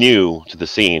relatively new to the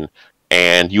scene,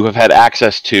 and you have had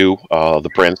access to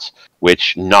the prince,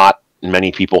 which not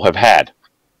many people have had.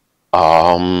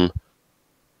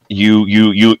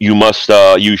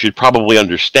 You should probably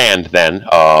understand then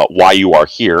why you are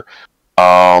here.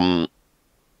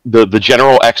 The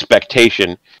general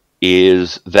expectation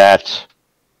is that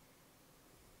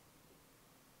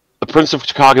the Prince of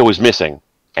Chicago is missing,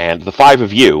 and the 5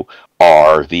 of you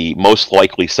are the most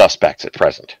likely suspects at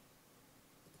present.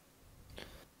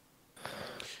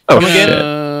 Oh, Come shit.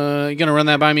 again? You gonna run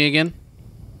that by me again?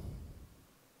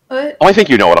 What? Oh, I think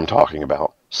you know what I'm talking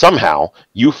about. Somehow,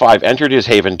 you five entered his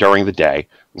haven during the day,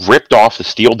 ripped off the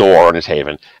steel door on his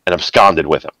haven, and absconded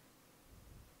with him.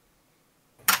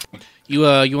 You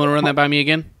want to run that by me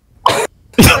again?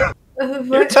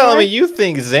 You're telling me you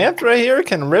think Xanthra here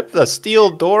can rip the steel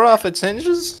door off its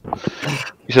hinges?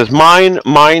 He says,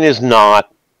 mine is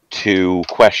not to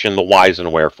question the whys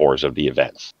and wherefores of the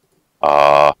events.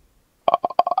 How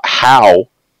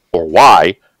or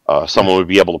why someone would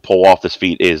be able to pull off this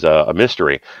feat is a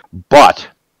mystery. But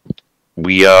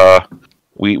we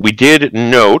did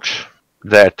note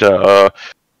that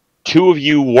two of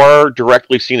you were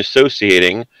directly seen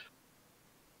associating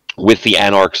with the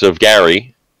Anarchs of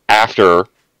Gary after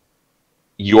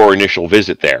your initial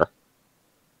visit there.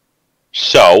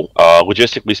 So,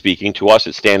 logistically speaking, to us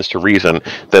it stands to reason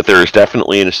that there is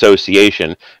definitely an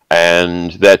association,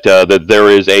 and that there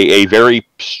is a very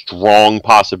strong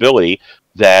possibility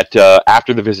that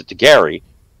after the visit to Gary,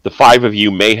 the five of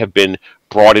you may have been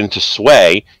brought into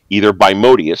sway either by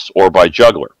Modius or by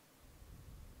Juggler.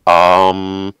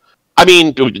 I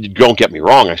mean, don't get me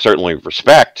wrong, I certainly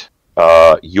respect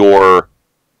your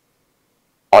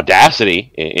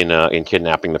audacity in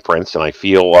kidnapping the prince, and I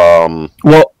feel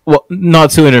Well,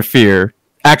 not to interfere.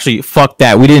 Actually, fuck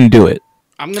that. We didn't do it.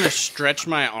 I'm gonna stretch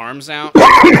my arms out,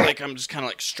 like I'm just kind of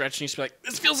like stretching. Just be like,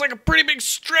 this feels like a pretty big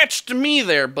stretch to me,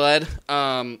 there, bud.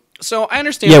 So I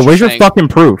understand. Yeah, what where's you're your saying. fucking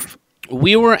proof?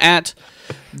 We were at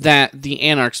the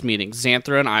Anarchs meeting.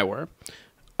 Xanthra and I were,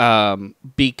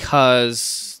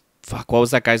 because fuck, what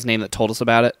was that guy's name that told us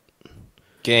about it?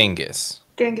 Genghis.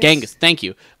 Genghis, thank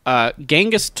you.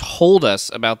 Genghis told us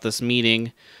about this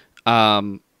meeting,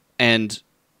 and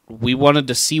we wanted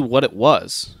to see what it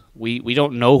was. We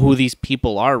don't know who these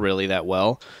people are really that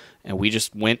well, and we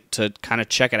just went to kind of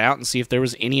check it out and see if there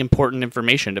was any important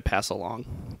information to pass along.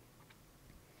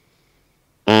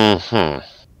 I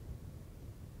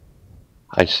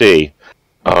see.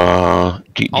 Do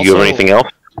you Also, have anything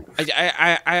else?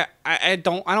 I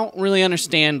don't really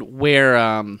understand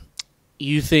where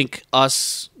you think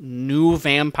us new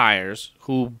vampires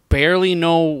who barely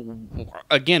know,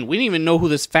 again, we didn't even know who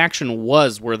this faction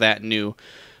was, we're that new,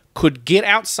 could get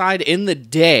outside in the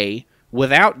day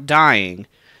without dying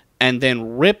and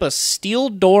then rip a steel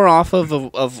door off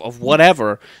of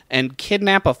whatever and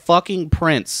kidnap a fucking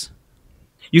prince.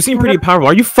 You seem pretty powerful.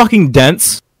 Are you fucking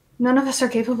dense? None of us are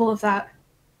capable of that.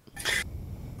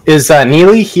 Is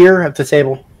Neely here at the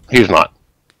table? He's not.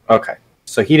 Okay,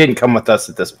 so he didn't come with us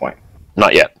at this point.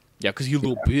 Not yet. Yeah, because you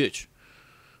little bitch.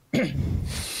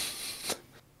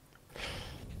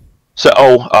 So,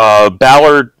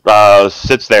 Ballard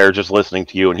sits there just listening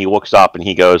to you, and he looks up and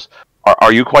he goes,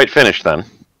 Are you quite finished then?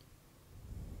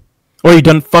 Or are you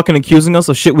done fucking accusing us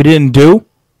of shit we didn't do?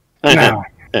 No,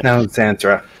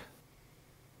 Xanthra.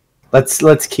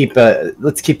 Let's keep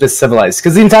this civilized,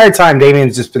 because the entire time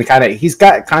Damien's just been he's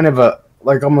got kind of a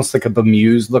almost like a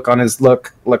bemused look on his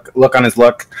look on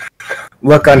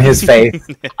his face.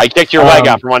 I kicked your leg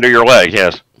out from under your leg,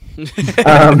 yes.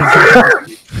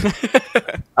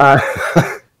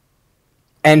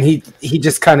 And he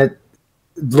just kind of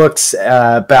looks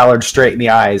Ballard straight in the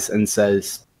eyes and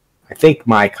says, I think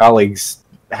my colleagues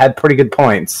had pretty good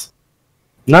points.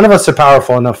 None of us are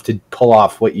powerful enough to pull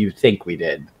off what you think we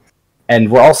did.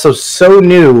 And we're also so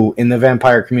new in the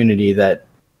vampire community that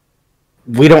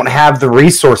we don't have the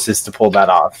resources to pull that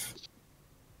off.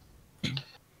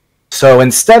 So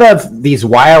instead of these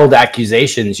wild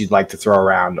accusations you'd like to throw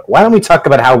around, why don't we talk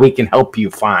about how we can help you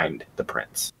find the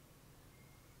prince?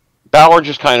 Ballard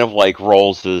just kind of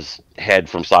rolls his head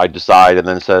from side to side and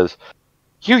then says,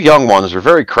 You young ones are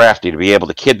very crafty to be able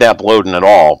to kidnap Loden at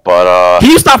all, but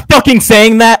Can you stop fucking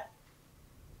saying that?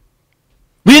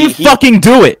 We didn't fucking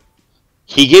do it.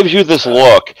 he gives you this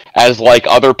look as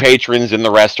other patrons in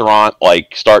the restaurant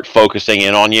start focusing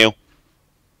in on you.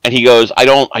 And he goes, I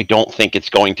don't think it's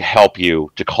going to help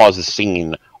you to cause a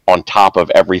scene on top of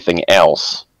everything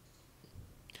else.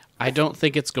 I don't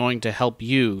think it's going to help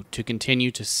you to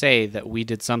continue to say that we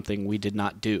did something we did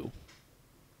not do.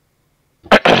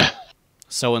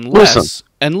 So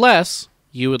unless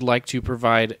you would like to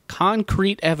provide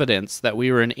concrete evidence that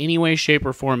we were in any way, shape,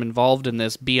 or form involved in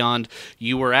this beyond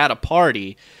you were at a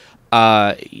party,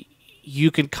 you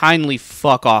can kindly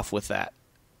fuck off with that.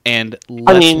 And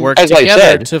let's work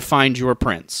together to find your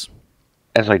prince.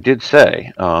 As I did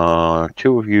say,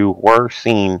 two of you were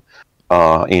seen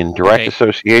in direct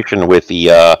association with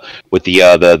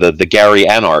the Gary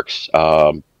Anarchs.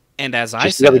 And as I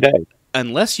the other said, day.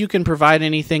 unless you can provide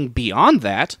anything beyond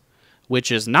that,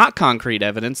 which is not concrete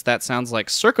evidence, that sounds like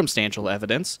circumstantial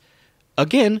evidence,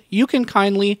 again, you can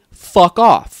kindly fuck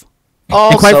off.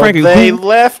 Also, quite frankly, they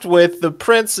left with the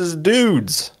prince's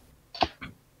dudes.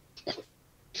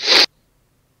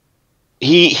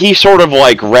 He sort of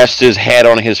like rests his head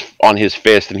on his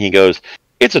fist, and he goes,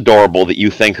 "It's adorable that you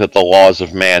think that the laws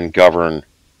of man govern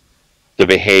the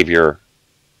behavior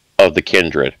of the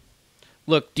kindred."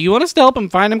 Look, do you want us to help him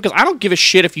find him? Because I don't give a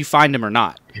shit if you find him or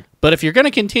not. But if you're going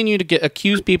to continue to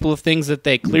accuse people of things that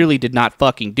they clearly did not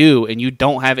fucking do, and you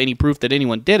don't have any proof that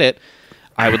anyone did it,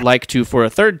 I would like to, for a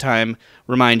third time,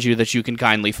 remind you that you can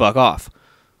kindly fuck off.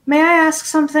 May I ask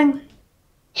something?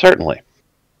 Certainly.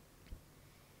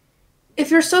 If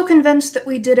you're so convinced that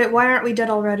we did it, why aren't we dead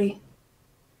already?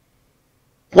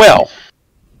 Well,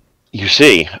 you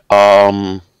see,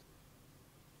 and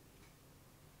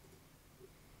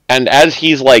as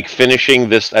he's like finishing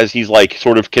this, as he's like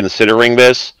sort of considering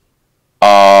this,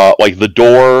 like the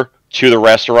door to the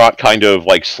restaurant kind of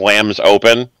like slams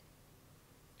open,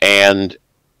 and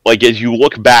like as you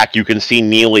look back, you can see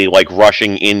Neely like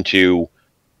rushing into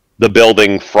the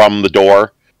building from the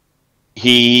door.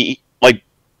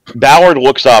 Ballard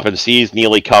looks up and sees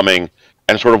Neely coming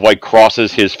and sort of like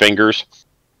crosses his fingers.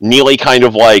 Neely kind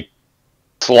of like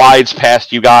slides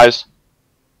past you guys,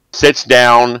 sits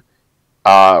down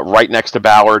right next to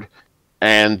Ballard,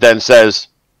 and then says,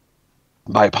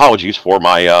 "My apologies for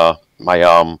my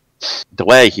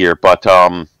delay here, but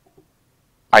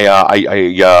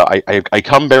I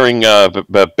come bearing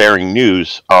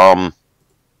news.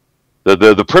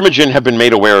 The Primogen have been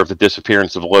made aware of the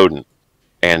disappearance of Loden,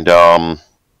 and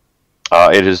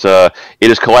it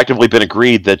has collectively been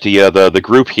agreed that the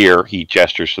group here," he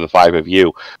gestures to the five of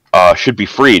you, should be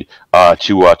freed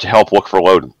to help look for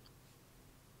Loden.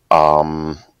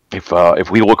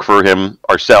 If we look for him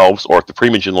ourselves, or if the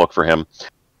Primogen look for him,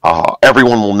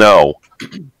 everyone will know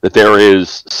that there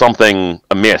is something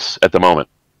amiss at the moment.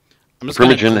 I'm just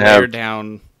going to glare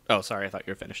down. Oh, sorry, I thought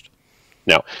you were finished.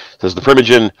 No, says the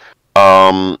Primogen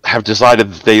have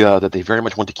decided that they very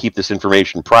much want to keep this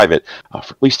information private for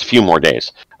at least a few more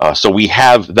days. So we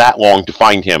have that long to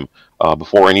find him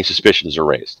before any suspicions are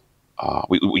raised.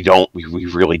 We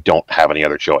really don't have any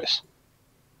other choice.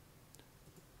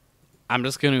 I'm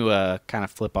just going to kind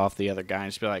of flip off the other guy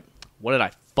and just be like, "What did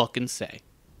I fucking say?"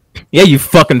 Yeah, you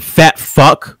fucking fat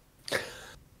fuck.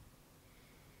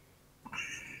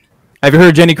 Have you heard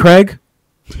of Jenny Craig?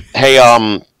 Hey,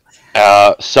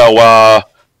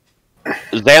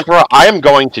 Xanthra, I am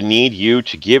going to need you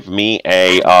to give me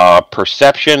a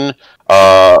perception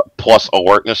plus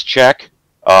alertness check,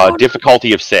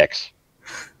 difficulty of 6.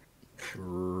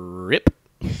 Rip.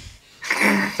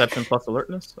 Perception plus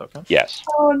alertness? Okay. Yes.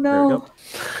 Oh no.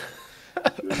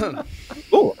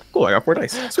 Oh, cool. I got 4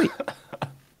 dice. Sweet.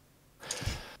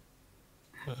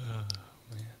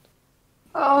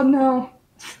 Oh no.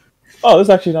 Oh, this is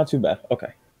actually not too bad. Okay.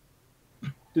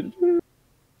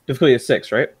 Difficulty is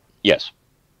 6, right? Yes.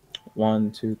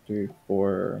 1, 2, 3,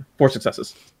 4. 4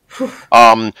 successes.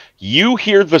 You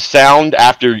hear the sound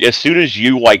as soon as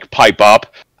you like pipe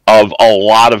up of a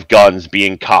lot of guns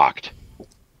being cocked.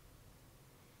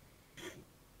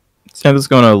 Santa's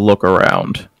gonna look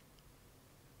around.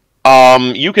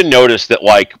 You can notice that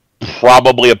like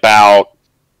probably about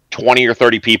 20 or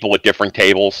 30 people at different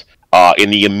tables in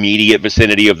the immediate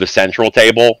vicinity of the central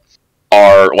table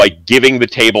are like giving the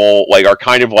table, like are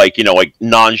kind of like, like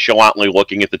nonchalantly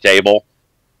looking at the table.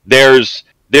 There's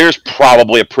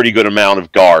probably a pretty good amount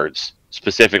of guards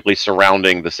specifically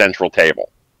surrounding the central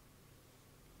table.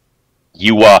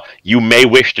 You may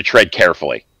wish to tread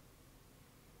carefully.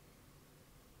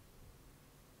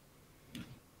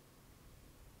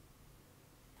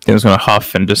 Santa's gonna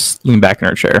huff and just lean back in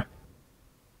her chair.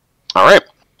 All right.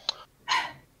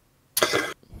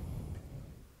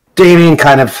 Damien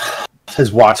kind of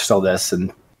has watched all this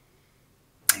and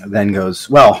then goes,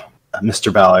 "Well,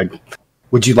 Mr. Ballard,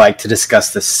 would you like to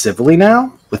discuss this civilly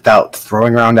now, without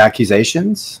throwing around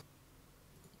accusations?"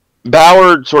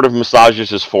 Ballard sort of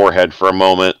massages his forehead for a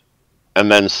moment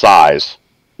and then sighs.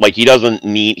 Like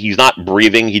he's not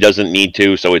breathing, he doesn't need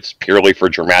to, so it's purely for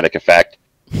dramatic effect.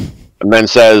 And then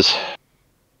says,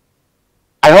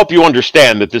 "I hope you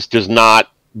understand that this does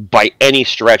not, by any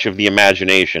stretch of the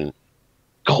imagination,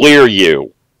 clear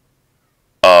you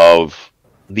of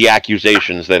the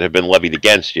accusations that have been levied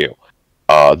against you.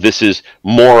 This is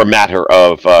more a matter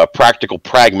of practical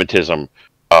pragmatism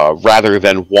rather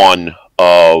than one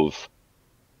of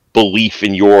belief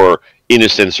in your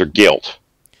innocence or guilt."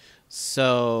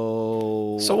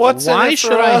 So what's in why it for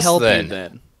should I us, help then? you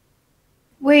then?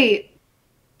 Wait.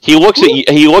 He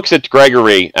looks at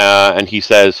Gregory and he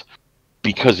says,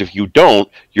 "Because if you don't,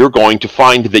 you're going to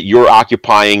find that you're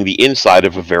occupying the inside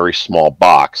of a very small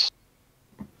box."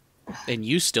 And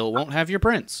you still won't have your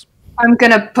prince. I'm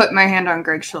gonna put my hand on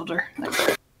Greg's shoulder.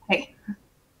 Like, hey,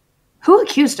 who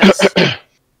accused us? He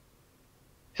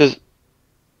says,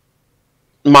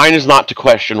 "Mine is not to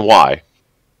question why."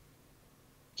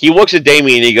 He looks at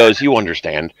Damien and he goes, "You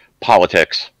understand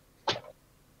politics."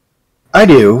 I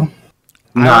do.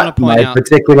 I Not wanna point my out-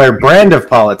 particular brand of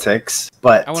politics,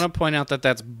 but I want to point out that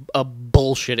that's a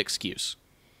bullshit excuse.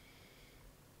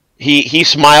 He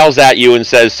smiles at you and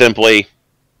says simply,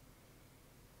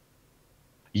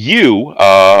 "You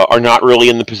are not really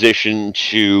in the position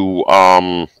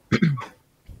to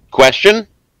question,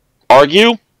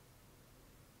 argue,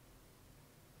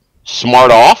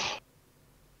 smart off.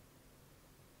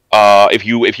 If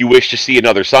you wish to see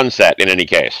another sunset, in any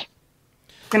case."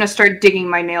 Gonna start digging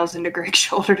my nails into Greg's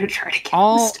shoulder to try to get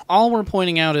this. All we're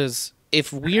pointing out is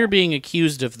if we're being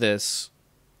accused of this,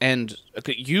 and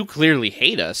you clearly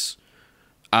hate us,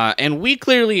 and we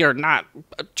clearly are not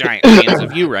giant fans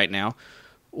of you right now,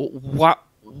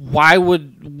 why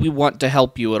would we want to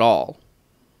help you at all?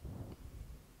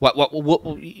 What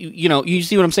you know? You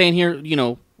see what I'm saying here? You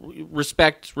know,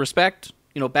 respect.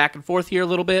 You know, back and forth here a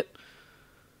little bit.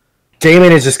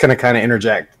 Damon is just going to kind of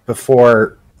interject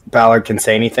before Ballard can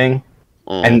say anything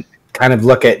and kind of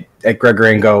look at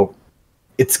Gregory and go,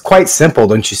 "It's quite simple,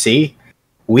 don't you see?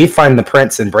 We find the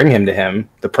prince and bring him to him.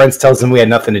 The prince tells him we had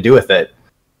nothing to do with it.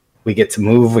 We get to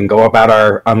move and go about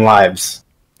our own lives."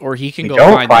 Or he can We go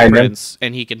don't find find the him. prince,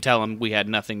 and he can tell him we had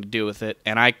nothing to do with it,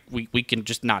 and we can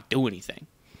just not do anything.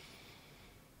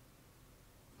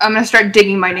 I'm gonna start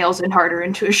digging my nails in harder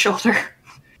into his shoulder.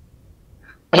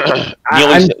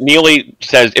 Neely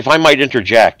says, "If I might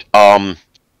interject,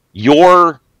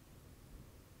 there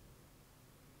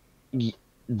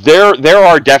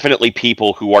are definitely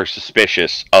people who are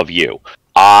suspicious of you.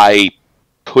 I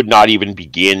could not even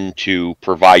begin to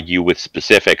provide you with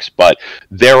specifics, but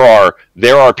there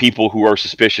are people who are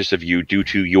suspicious of you due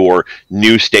to your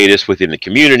new status within the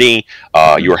community.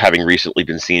 You're having recently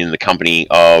been seen in the company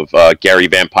of Gary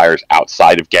vampires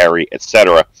outside of Gary,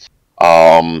 etc.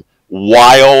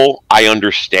 While I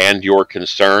understand your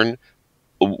concern,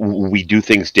 we do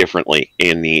things differently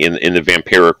in the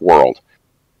vampiric world,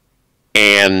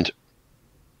 and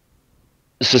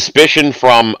suspicion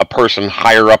from a person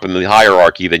higher up in the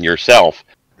hierarchy than yourself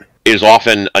is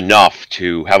often enough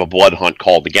to have a blood hunt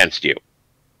called against you.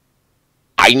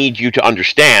 I need you to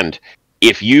understand,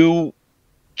 if you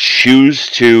choose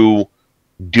to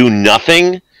do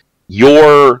nothing,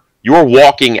 you're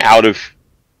walking out of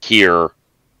here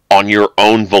on your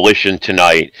own volition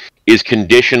tonight is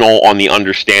conditional on the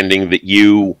understanding that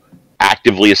you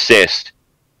actively assist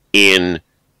in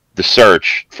the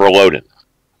search for Loden.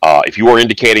 If you are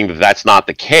indicating that that's not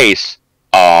the case,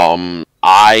 my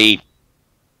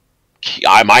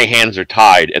hands are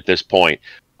tied at this point.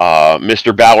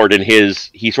 Mr. Ballard and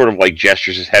he sort of like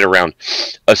gestures his head around.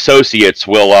 Associates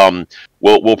will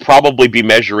probably be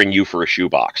measuring you for a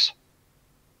shoebox.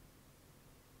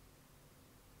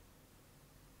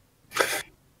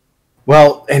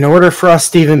 Well, in order for us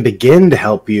to even begin to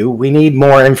help you, we need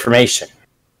more information.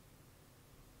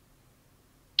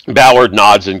 Ballard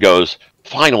nods and goes,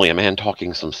 "Finally, a man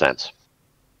talking some sense."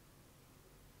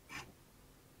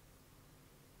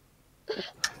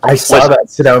 I saw that,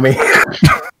 Sonomi.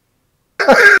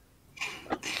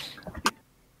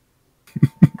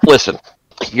 Listen,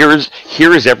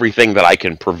 here's everything that I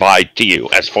can provide to you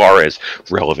as far as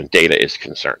relevant data is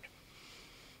concerned.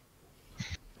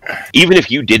 Even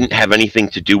if you didn't have anything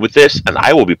to do with this, and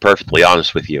I will be perfectly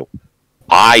honest with you,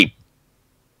 I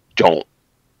don't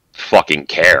fucking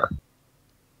care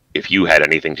if you had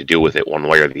anything to do with it one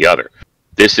way or the other.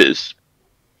 This is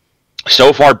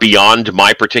so far beyond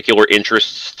my particular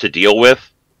interests to deal with.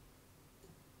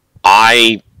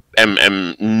 I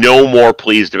am no more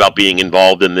pleased about being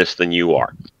involved in this than you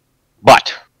are.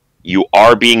 But you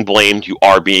are being blamed, you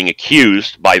are being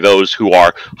accused by those who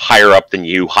are higher up than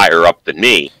you, higher up than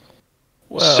me.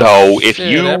 Well, So if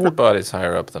shit, you- everybody's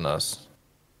higher up than us.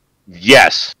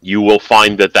 Yes, you will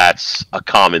find that that's a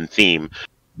common theme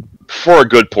for a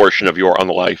good portion of your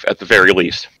unlife, at the very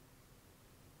least.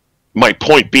 My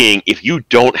point being, if you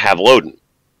don't have Loden,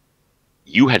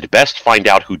 you had best find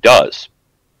out who does,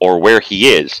 or where he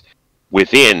is,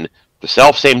 within the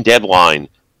self-same deadline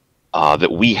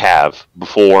that we have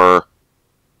before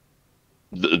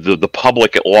the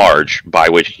public at large, by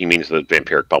which he means the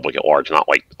vampiric public at large, not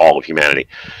like all of humanity,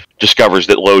 discovers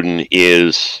that Loden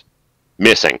is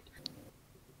missing.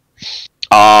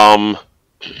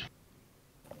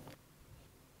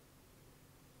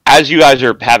 as you guys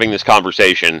are having this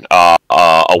conversation,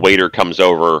 a waiter comes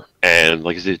over and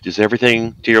like, is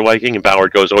everything to your liking? And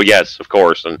Ballard goes, "Oh yes, of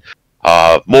course." And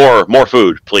more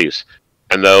food, please.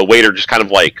 And the waiter just kind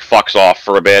of like fucks off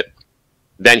for a bit.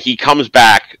 Then he comes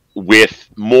back with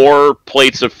more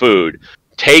plates of food,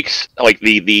 takes like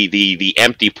the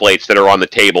empty plates that are on the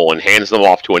table and hands them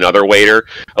off to another waiter,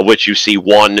 of which you see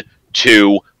 1,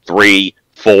 2, 3,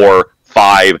 4,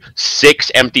 5,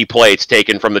 6 empty plates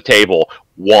taken from the table.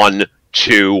 1,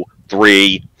 2,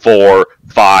 3, 4,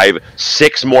 5,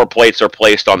 6 more plates are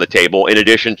placed on the table, in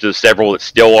addition to the several that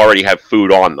still already have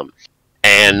food on them.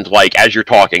 And like as you're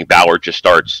talking, Ballard just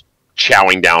starts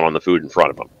chowing down on the food in front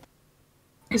of him.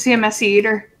 Is he a messy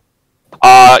eater?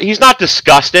 He's not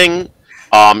disgusting.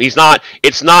 He's not.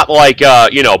 It's not like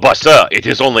but sir, it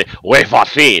is only wafer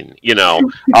thin.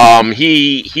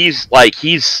 He's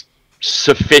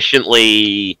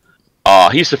sufficiently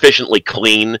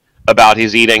clean about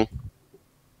his eating.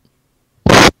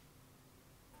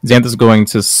 Xantha's going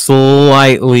to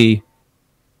slightly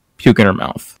puke in her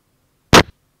mouth.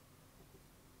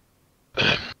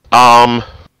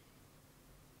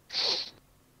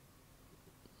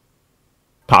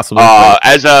 Possibly.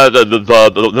 As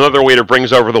the other waiter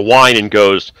brings over the wine and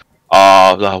goes,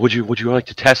 would you like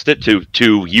to test it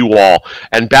to you all?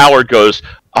 And Ballard goes,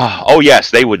 oh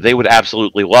yes, they would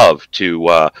absolutely love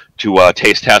to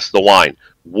taste test the wine,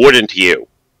 wouldn't you?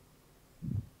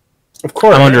 Of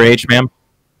course. I'm underage, ma'am.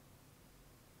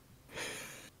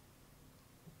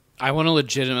 I want to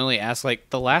legitimately ask, like,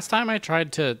 the last time I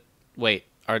tried to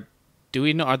are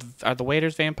the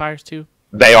waiters vampires too?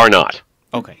 They are not.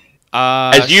 Okay.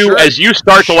 As you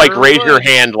start to like raise your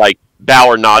hand, like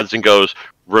Ballard nods and goes,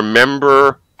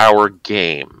 "Remember our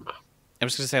game." I'm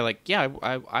just gonna say, like, yeah,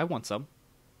 I want some.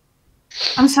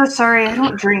 I'm so sorry, I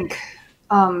don't drink.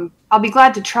 I'll be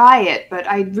glad to try it, but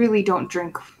I really don't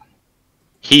drink.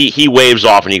 He waves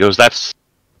off and he goes, "That's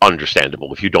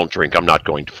understandable. If you don't drink, I'm not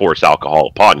going to force alcohol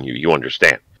upon you. You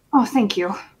understand?" Oh, thank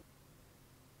you.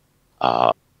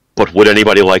 But would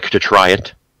anybody like to try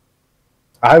it?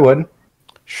 I would.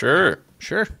 Sure.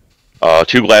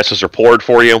 2 glasses are poured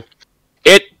for you.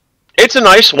 It's a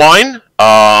nice wine.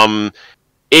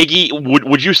 Iggy,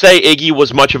 would you say Iggy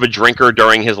was much of a drinker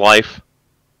during his life?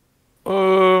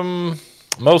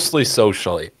 Mostly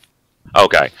socially.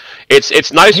 Okay,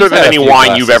 it's nicer than any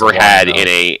wine you've ever had in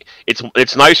a.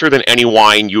 It's nicer than any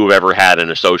wine you've ever had in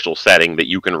a social setting that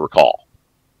you can recall.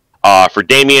 For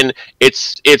Damien,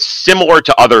 it's similar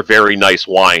to other very nice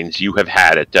wines you have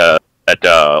had at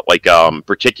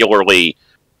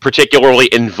particularly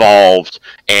involved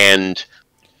and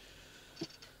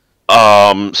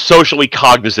socially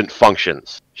cognizant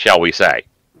functions, shall we say?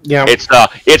 Yeah, it's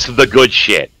the good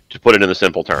shit, to put it in the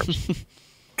simple terms.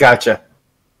 Gotcha.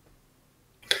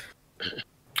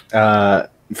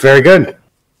 Very good.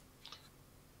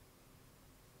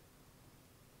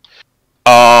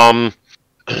 The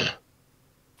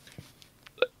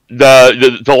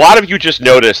lot of you just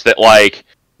noticed that like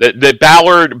that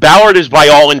Ballard is by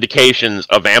all indications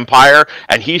a vampire,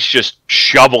 and he's just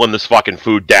shoveling this fucking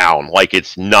food down like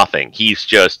it's nothing. He's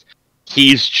just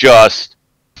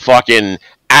fucking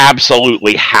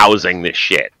absolutely housing this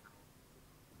shit.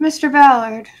 Mr.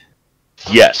 Ballard.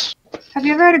 Yes. Have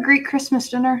you ever had a Greek Christmas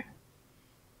dinner?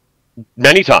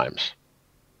 Many times.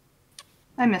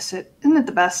 I miss it. Isn't it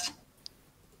the best?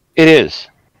 It is.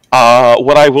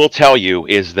 What I will tell you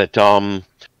is that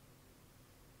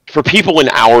for people in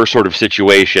our sort of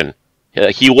situation,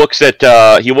 he looks at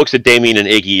Damien and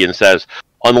Iggy and says,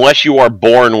 unless you are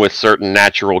born with certain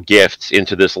natural gifts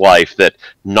into this life that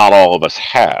not all of us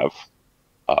have,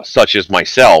 such as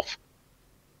myself,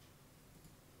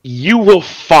 you will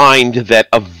find that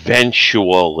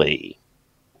eventually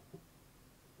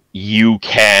you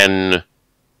can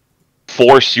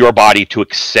force your body to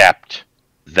accept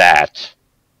that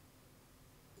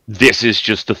this is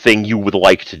just the thing you would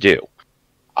like to do.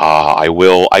 I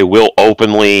will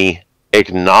openly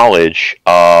acknowledge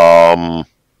that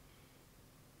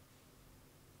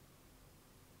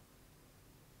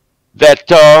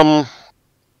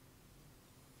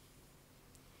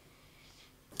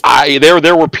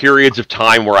there were periods of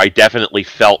time where I definitely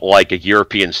felt like a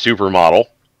European supermodel,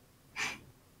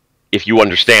 if you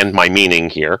understand my meaning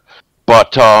here.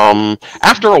 But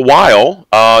after a while,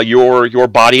 your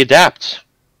body adapts.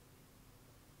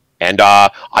 And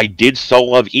I did so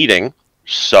love eating,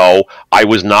 so I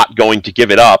was not going to give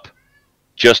it up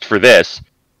just for this.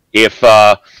 If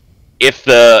the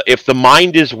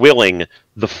mind is willing,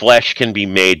 the flesh can be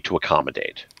made to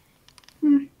accommodate.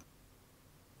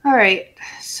 All right.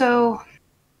 So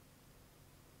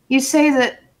you say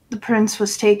that the prince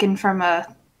was taken from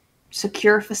a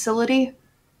secure facility?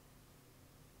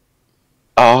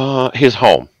 His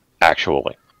home,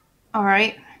 actually. All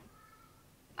right.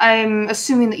 I'm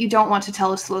assuming that you don't want to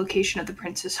tell us the location of the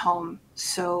prince's home,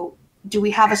 so do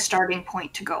we have a starting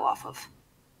point to go off of?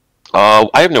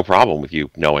 I have no problem with you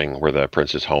knowing where the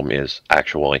prince's home is,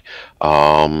 actually.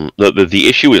 The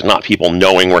issue is not people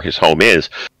knowing where his home is,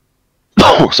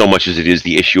 so much as it is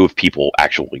the issue of people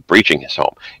actually breaching his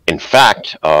home. In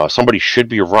fact, somebody should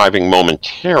be arriving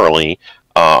momentarily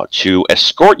to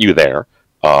escort you there,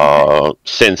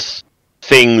 since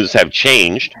things have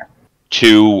changed,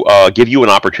 to give you an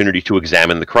opportunity to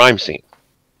examine the crime scene.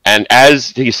 And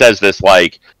as he says this,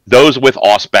 like, those with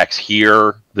auspex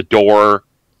hear the door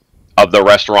of the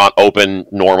restaurant open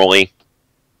normally,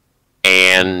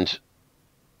 and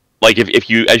like if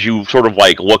you, as you sort of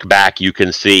like look back, you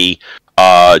can see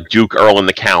Duke, Earl, and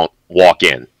the Count walk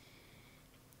in.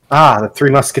 Ah, the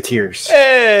Three Musketeers.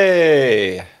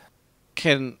 Hey!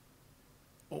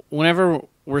 Whenever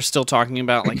we're still talking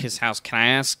about like his house, can I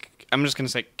ask? I'm just gonna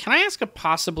say, can I ask a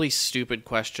possibly stupid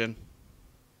question?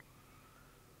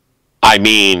 I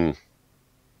mean,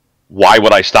 why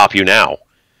would I stop you now?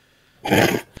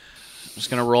 I'm just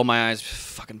gonna roll my eyes.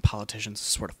 Fucking politicians, I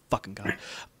swear to fucking God.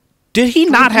 Did he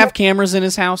not have cameras in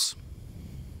his house?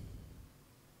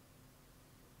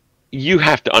 You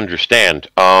have to understand,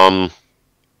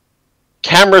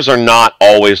 cameras are not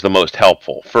always the most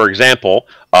helpful. For example,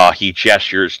 he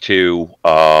gestures to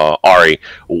Ari,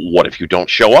 what if you don't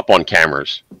show up on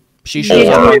cameras? She shows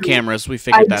up on cameras. We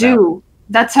figured that out. I do.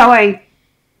 That's how I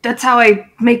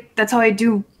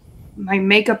do my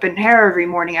makeup and hair every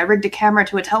morning. I rigged a camera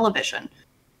to a television.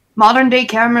 Modern day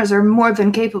cameras are more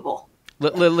than capable.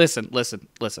 Listen.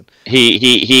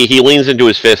 He leans into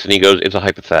his fist and he goes, it's a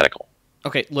hypothetical.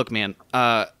 Okay, look, man.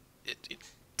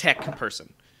 Tech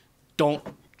person. Don't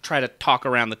try to talk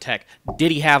around the tech.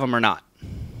 Did he have them or not?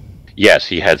 Yes,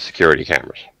 he had security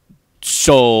cameras.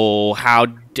 So, how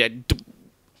did...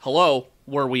 Hello?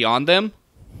 Were we on them?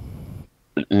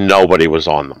 Nobody was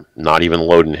on them. Not even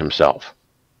Loden himself.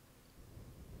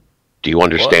 Do you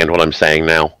understand what I'm saying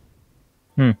now?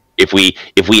 If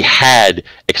we had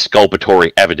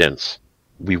exculpatory evidence,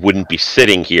 we wouldn't be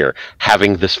sitting here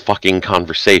having this fucking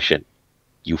conversation.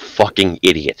 You fucking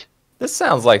idiot. This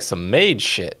sounds like some mage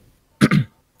shit.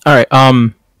 All right.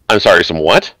 I'm sorry, some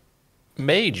what?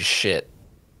 Mage shit.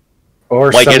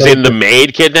 Or like as somebody- in the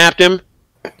maid kidnapped him?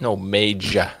 No,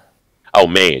 mage. Oh,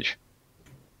 mage.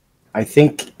 I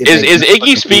think... Is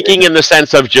Iggy speaking in the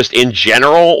sense of just in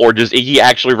general, or does Iggy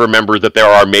actually remember that there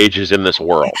are mages in this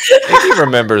world? Iggy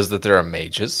remembers that there are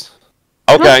mages.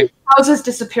 Okay. Houses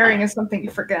disappearing is something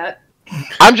you forget.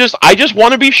 I just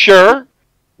want to be sure.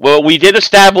 Well, we did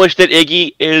establish that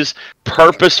Iggy is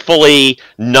purposefully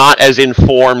not as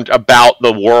informed about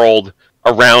the world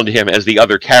around him as the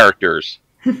other characters.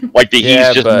 Like,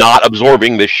 he's just not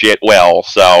absorbing this shit well,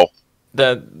 so...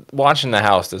 Watching the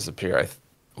house disappear, I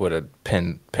would have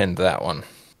pinned that one.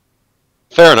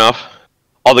 Fair enough.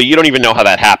 Although you don't even know how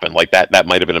that happened. Like, that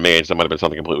might have been a mage, that might have been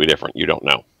something completely different. You don't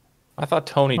know. I thought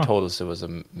Tony told us it was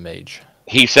a mage.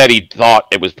 He said he thought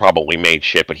it was probably mage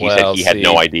shit, but he said he had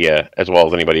no idea as well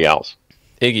as anybody else.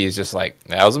 Iggy is just like,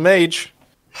 that was a mage.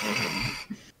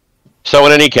 So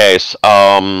in any case,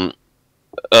 Ballard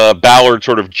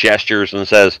sort of gestures and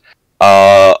says,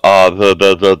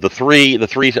 the three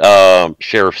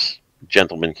sheriff's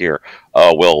gentlemen here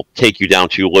will take you down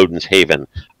to Loden's Haven,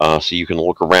 so you can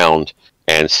look around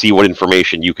and see what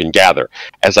information you can gather.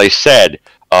 As I said,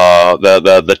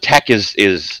 the tech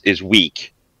is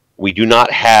weak. We do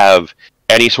not have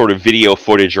any sort of video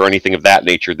footage or anything of that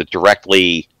nature that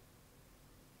directly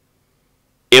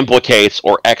implicates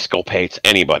or exculpates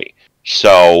anybody.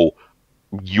 So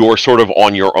you're sort of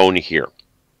on your own here.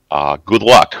 Good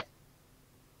luck.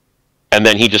 And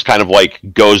then he just kind of like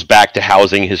goes back to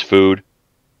housing his food.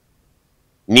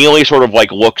 Neely sort of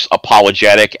like looks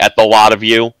apologetic at the lot of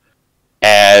you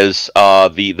as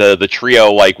the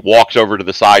trio like walks over to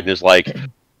the side and is like,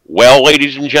 well,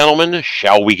 ladies and gentlemen,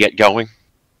 shall we get going?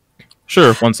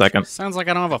 Sure, 1 second. Sounds like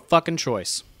I don't have a fucking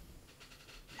choice.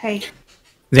 Hey.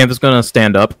 Xantha's gonna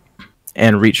stand up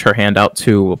and reach her hand out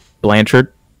to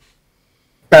Blanchard.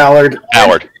 Ballard.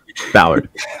 Ballard.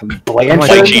 Blanchard.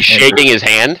 Like she's shaking his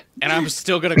hand? And I'm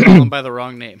still gonna call him by the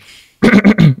wrong name.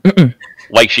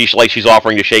 Like she's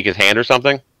offering to shake his hand or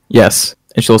something? Yes.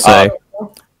 And she'll say,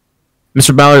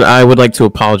 Mr. Ballard, I would like to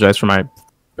apologize for my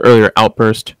earlier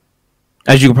outburst.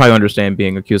 As you can probably understand,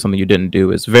 being accused of something you didn't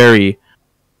do is very...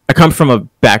 I come from a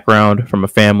background, from a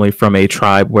family, from a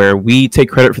tribe where we take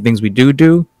credit for things we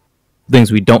do.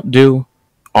 Things we don't do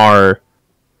are...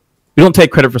 We don't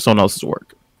take credit for someone else's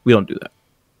work. We don't do that.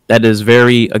 that is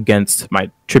very against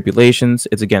my tribulations.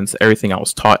 It's against everything I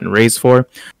was taught and raised for.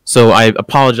 So I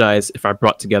apologize if I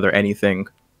brought together anything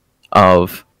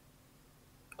of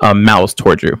malice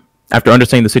towards you. After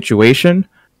understanding the situation,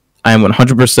 I am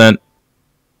 100%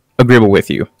 agreeable with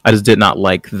you. I just did not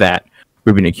like that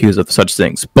we're being accused of such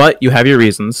things. But you have your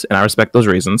reasons, and I respect those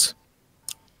reasons.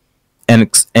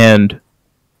 And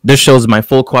this shows my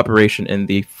full cooperation in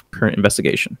the current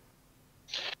investigation.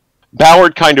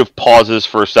 Ballard kind of pauses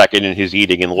for a second in his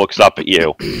eating and looks up at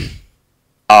you.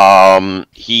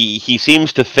 He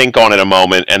seems to think on it a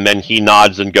moment, and then he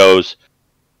nods and goes,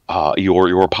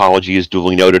 your apology is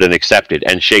duly noted and accepted,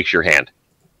 and shakes your hand.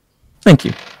 Thank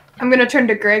you. I'm gonna turn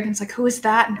to Greg and it's like, who is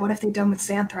that and what have they done with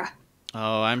Xanthra?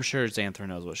 Oh, I'm sure Xanthra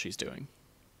knows what she's doing.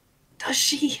 Does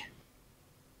she?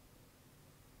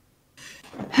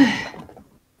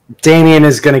 Damien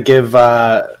is going to give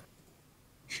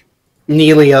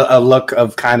Neely a look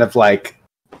of kind of like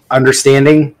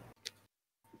understanding.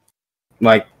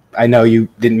 Like, I know you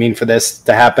didn't mean for this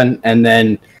to happen. And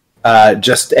then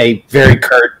just a very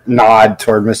curt nod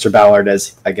toward Mr. Ballard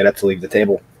as I get up to leave the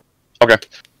table. Okay.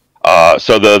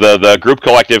 So the group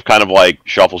collective kind of like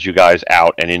shuffles you guys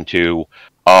out and into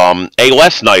a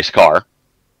less nice car.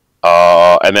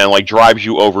 And then like drives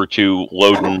you over to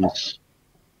Loden's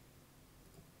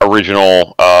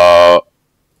original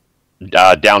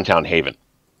downtown Haven.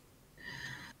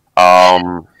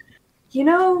 You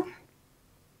know,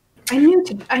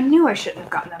 I knew I shouldn't have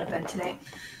gotten out of bed today.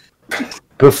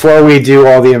 Before we do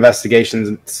all the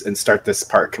investigations and start this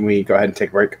part, can we go ahead and take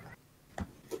a break?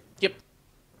 Yep.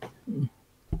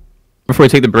 Before we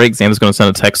take the break, Xander's going to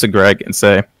send a text to Greg and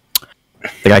say,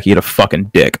 the guy can eat a fucking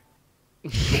dick.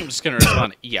 I'm just going to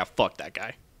respond, yeah, fuck that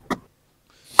guy.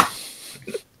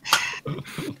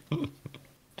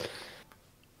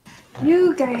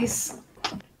 You guys,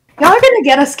 y'all are gonna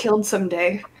get us killed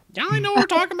someday. Yeah, I know what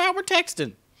we're talking about. We're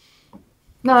texting.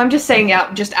 No, I'm just saying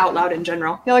just out loud in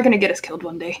general. Y'all are gonna get us killed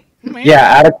one day. Man.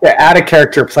 Yeah, out of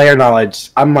character player knowledge.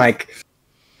 I'm like,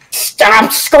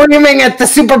 stop screaming at the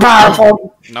super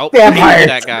powerful Nope. vampires.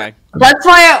 That guy. That's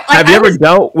why Have you ever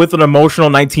dealt with an emotional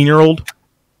 19-year-old?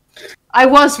 I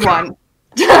was one.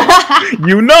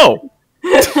 You know.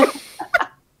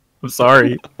 I'm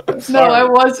sorry. No, I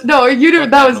was. No, you do.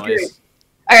 That was noise. great.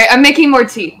 All right, I'm making more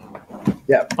tea.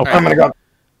 Yeah, Okay. I'm gonna go.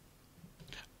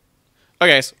 Okay,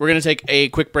 guys, we're going to take a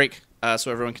quick break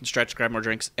so everyone can stretch, grab more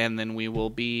drinks, and then we will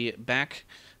be back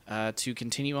to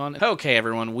continue on. Okay,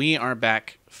 everyone, we are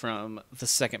back from the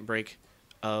second break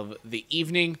of the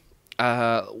evening.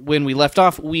 When we left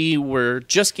off, we were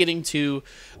just getting to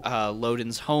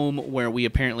Loden's home, where we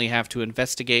apparently have to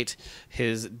investigate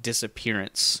his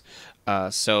disappearance.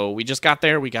 So we just got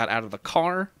there, we got out of the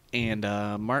car, and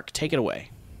Mark, take it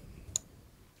away.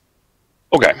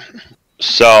 Okay.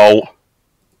 So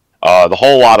the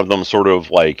whole lot of them sort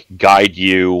of like guide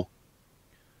you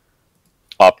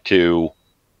up to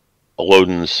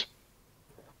Loden's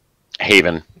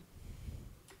Haven.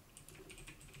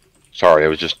 Sorry, I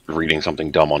was just reading something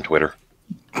dumb on Twitter.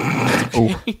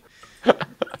 The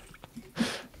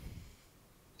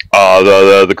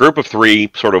group of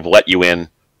three sort of let you in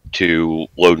to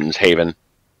Loden's Haven.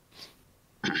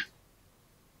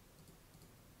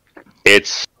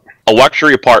 It's a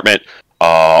luxury apartment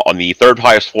on the third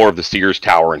highest floor of the Sears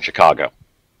Tower in Chicago.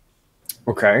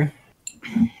 Okay.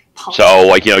 So,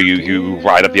 like, you know, you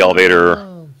ride up the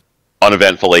elevator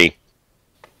uneventfully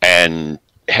and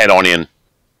head on in.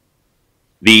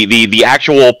 The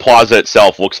actual plaza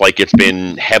itself looks like it's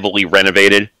been heavily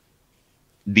renovated.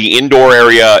 The indoor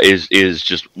area is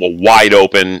just wide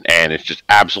open, and it's just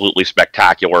absolutely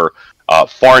spectacular.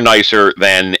 Far nicer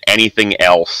than anything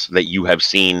else that you have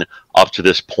seen up to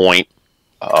this point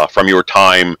from your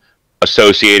time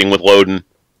associating with Loden.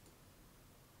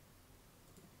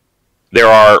 There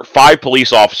are 5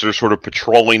 police officers sort of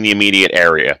patrolling the immediate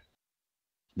area.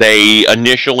 They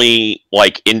initially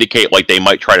indicate they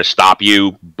might try to stop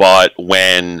you, but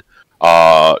when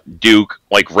Duke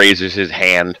raises his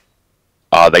hand,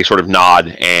 they sort of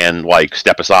nod and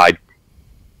step aside.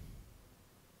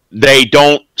 They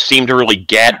don't seem to really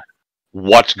get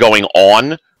what's going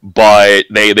on, but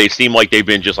they seem like they've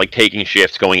been just taking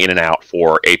shifts going in and out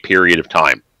for a period of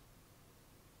time.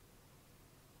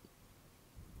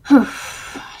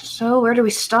 So where do we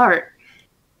start?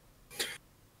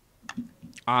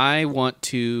 I want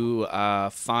to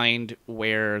find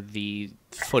where the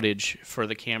footage for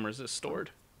the cameras is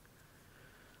stored.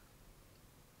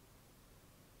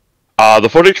 The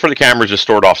footage for the cameras is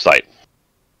stored off-site.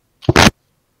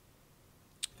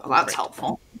 Well, that's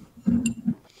helpful.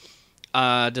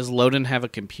 Does Loden have a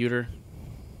computer?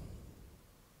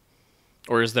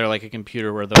 Or is there like a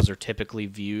computer where those are typically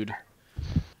viewed?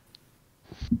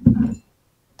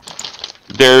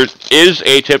 There is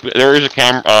a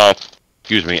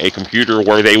computer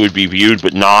where they would be viewed,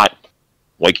 but not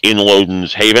like in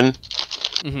Loden's Haven.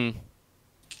 Mm-hmm.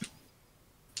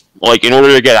 Like, in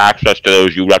order to get access to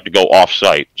those, you would have to go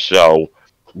off-site. So,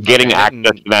 getting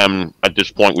access to them at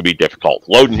this point would be difficult.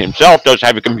 Loden himself does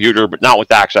have a computer, but not with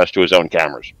access to his own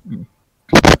cameras.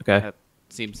 Okay. That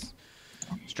seems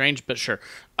strange, but sure.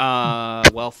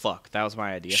 Well, fuck. That was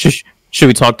my idea. Should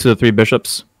we talk to the 3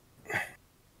 bishops?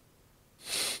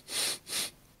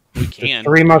 We can.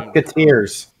 3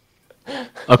 musketeers.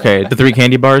 Okay, the 3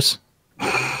 candy bars.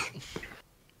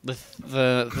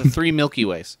 The 3 Milky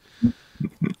Ways.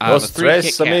 Los the 3 Kit tres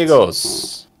Kats.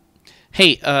 amigos.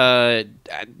 Hey,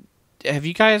 have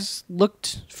you guys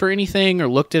looked for anything or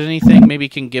looked at anything? Maybe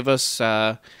can give us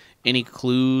any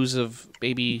clues of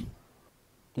maybe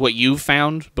what you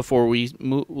found before we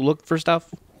looked for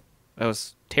stuff? That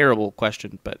was a terrible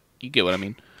question, but you get what I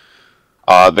mean.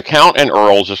 The Count and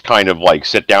Earl just kind of like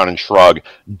sit down and shrug.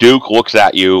 Duke looks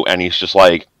at you and he's just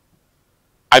like,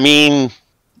 I mean,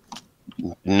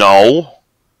 no.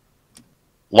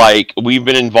 Like, we've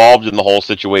been involved in the whole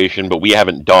situation, but we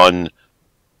haven't done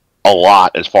a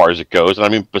lot as far as it goes. And I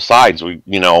mean, besides, we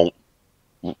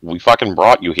fucking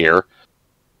brought you here.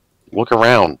 Look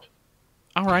around.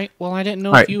 All right. Well, I didn't know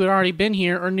All if right. you had already been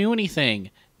here or knew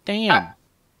anything. Damn.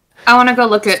 I want to go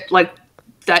look at like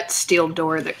that steel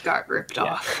door that got ripped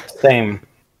off. Same.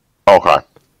 Okay.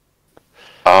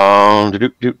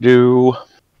 Do.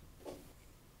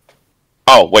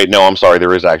 Oh, wait, no, I'm sorry.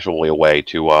 There is actually a way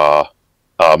to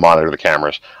monitor the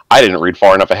cameras. I didn't read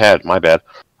far enough ahead. My bad.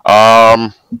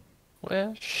 Well,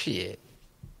 shit.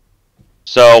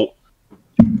 So,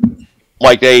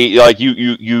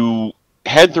 you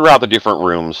head throughout the different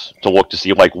rooms to look to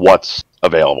see like what's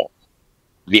available.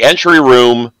 The entry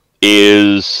room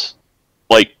is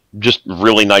like just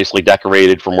really nicely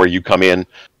decorated from where you come in.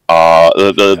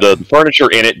 The furniture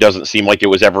in it doesn't seem like it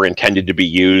was ever intended to be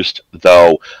used,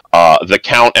 though. The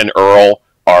Count and Earl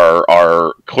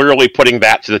are clearly putting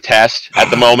that to the test at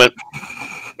the moment.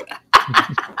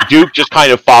 Duke just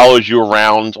kind of follows you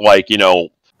around, like,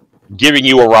 giving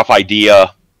you a rough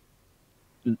idea,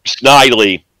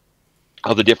 snidely,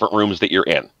 of the different rooms that you're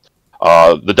in.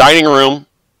 The dining room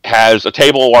has a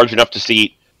table large enough to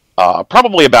seat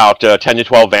probably about 10 to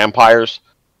 12 vampires,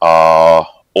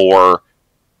 or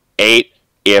 8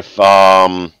 if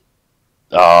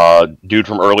dude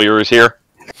from earlier is here.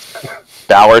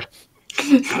 Ballard.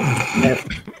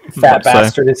 Fat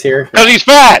bastard is here. Because he's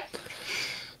fat!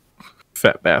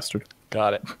 Fat bastard.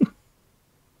 Got it.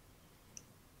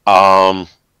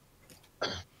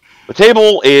 The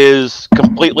table is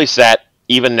completely set,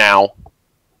 even now.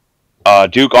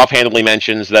 Duke offhandedly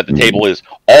mentions that the table is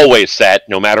always set,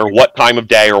 no matter what time of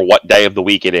day or what day of the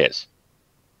week it is.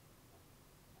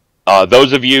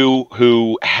 Those of you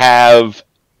who have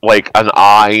like an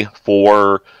eye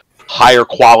for higher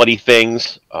quality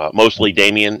things, mostly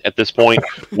Damien at this point,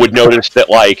 would notice that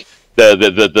like the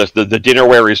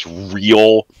dinnerware is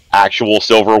real, actual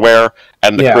silverware,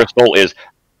 and the crystal is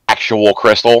actual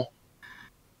crystal.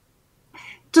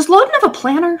 Does Loden have a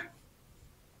planner?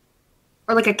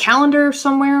 Or like a calendar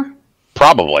somewhere?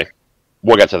 Probably.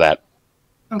 We'll get to that.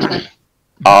 Okay.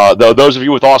 Though those of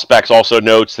you with Auspex also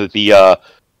notes that the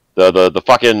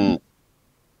fucking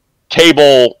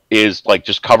table is like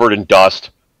just covered in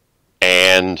dust,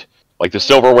 and like the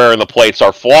silverware and the plates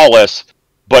are flawless,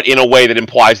 but in a way that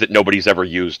implies that nobody's ever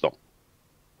used them.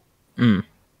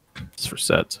 It's for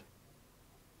sets.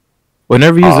 We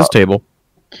never use this table.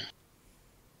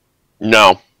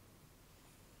 No,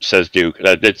 says Duke.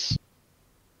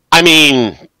 I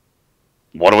mean,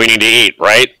 what do we need to eat,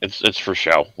 right? It's for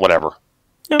show. Whatever.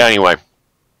 Yeah. Anyway,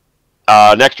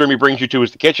 next room he brings you to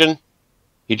is the kitchen.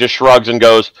 He just shrugs and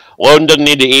goes, Loden doesn't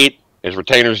need to eat. His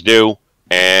retainers do.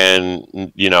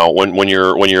 And, when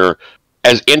you're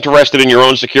as interested in your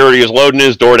own security as Loden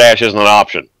is, DoorDash isn't an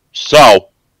option. So,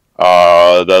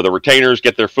 the retainers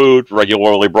get their food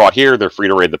regularly brought here. They're free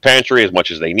to raid the pantry as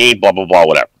much as they need, blah, blah, blah,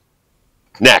 whatever.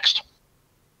 Next,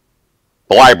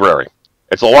 the library.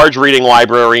 It's a large reading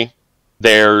library.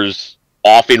 There's,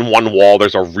 off in one wall,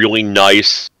 there's a really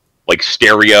nice, like,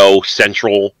 stereo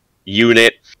central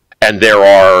unit, and there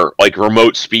are, like,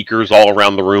 remote speakers all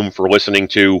around the room for listening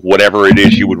to whatever it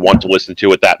is you would want to listen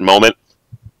to at that moment.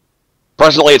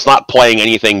 Presently, it's not playing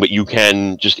anything, but you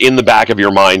can, just in the back of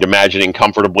your mind, imagining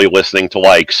comfortably listening to,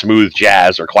 like, smooth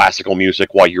jazz or classical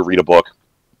music while you read a book.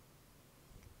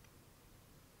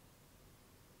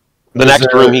 The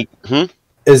next room,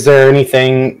 Is there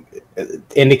anything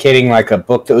indicating like a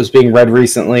book that was being read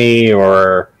recently,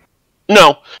 or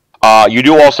No. You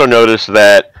do also notice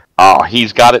that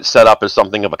he's got it set up as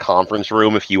something of a conference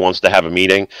room if he wants to have a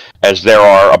meeting, as there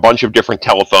are a bunch of different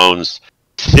telephones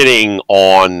sitting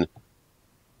on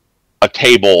a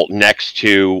table next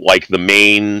to like the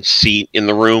main seat in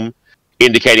the room,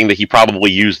 indicating that he probably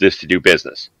used this to do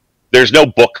business. There's no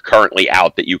book currently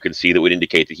out that you can see that would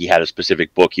indicate that he had a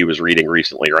specific book he was reading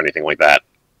recently or anything like that.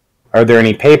 are there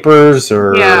any papers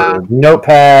or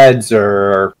notepads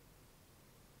or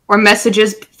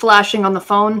messages flashing on the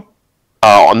phone?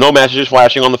 No messages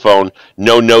flashing on the phone,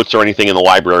 no notes or anything in the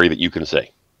library that you can see.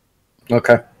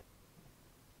 Okay.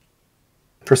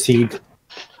 Proceed.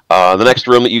 The next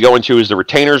room that you go into is the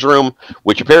retainer's room,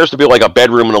 which appears to be like a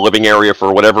bedroom and a living area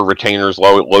for whatever retainers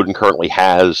Loden currently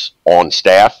has on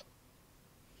staff.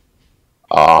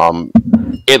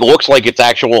 It looks like it's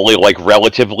actually like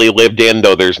relatively lived in,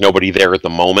 though there's nobody there at the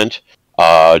moment.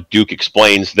 Duke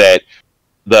explains that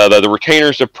the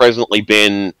retainers have presently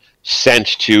been sent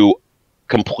to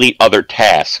complete other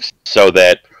tasks so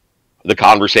that the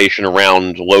conversation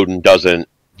around Loden doesn't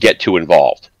get too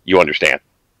involved. You understand?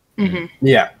 Mm-hmm.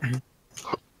 Yeah.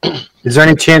 Is there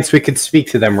any chance we could speak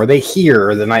to them? Were they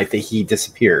here the night that he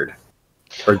disappeared?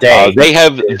 Or day? They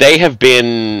have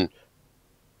been.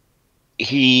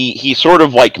 He sort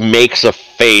of like makes a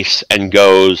face and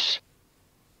goes,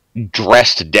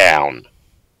 dressed down.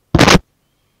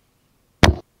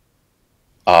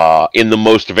 In the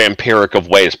most vampiric of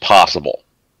ways possible.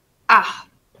 Ah.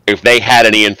 If they had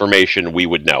any information, we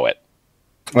would know it.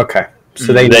 Okay.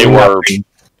 So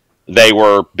they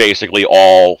were basically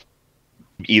all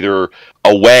either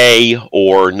away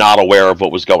or not aware of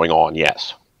what was going on,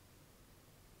 yes.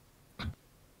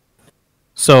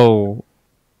 So,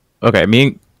 okay,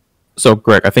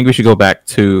 Greg, I think we should go back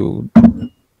to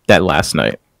that last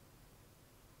night.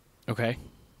 Okay.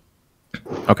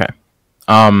 Okay.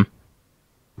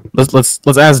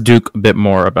 Let's ask Duke a bit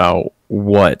more about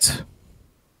why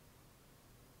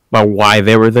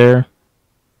they were there.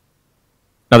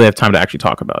 Now they have time to actually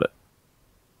talk about it.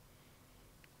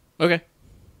 Okay.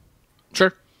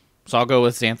 Sure. So I'll go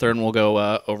with Xanther and we'll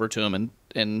go over to him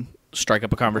and strike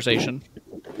up a conversation.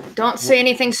 Don't say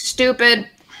anything stupid.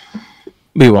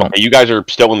 We won't. Okay, you guys are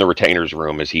still in the retainer's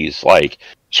room as he's like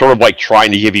sort of like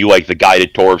trying to give you like the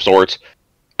guided tour of sorts.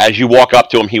 As you walk up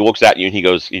to him, he looks at you and he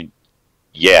goes,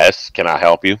 "Yes, can I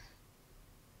help you?"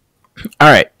 All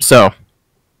right, so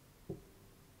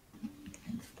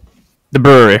the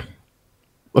brewery.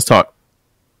 Let's talk.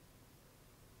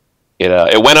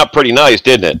 It went up pretty nice,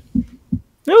 didn't it?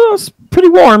 It was pretty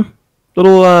warm.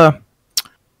 Little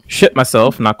shit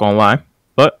myself, not gonna lie,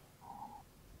 but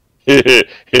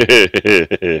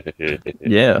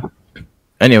yeah.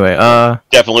 Anyway,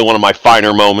 definitely one of my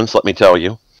finer moments, let me tell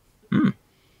you.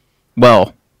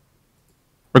 Well,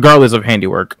 regardless of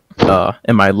handiwork,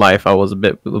 in my life, I was a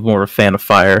bit more of a fan of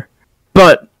fire,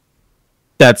 but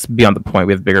that's beyond the point.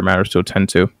 We have bigger matters to attend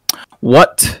to.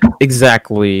 What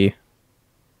exactly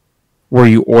were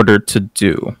you ordered to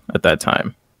do at that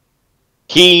time?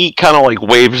 He kind of like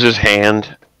waves his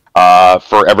hand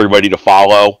for everybody to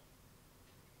follow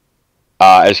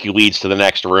as he leads to the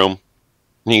next room.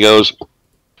 And he goes,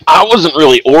 "I wasn't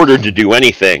really ordered to do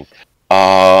anything.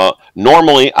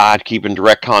 Normally, I'd keep in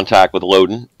direct contact with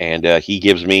Loden, and he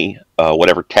gives me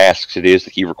whatever tasks it is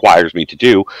that he requires me to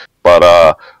do.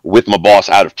 But with my boss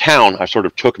out of town, I sort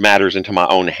of took matters into my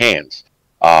own hands.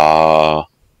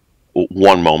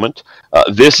 One moment.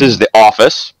 This is the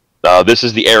office. This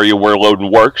is the area where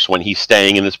Loden works when he's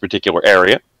staying in this particular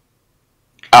area.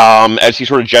 As he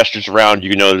sort of gestures around,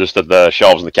 you notice that the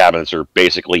shelves and the cabinets are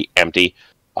basically empty.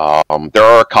 There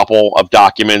are a couple of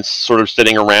documents sort of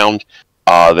sitting around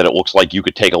that it looks like you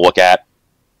could take a look at.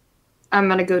 I'm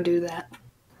gonna go do that.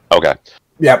 Okay.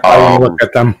 Yep, I want to look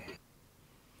at them.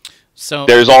 So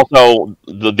there's also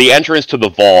the entrance to the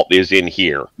vault is in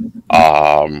here,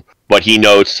 but he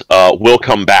notes we'll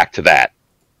come back to that.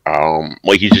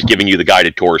 Like he's just giving you the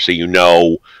guided tour, so you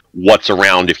know what's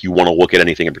around if you want to look at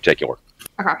anything in particular.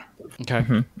 Okay.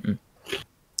 Okay.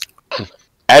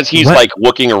 As he's like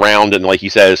looking around and like he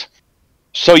says,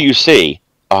 "So you see,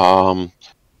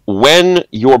 when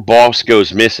your boss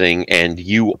goes missing and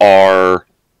you are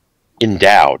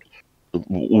endowed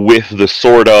with the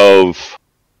sort of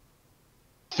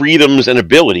freedoms and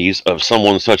abilities of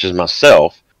someone such as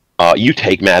myself, you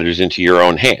take matters into your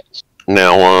own hands.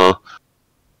 Now,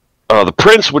 the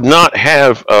prince would not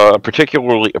have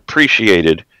particularly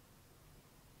appreciated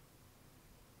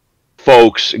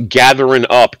folks gathering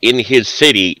up in his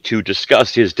city to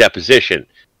discuss his deposition.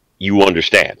 You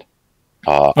understand?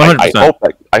 100%.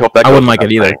 I hope that. I wouldn't like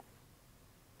it either.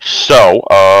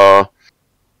 So,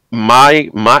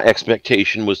 my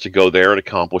expectation was to go there and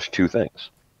accomplish two things.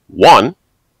 One,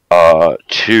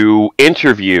 to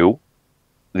interview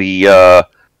the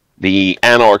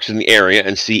anarchs in the area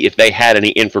and see if they had any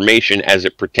information as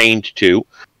it pertained to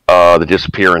the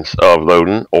disappearance of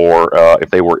Loden, or if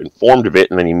they were informed of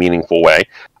it in any meaningful way,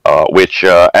 which,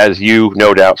 as you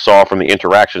no doubt saw from the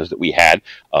interactions that we had,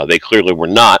 they clearly were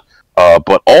not,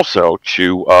 but also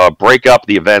to break up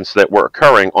the events that were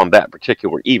occurring on that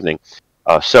particular evening,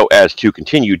 so as to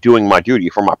continue doing my duty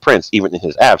for my prince even in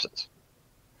his absence.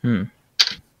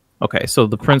 Okay, so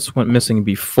the prince went missing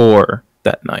before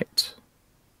that night.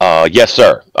 Yes,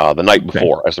 sir. The night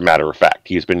before, as a matter of fact.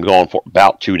 He's been gone for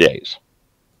about 2 days.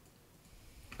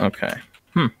 Okay.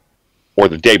 Or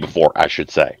the day before, I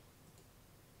should say.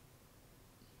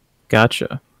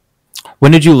 Gotcha.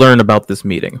 When did you learn about this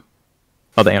meeting?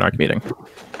 Oh, the Anarch meeting.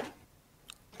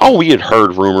 Oh, we had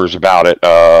heard rumors about it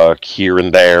here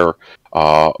and there,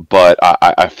 but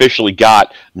I officially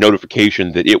got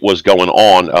notification that it was going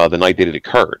on the night that it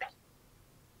occurred.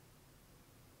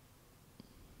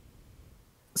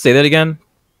 Say that again?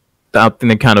 That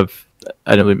kind of,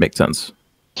 I didn't really make sense.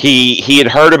 He had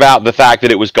heard about the fact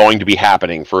that it was going to be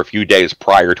happening for a few days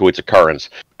prior to its occurrence,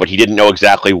 but he didn't know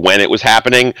exactly when it was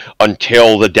happening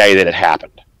until the day that it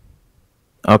happened.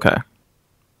 Okay.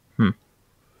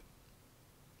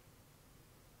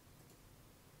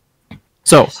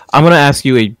 So, I'm going to ask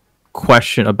you a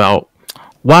question about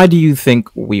why do you think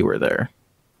we were there?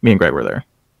 Me and Greg were there.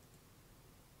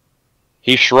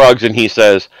 He shrugs and he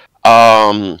says,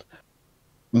 how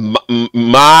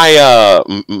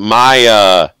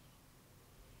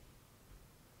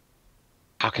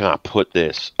can I put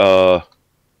this?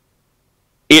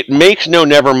 It makes no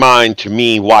never mind to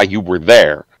me why you were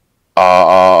there.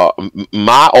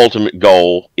 My ultimate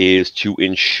goal is to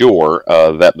ensure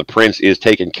that the prince is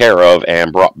taken care of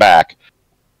and brought back.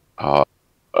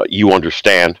 You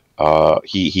understand?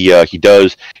 He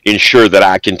does ensure that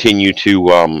I continue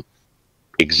to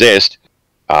exist,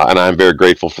 and I'm very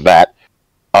grateful for that.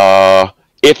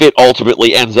 If it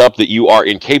ultimately ends up that you are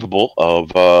incapable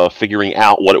of figuring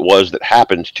out what it was that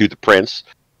happened to the prince,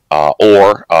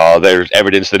 or there's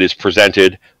evidence that is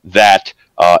presented that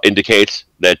indicates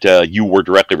that you were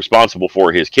directly responsible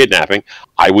for his kidnapping,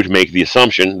 I would make the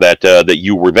assumption that that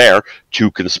you were there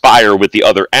to conspire with the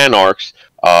other anarchs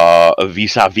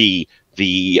vis-a-vis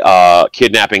the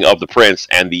kidnapping of the prince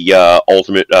and the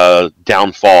ultimate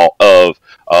downfall of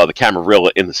the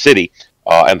Camarilla in the city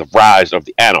and the rise of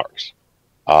the anarchs.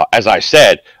 As I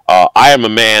said, I am a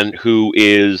man who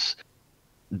is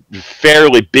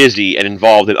fairly busy and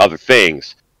involved in other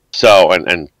things. So,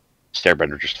 and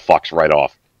Stairbender just fucks right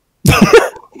off.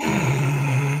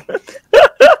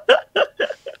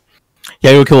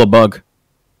 Yeah, you'll kill a bug.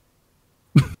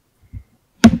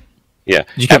 Yeah,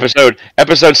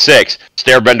 episode 6,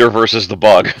 Stairbender versus the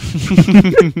bug.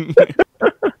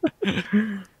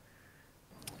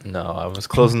 No, I was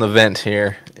closing the vent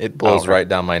here. It blows right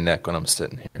down my neck when I'm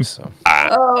sitting here. So.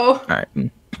 Oh. All right.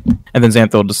 And then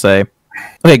Xantho will just say,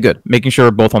 okay, good. Making sure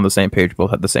we're both on the same page, both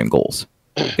have the same goals.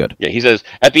 Good. Yeah, he says,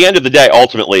 at the end of the day,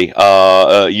 ultimately,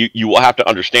 you will have to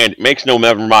understand, it makes no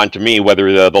never mind to me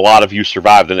whether the lot of you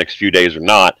survive the next few days or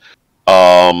not.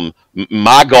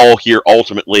 My goal here,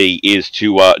 ultimately, is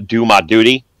to do my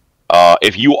duty.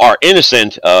 If you are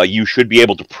innocent, you should be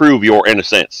able to prove your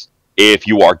innocence. If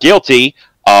you are guilty,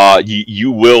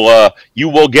 you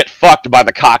will get fucked by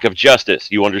the cock of justice.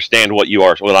 You understand what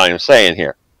I am saying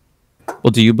here?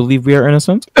 Well, do you believe we are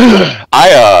innocent?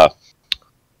 I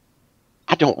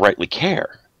don't rightly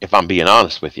care, if I'm being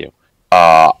honest with you.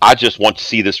 I just want to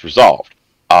see this resolved,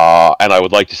 and I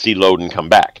would like to see Loden come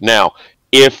back. Now,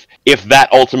 if that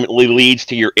ultimately leads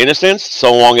to your innocence,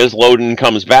 so long as Loden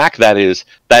comes back, that is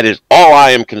all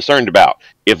I am concerned about.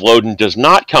 If Loden does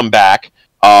not come back,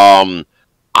 I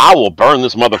will burn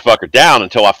this motherfucker down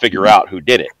until I figure out who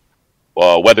did it.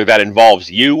 Whether that involves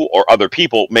you or other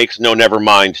people makes no never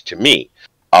mind to me.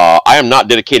 I am not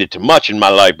dedicated to much in my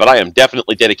life, but I am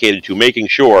definitely dedicated to making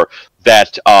sure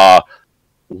that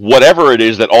whatever it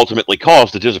is that ultimately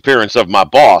caused the disappearance of my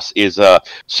boss is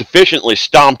sufficiently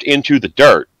stomped into the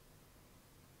dirt.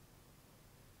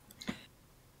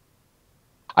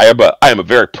 I am a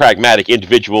very pragmatic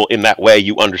individual in that way,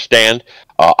 you understand.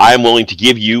 I am willing to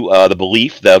give you the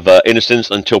belief of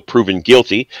innocence until proven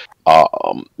guilty.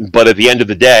 But at the end of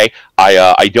the day,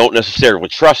 I don't necessarily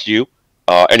trust you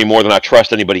any more than I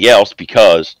trust anybody else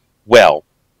because, well,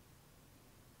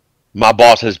 my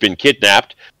boss has been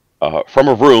kidnapped from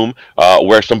a room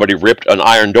where somebody ripped an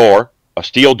iron door, a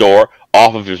steel door,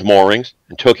 off of his moorings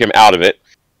and took him out of it.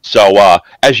 So,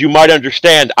 as you might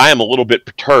understand, I am a little bit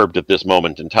perturbed at this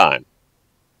moment in time.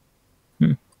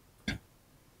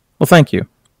 Well, thank you.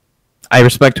 I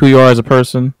respect who you are as a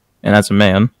person and as a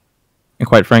man. And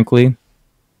quite frankly,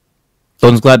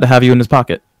 Thorn's glad to have you in his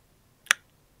pocket.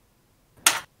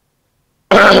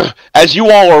 As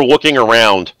you all are looking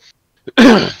around,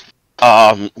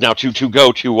 now to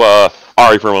go to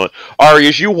Ari for a moment. Ari,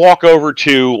 as you walk over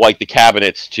to like the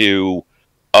cabinets to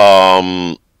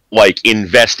like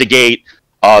investigate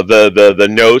the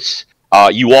notes,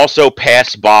 you also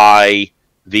pass by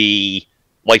the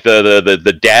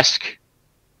desk,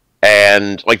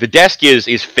 and like the desk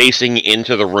is facing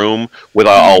into the room with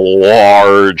a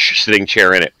large sitting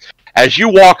chair in it. As you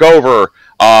walk over,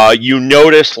 you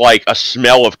notice like a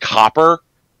smell of copper,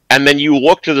 and then you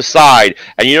look to the side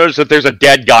and you notice that there's a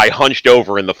dead guy hunched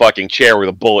over in the fucking chair with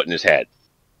a bullet in his head.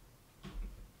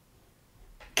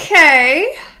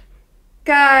 Okay,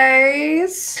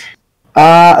 guys.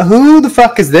 Who the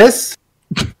fuck is this?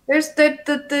 There's there's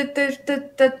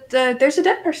a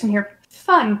dead person here.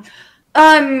 Fun.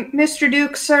 Mr.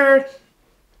 Duke, sir.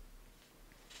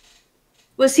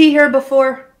 Was he here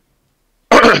before?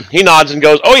 He nods and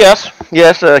goes, "Oh yes,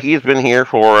 he's been here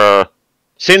for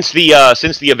since the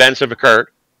events have occurred."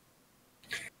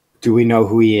 Do we know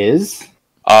who he is?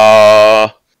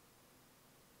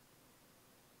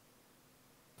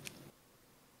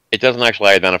 It doesn't actually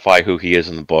identify who he is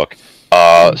in the book.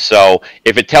 So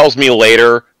if it tells me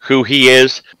later who he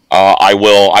is, I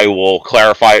will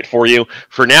clarify it for you.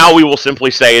 For now, we will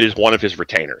simply say it is one of his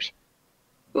retainers.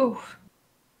 Ooh.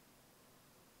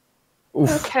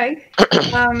 Oof. Okay.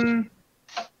 I'm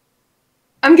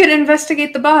gonna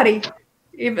investigate the body,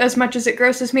 as much as it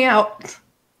grosses me out.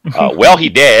 Well, he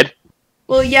did.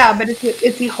 Well, yeah, but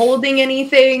is he holding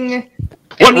anything?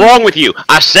 What's wrong with you?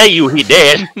 I say you, he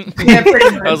did. Yeah,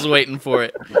 pretty much. I was waiting for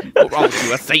it. What's wrong with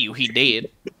you? I say you, he did.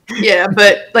 Yeah,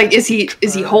 but like, is he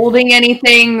holding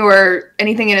anything or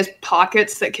anything in his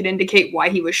pockets that could indicate why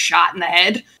he was shot in the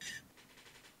head?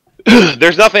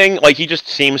 There's nothing, like, he just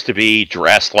seems to be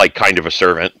dressed like kind of a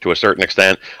servant to a certain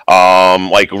extent.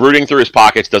 Like, rooting through his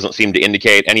pockets doesn't seem to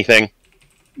indicate anything.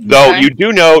 Though, you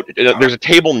do note, there's a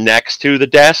table next to the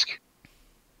desk.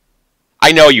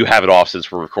 I know you have it off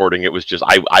since we're recording. It was just,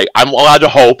 I'm allowed to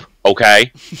hope,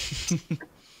 okay?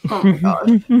 Oh my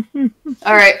god.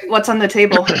 Alright, what's on the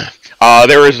table?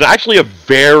 There is actually a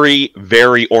very,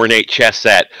 very ornate chess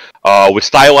set with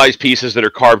stylized pieces that are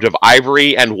carved of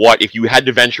ivory and what, if you had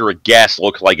to venture a guess,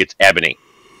 looks like it's ebony.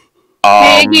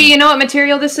 Hey, Iggy, you know what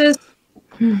material this is?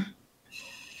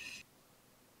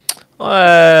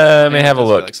 Let me have a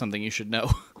look. Like something you should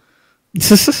know.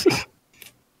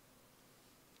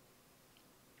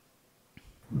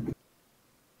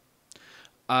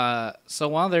 So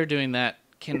while they're doing that,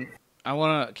 can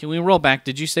we roll back?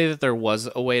 Did you say that there was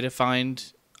a way to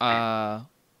find or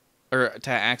to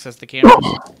access the cameras?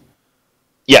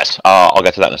 Yes, I'll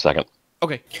get to that in a second.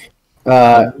 Okay.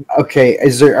 Okay.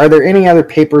 Are there any other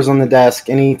papers on the desk?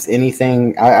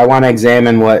 Anything? I want to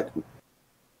examine what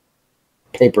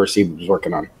papers he was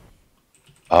working on.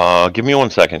 Give me 1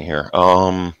 second here.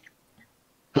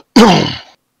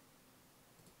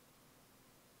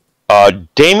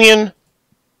 Damien,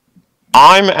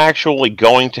 I'm actually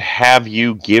going to have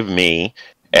you give me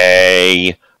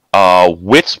a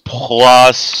wits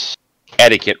plus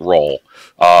etiquette roll.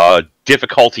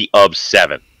 Difficulty of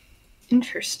 7.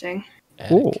 Interesting.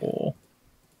 Cool.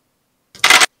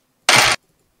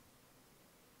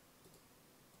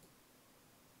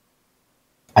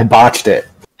 I botched it.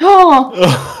 Oh!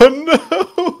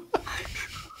 Oh no!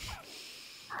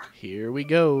 Here we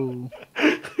go.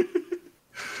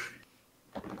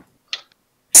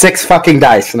 6 fucking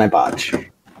dice and I botch. You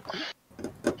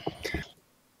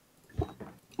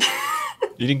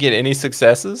didn't get any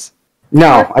successes?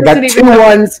 No, I got Doesn't 2 even have-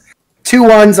 ones, 2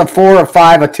 ones, a 4, a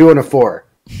 5, a 2, and a 4.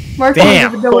 Mark Damn.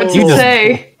 doesn't even know what You to just-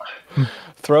 say.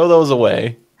 Throw those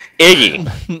away. Iggy,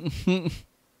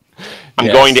 I'm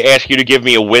Yes. going to ask you to give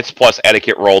me a wits plus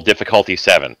etiquette roll, difficulty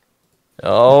 7.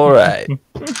 All right.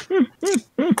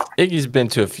 Iggy's been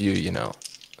to a few,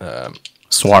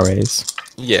 Soirees.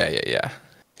 yeah.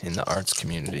 In the arts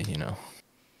community,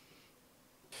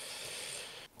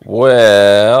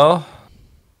 Well,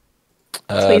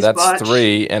 Please that's botch.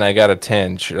 3, and I got a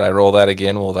 10. Should I roll that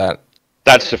again? Will that...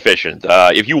 That's sufficient.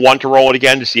 If you want to roll it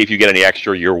again to see if you get any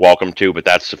extra, you're welcome to, but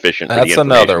that's sufficient for the That's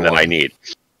information another that one. I need.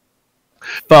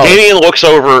 Oh,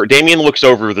 Damien looks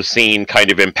over the scene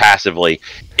kind of impassively.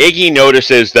 Iggy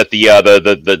notices that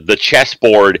the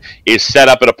chessboard is set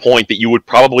up at a point that you would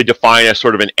probably define as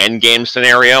sort of an endgame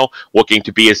scenario, looking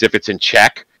to be as if it's in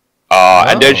check.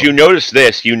 And as you notice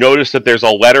this, you notice that there's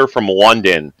a letter from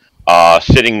London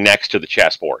sitting next to the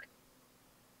chessboard.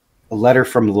 A letter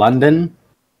from London?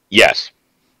 Yes.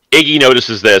 Iggy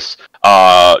notices this.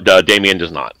 Damien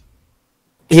does not.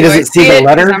 He doesn't see the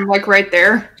letter? I'm like right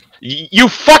there. You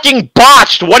fucking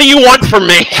botched! What do you want from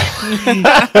me?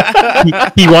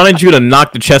 He wanted you to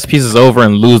knock the chess pieces over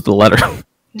and lose the letter.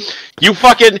 You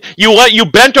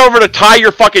bent over to tie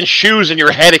your fucking shoes and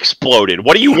your head exploded.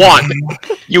 What do you want?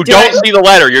 You don't see the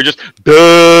letter. You're just,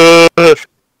 duh.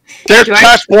 There's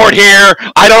chessboard here.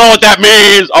 I don't know what that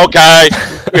means. Okay.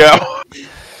 Yeah.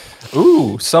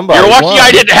 Ooh, somebody. You're lucky won.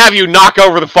 I didn't have you knock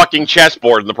over the fucking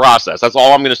chessboard in the process. That's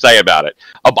all I'm going to say about it.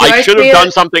 I should have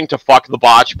done something to fuck the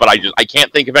botch, but I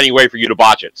can't think of any way for you to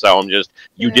botch it. So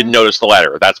you didn't notice the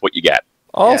letter. That's what you get.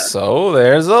 Also,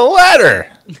 there's a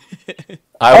letter.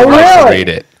 I would like to read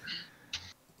it.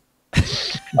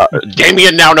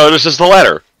 Damien now notices the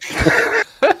letter.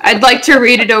 I'd like to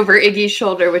read it over Iggy's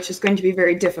shoulder, which is going to be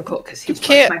very difficult because he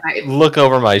can't my height. look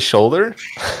over my shoulder.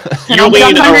 You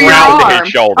lean around his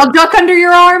shoulder. I'll duck under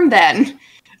your arm then.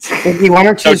 Iggy, why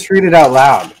don't you just read it out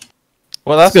loud?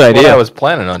 Well, that's a good what idea. I was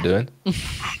planning on doing.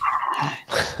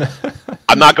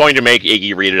 I'm not going to make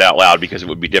Iggy read it out loud because it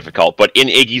would be difficult, but in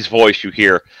Iggy's voice you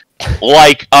hear,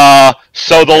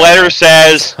 so the letter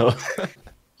says,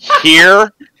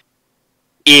 here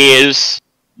is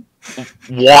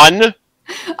one.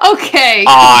 Okay.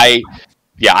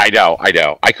 Yeah, I know.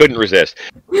 I couldn't resist.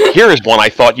 Here is one I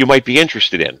thought you might be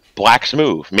interested in. Black's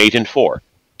move, mate in 4.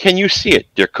 Can you see it,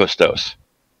 dear Custos?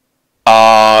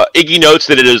 Iggy notes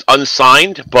that it is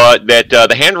unsigned, but that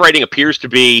the handwriting appears to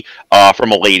be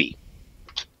from a lady.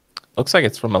 Looks like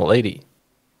it's from a lady.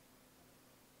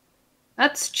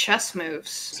 That's chess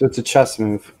moves. So it's a chess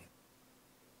move.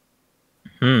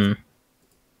 What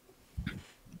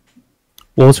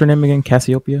was her name again?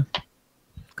 Cassiopeia?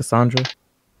 Cassandra?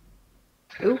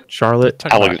 Who? Charlotte?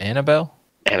 Talking about Annabelle?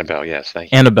 Annabelle, yes,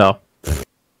 thank you. Annabelle.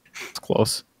 It's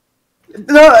close.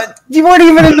 No, you weren't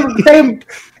even in the same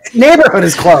neighborhood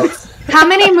as close. How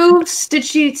many moves did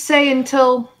she say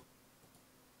until...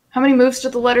 How many moves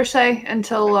did the letter say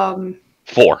until...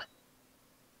 4.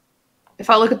 If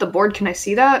I look at the board, can I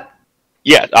see that?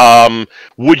 Yeah,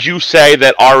 would you say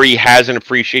that Ari has an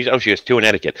appreciation... Oh, she has 2 in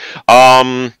etiquette.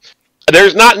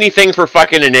 There's not anything for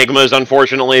fucking enigmas,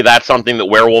 unfortunately. That's something that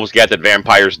werewolves get that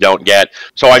vampires don't get.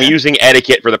 So I'm using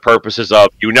etiquette for the purposes of,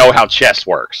 you know how chess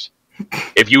works.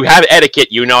 If you have etiquette,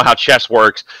 you know how chess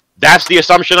works. That's the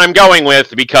assumption I'm going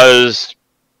with, because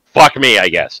fuck me, I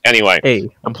guess. Anyway, the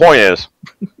point is...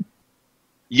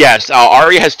 Yes,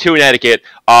 Ari has 2 in etiquette.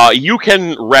 You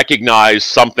can recognize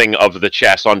something of the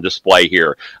chess on display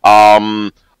here.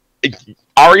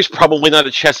 Ari's probably not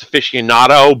a chess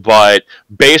aficionado, but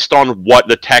based on what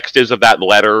the text is of that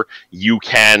letter, you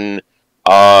can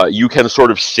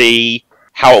sort of see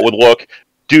how it would look.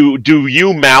 Do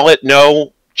you, Mallet,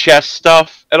 know chess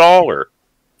stuff at all, or?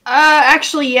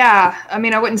 Actually, yeah. I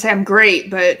mean, I wouldn't say I'm great,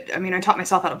 but I mean, I taught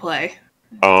myself how to play.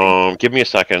 Give me a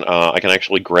second. I can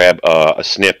actually grab a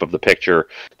snip of the picture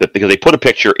because they put a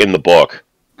picture in the book.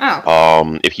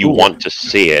 Oh. If you want to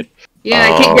see it. Yeah,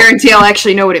 I can't guarantee I'll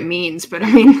actually know what it means, but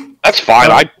I mean... That's fine.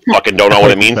 I fucking don't know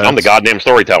what it means. I'm the goddamn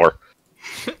storyteller.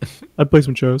 I play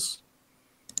some chess.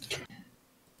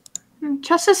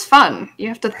 Chess is fun. You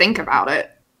have to think about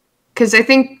it. Because I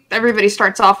think everybody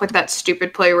starts off with that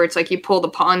stupid play where it's like you pull the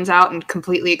pawns out and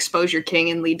completely expose your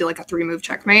king and lead to like a 3-move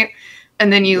checkmate.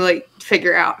 And then you like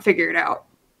figure it out.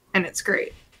 And it's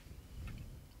great.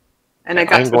 And I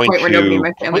got to the point where nobody in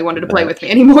my family wanted to play with me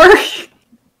anymore.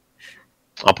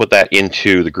 I'll put that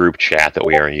into the group chat that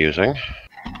we are using.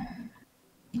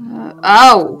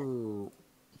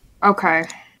 Okay.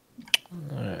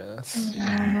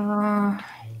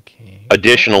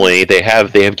 Additionally, they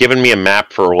have given me a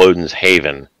map for Loden's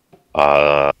Haven,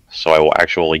 so I will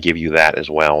actually give you that as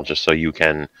well, just so you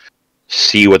can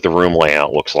see what the room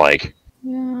layout looks like.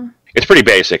 Yeah. It's pretty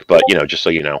basic, but just so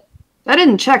you know. That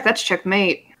didn't check. That's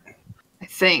checkmate, I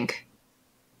think.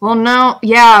 Well, no,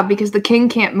 yeah, because the king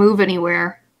can't move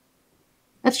anywhere.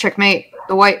 That's checkmate.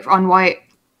 The white on white.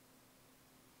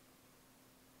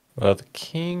 Well, the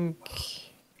king...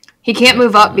 He can't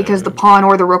move up because the pawn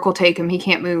or the rook will take him. He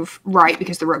can't move right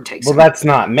because the rook takes him. Well, that's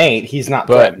not mate. He's not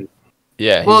threatened.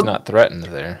 Yeah, he's not threatened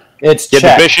there. It's the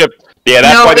bishop. Yeah,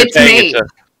 that's why they're saying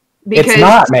mate. It's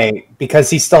not mate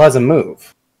because he still has a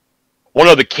move. Well,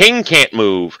 no, the king can't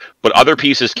move, but other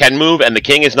pieces can move, and the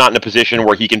king is not in a position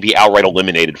where he can be outright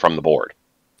eliminated from the board.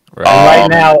 Right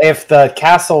now, if the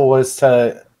castle was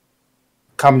to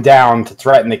come down to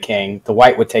threaten the king, the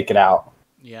white would take it out.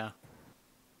 Yeah.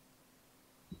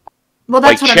 Well,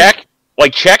 that's like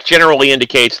like check generally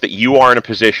indicates that you are in a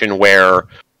position where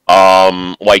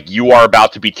like you are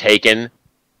about to be taken,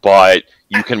 but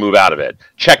you can move out of it.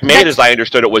 Checkmate, as I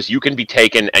understood it, was you can be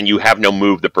taken and you have no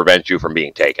move that prevents you from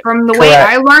being taken. From the way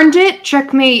I learned it,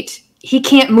 checkmate, he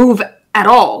can't move at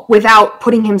all without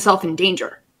putting himself in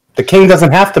danger. The king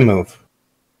doesn't have to move.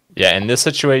 Yeah, in this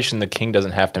situation, the king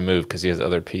doesn't have to move because he has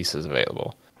other pieces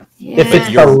available. Yeah. If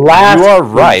it's the last, You are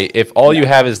right. If all you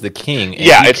have is the king, and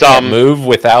Yeah, he it's, can't move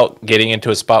without getting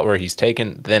into a spot where he's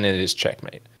taken, then it is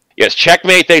checkmate. Yes,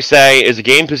 checkmate, they say, is a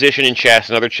game position in chess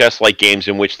and other chess-like games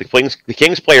in which the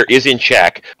king's player is in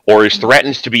check or is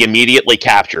threatened to be immediately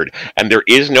captured, and there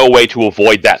is no way to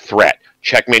avoid that threat.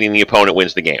 Checkmating the opponent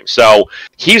wins the game. So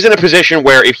he's in a position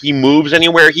where if he moves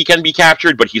anywhere, he can be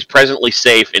captured, but he's presently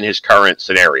safe in his current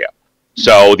scenario.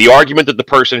 So the argument that the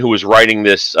person who is writing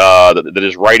this, that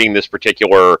is writing this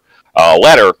particular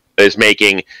letter is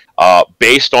making,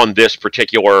 based on this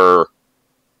particular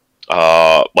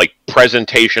like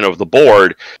presentation of the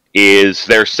board, is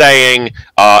they're saying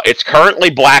it's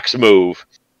currently Black's move,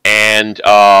 and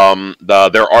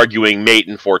they're arguing mate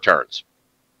in 4 turns.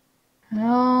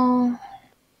 Oh.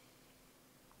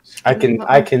 I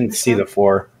can see the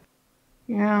 4.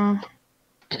 Yeah.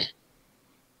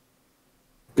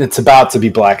 It's about to be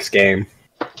Black's game.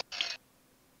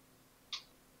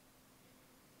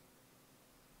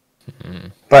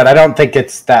 But I don't think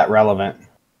it's that relevant.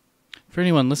 For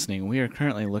anyone listening, we are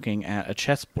currently looking at a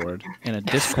chessboard in a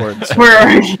Discord Where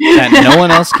are server that no one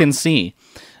else can see.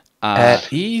 At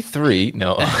E3,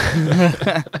 no.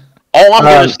 All I'm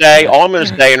going to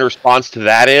say in response to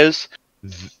that is,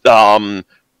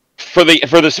 for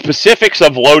the specifics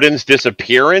of Loden's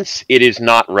disappearance, it is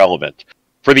not relevant.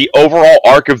 For the overall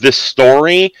arc of this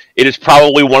story, it is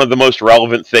probably one of the most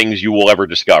relevant things you will ever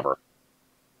discover.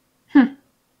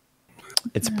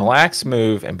 It's Black's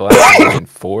move, and Black's move in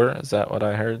 4. Is that what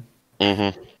I heard?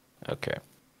 Mm-hmm. Okay.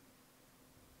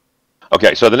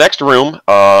 Okay, so the next room,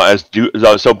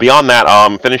 so beyond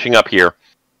that, finishing up here,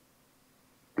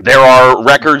 there are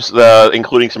records,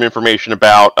 including some information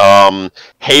about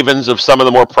havens of some of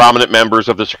the more prominent members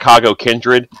of the Chicago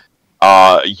Kindred.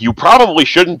 You probably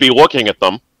shouldn't be looking at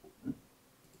them,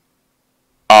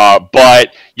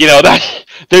 but you know that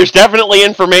there's definitely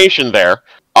information there.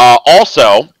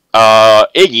 Also,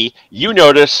 Iggy, you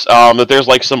notice that there's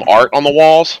like some art on the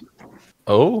walls.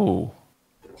 Oh.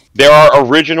 There are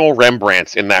original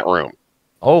Rembrandts in that room.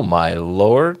 Oh my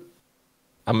lord.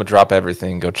 I'm going to drop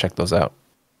everything and go check those out.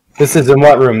 This is in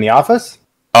what room? The office?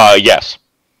 Yes.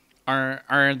 Are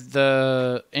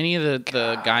any of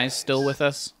the guys still with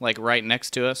us? Like right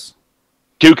next to us?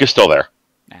 Duke is still there.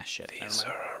 Ah, shit. These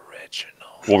are original.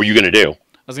 What were you going to do? I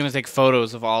was gonna take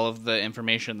photos of all of the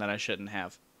information that I shouldn't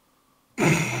have.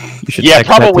 Yeah,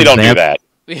 probably don't do that.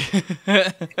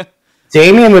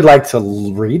 Damien would like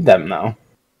to read them, though.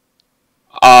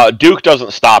 Duke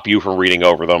doesn't stop you from reading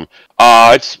over them.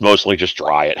 It's mostly just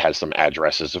dry. It has some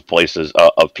addresses of places,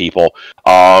 of people.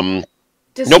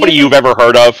 Nobody you've ever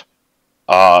heard of.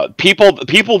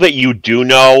 People that you do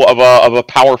know of a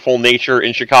powerful nature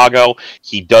in Chicago,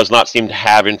 he does not seem to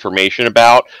have information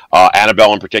about.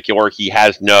 Annabelle in particular, he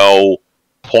has no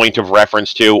point of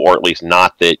reference to, or at least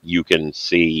not that you can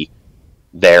see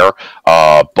there.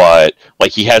 But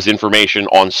like he has information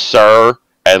on Sir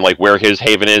and like where his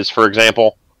haven is, for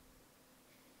example.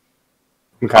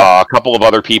 Okay. A couple of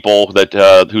other people that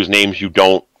whose names you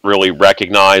don't really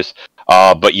recognize.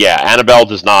 But yeah, Annabelle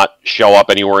does not show up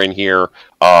anywhere in here.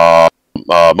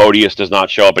 Modius does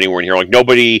not show up anywhere in here. Like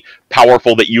nobody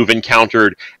powerful that you've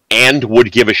encountered and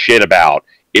would give a shit about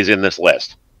is in this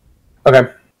list.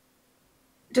 Okay.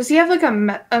 Does he have like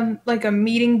a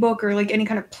meeting book or like any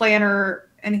kind of planner or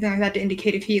anything like that to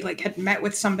indicate if he like had met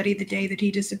with somebody the day that he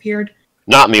disappeared?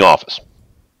 Not in the office.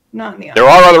 Not in the There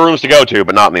are other rooms to go to,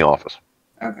 but not in the office.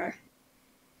 Okay.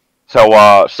 So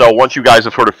once you guys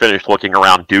have sort of finished looking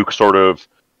around, Duke sort of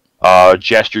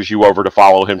gestures you over to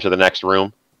follow him to the next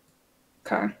room.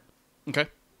 Okay. Okay.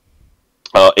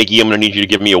 Iggy, I'm going to need you to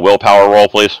give me a willpower roll,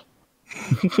 please.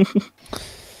 Against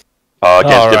All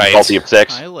right. difficulty of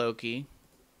 6. Hi, Loki.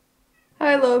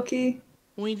 Hi, Loki.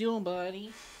 What you doing,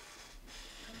 buddy?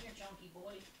 Come here, chunky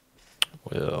boy.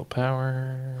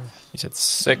 Willpower. You said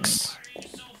 6. You're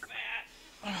so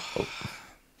fat.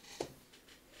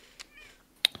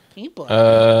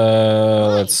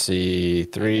 Let's see.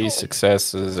 3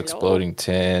 successes, exploding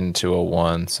 10,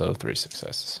 201, so 3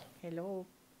 successes. Hello.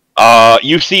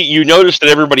 You notice that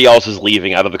everybody else is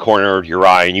leaving out of the corner of your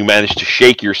eye, and you manage to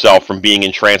shake yourself from being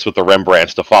entranced with the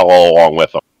Rembrandts to follow along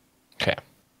with them. Okay.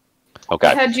 Okay.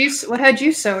 What had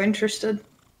you so interested?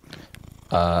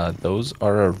 Those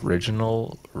are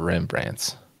original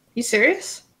Rembrandts. You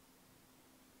serious?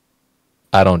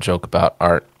 I don't joke about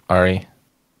art, Ari.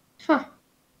 Huh.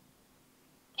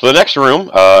 So the next room,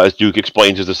 as Duke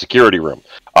explains, is the security room.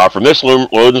 From this room,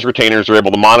 Loden's retainers are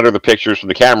able to monitor the pictures from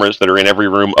the cameras that are in every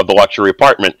room of the luxury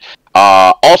apartment.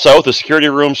 Also, the security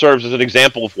room serves as an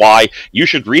example of why you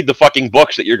should read the fucking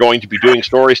books that you're going to be doing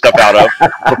story stuff out of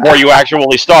before you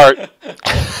actually start.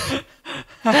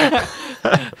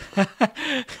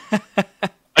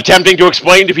 Attempting to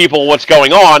explain to people what's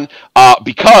going on,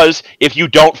 because if you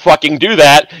don't fucking do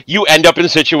that, you end up in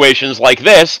situations like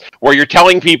this, where you're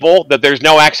telling people that there's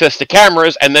no access to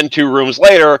cameras, and then 2 rooms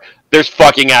later, there's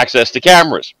fucking access to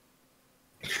cameras.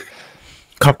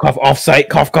 Cough, cough, off-site,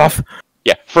 cough, cough.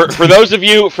 Yeah, for those of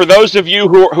you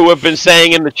who have been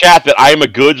saying in the chat that I am a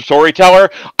good storyteller,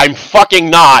 I'm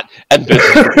fucking not, and this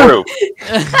is true.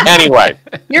 Anyway.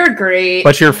 You're great.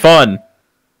 But you're fun.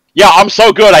 Yeah, I'm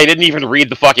so good I didn't even read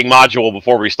the fucking module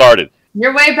before we started.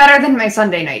 You're way better than my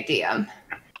Sunday night DM.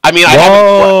 I mean,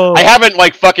 I haven't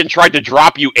like fucking tried to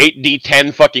drop you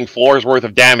 8d10 fucking floors worth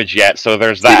of damage yet, so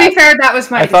there's that. To be fair, that was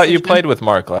my I thought decision. you played with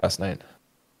Mark last night.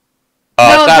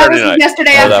 No, that Saturday was night.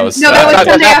 yesterday Oh, that afternoon. was No, that was That's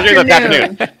Sunday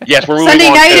afternoon. Yes, we're moving Sunday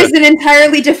on night to- is an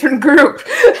entirely different group.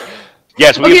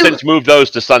 Yes, we've Okay. since moved those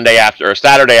to Saturday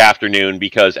afternoon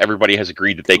because everybody has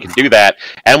agreed that they can do that,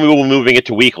 and we will be moving it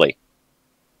to weekly.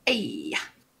 Hey.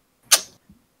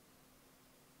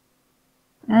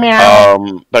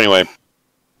 But anyway,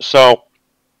 so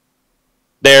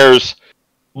there's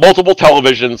multiple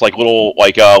televisions, like little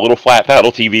flat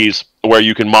panel TVs, where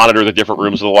you can monitor the different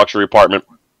rooms of the luxury apartment.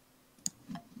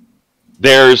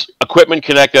 There's equipment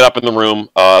connected up in the room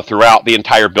throughout the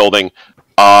entire building,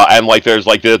 and like there's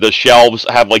like the shelves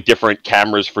have like different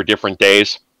cameras for different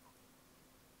days.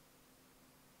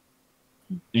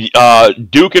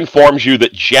 Duke informs you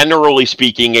that generally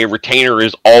speaking, a retainer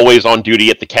is always on duty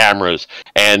at the cameras,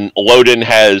 and Loden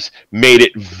has made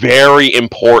it very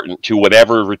important to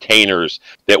whatever retainers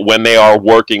that when they are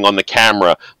working on the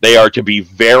camera, they are to be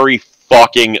very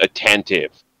fucking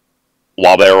attentive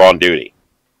while they're on duty.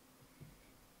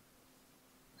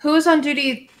 Who was on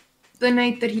duty the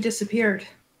night that he disappeared?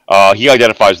 He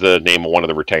identifies the name of one of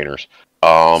the retainers.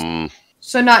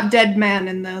 So not dead man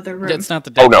in the other room. It's not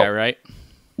the dead no. guy, right?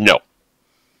 No.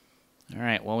 All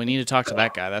right. Well, we need to talk to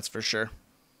that guy. That's for sure.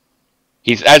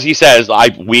 As he says,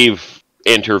 we've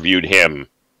interviewed him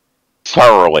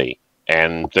thoroughly,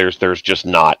 and there's just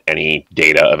not any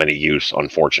data of any use,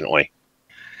 unfortunately.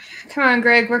 Come on,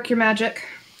 Greg, work your magic.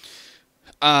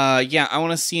 Yeah, I want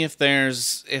to see if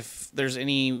there's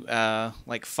any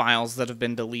like files that have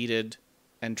been deleted,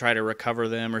 and try to recover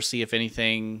them, or see if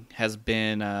anything has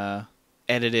been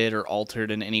edited or altered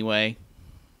in any way.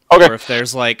 Okay. Or if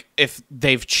there's like if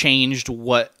they've changed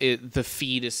what the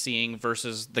feed is seeing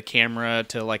versus the camera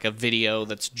to like a video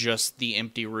that's just the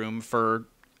empty room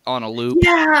on a loop.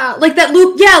 Yeah, like that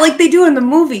loop. Yeah, like they do in the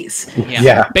movies.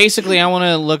 Yeah. Basically, I want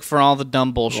to look for all the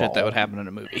dumb bullshit that would happen in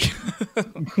a movie.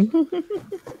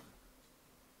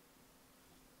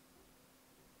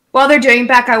 While they're doing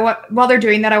that, I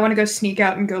want to go sneak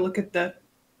out and go look at the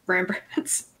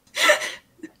Rembrandts.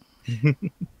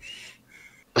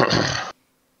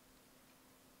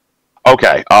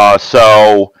 Okay,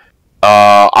 so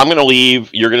I'm gonna leave.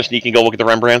 You're gonna sneak and go look at the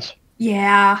Rembrandts?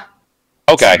 Yeah.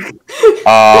 Okay.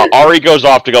 Ari goes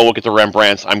off to go look at the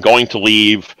Rembrandts. I'm going to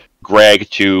leave Greg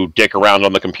to dick around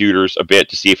on the computers a bit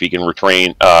to see if he can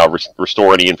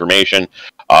restore any information.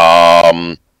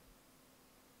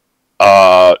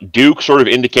 Duke sort of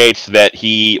indicates that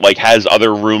he has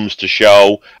other rooms to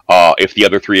show if the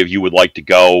other 3 of you would like to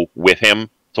go with him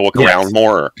to look around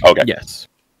more. Okay. Yes.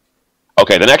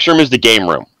 Okay, the next room is the game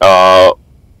room.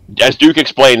 As Duke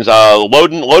explains,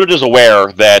 Loden is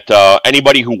aware that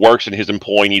anybody who works in his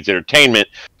employ needs entertainment,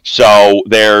 so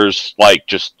there's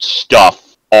just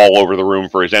stuff all over the room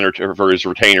for his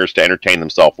retainers to entertain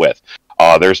themselves with.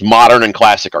 There's modern and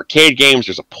classic arcade games.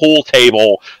 There's a pool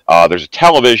table. There's a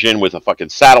television with a fucking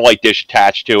satellite dish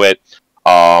attached to it.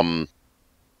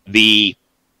 The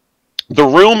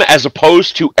room, as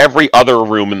opposed to every other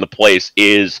room in the place,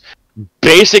 is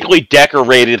basically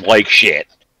decorated like shit.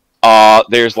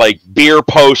 There's beer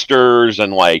posters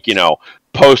and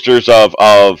posters of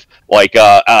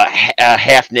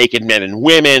half-naked men and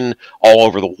women all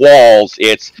over the walls.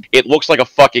 It looks like a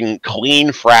fucking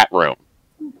clean frat room.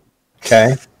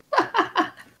 Okay.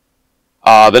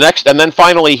 And then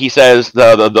finally he says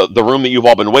the room that you've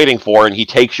all been waiting for, and he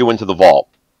takes you into the vault.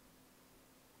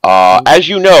 As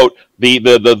you note,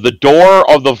 the door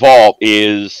of the vault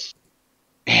is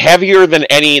heavier than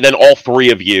all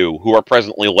 3 of you who are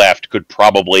presently left could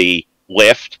probably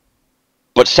lift,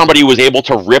 but somebody was able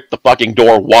to rip the fucking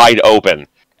door wide open,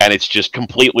 and it's just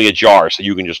completely ajar, so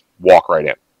you can just walk right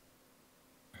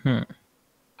in.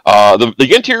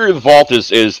 The interior of the vault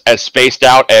is as spaced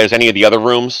out as any of the other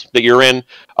rooms that you're in,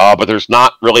 but there's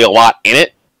not really a lot in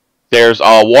it. There's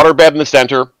a waterbed in the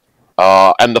center,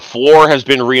 and the floor has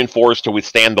been reinforced to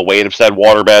withstand the weight of said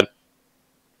waterbed.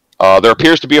 There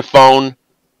appears to be a phone,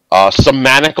 some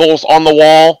manacles on the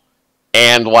wall,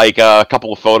 and like a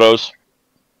couple of photos.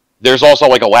 There's also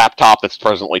like a laptop that's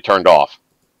presently turned off.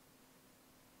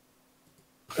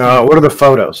 What are the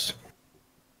photos?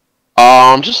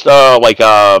 Just like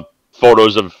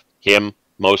photos of him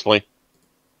mostly.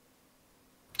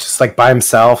 Just like by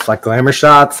himself, like glamour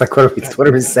shots. Like what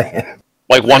are we saying?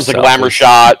 Like one's a glamour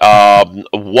shot.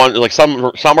 One like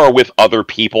some are with other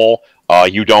people.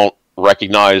 You don't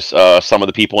recognize some of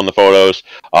the people in the photos.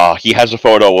 He has a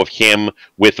photo of him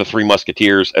with the Three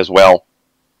Musketeers as well.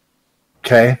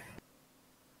 Okay.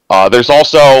 There's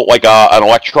also like an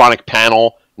electronic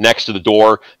panel next to the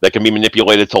door that can be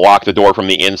manipulated to lock the door from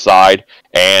the inside,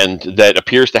 and that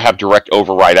appears to have direct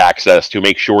override access to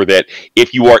make sure that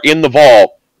if you are in the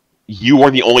vault, you are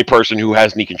the only person who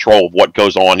has any control of what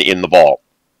goes on in the vault.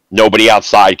 Nobody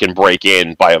outside can break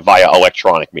in via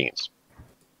electronic means.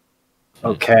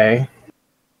 Okay.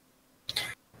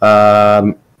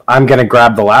 I'm gonna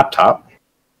grab the laptop.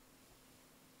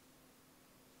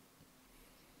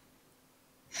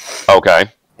 Okay.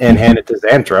 And hand it to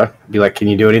Xantra. Be like, can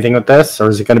you do anything with this? Or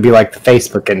is it going to be like the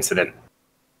Facebook incident?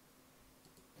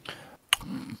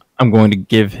 I'm going to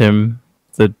give him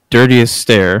the dirtiest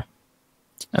stare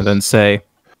and then say,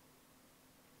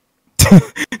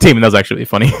 Damon, that was actually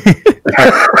funny.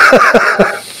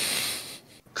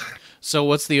 So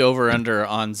what's the over-under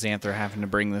on Xanthar having to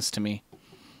bring this to me?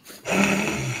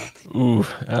 Ooh.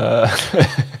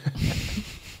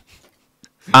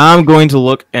 I'm going to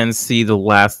look and see if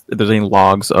there's any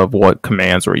logs of what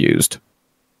commands were used.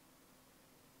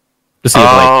 To see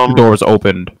if the doors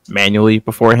opened manually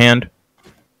beforehand.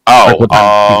 Oh, what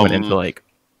time he went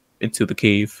into the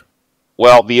cave.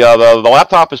 Well, the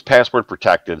laptop is password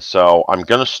protected, so I'm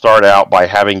going to start out by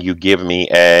having you give me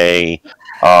a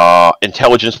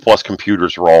intelligence plus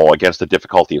computers roll against a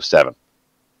difficulty of 7.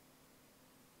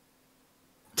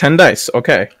 10 dice,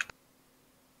 okay.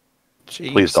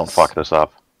 Please don't fuck this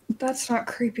up. That's not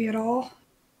creepy at all.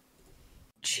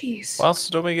 Jeez. While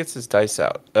Sodomi gets his dice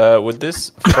out, would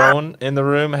this phone in the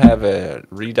room have a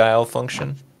redial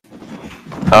function?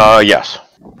 Yes.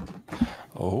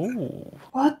 Oh.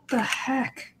 What the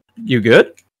heck? You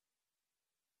good?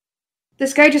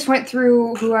 This guy just went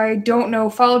through, who I don't know,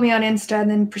 followed me on Insta,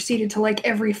 and then proceeded to like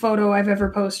every photo I've ever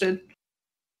posted.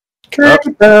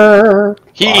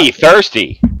 He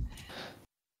thirsty.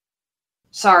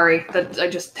 Sorry, that I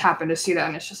just happened to see that,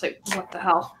 and it's just like, what the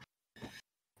hell?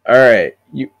 All right.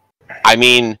 I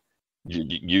mean,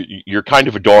 you're kind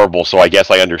of adorable, so I guess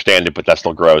I understand it, but that's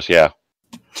still gross, yeah.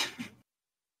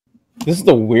 This is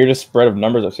the weirdest spread of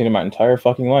numbers I've seen in my entire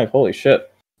fucking life. Holy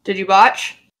shit. Did you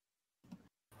botch?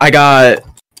 I got...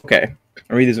 Okay.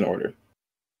 I'll read these in order.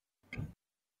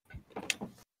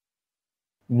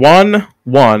 1,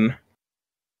 1,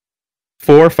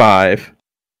 4, 5,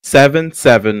 7,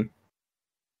 7,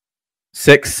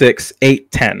 6, 6,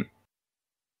 8, 10.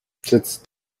 It's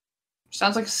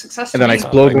Sounds like a success. And then to I me.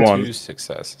 explode Like 1. 2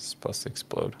 successes plus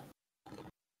explode.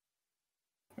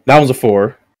 That one's a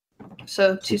 4.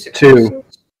 So 2 successes. 2.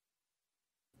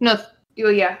 No,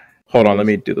 yeah. Hold on, let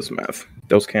me do this math.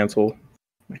 Those cancel.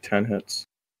 My 10 hits.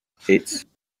 8,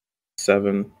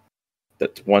 7.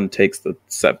 That 1 takes the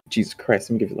 7. Jesus Christ,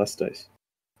 let me give you less dice.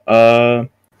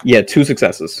 Yeah, 2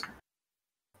 successes.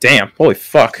 Damn, holy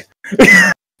fuck.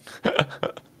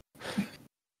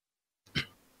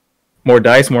 More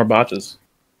dice, more botches.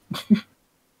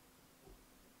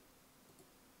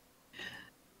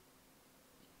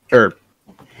 What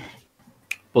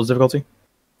was the difficulty?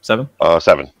 7?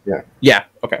 7. Yeah,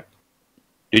 okay.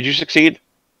 Did you succeed?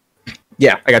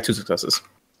 Yeah, I got 2 successes.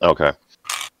 Okay.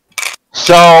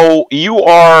 So you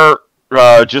are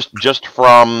just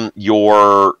from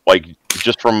your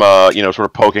sort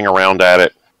of poking around at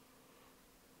it.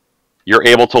 You're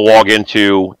able to log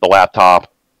into the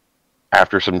laptop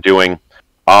after some doing.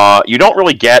 You don't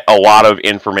really get a lot of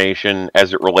information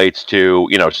as it relates to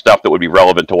stuff that would be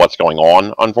relevant to what's going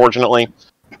on, unfortunately.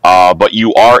 But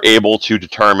you are able to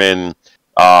determine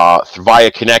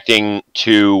via connecting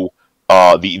to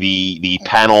the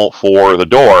panel for the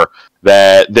door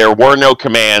that there were no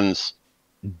commands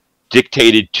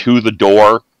dictated to the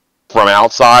door from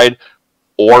outside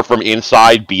or from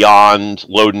inside beyond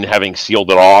Loden having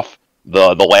sealed it off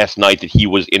the last night that he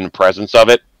was in presence of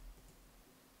it.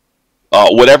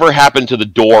 whatever happened to the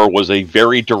door was a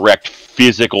very direct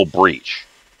physical breach.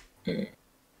 Can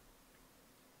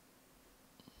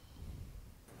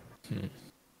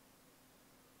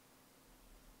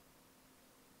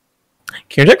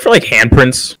you check for like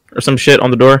handprints or some shit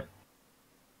on the door?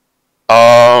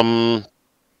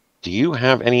 Do you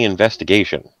have any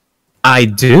investigation? I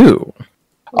do.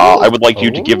 I would like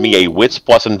you to give me a Wits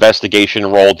plus investigation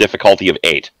roll, difficulty of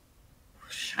 8.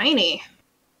 Shiny.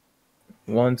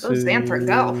 1, Those Xanther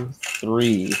go.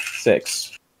 3,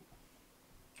 6.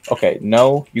 Okay,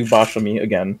 no, you botched on me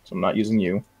again, so I'm not using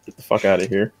you. Get the fuck out of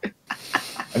here.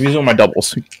 I'm using my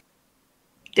doubles.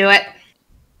 Do it.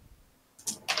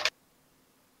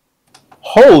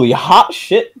 Holy hot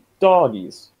shit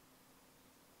doggies.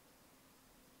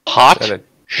 Hot Is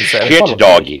that shit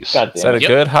doggies. God Is damn that it. a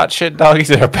good hot shit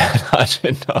doggies or a bad hot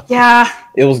shit dog? Yeah.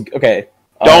 It was okay.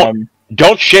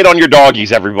 Don't shit on your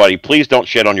doggies, everybody. Please don't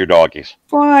shit on your doggies.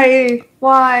 Why?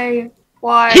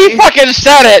 He fucking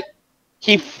said it.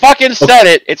 He fucking said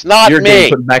it. It's not You're me.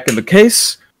 getting put back in the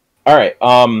case. All right.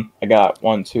 I got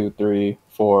 1, 2, 3,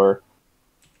 4,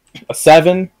 a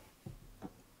 7,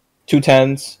 2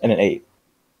 10s, and an 8,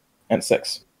 and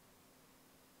 6.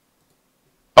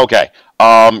 Okay.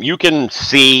 You can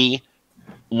see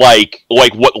like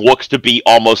what looks to be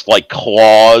almost like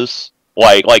claws,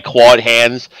 like clawed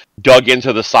hands dug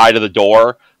into the side of the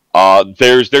door.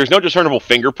 There's no discernible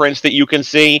fingerprints that you can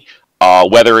see.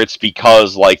 Whether it's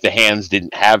because like the hands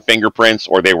didn't have fingerprints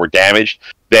or they were damaged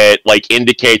that like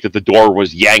indicate that the door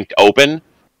was yanked open,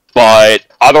 but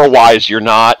otherwise you're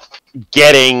not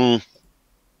getting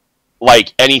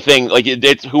like anything. Like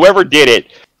it's whoever did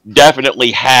it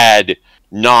definitely had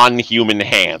non-human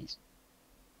hands.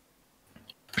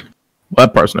 Well,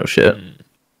 that part's no shit.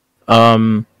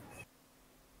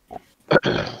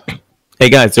 Hey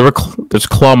guys, there's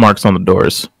claw marks on the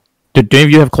doors. Did any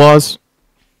of you have claws?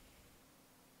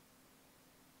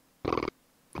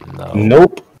 No.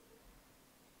 Nope.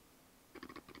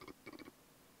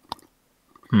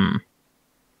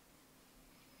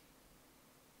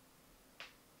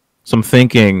 So I'm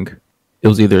thinking it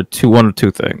was either one or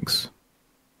two things.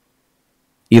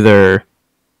 Either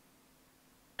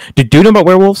do you know about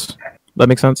werewolves? That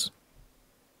makes sense.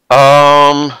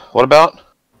 What about?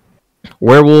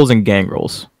 Werewolves and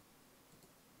gangrels.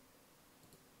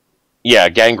 Yeah,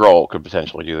 Gangrel could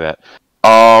potentially do that.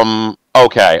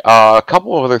 Okay. A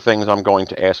couple of other things I'm going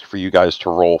to ask for you guys to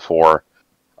roll for.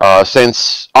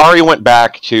 Since Ari went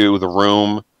back to the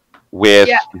room with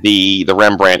the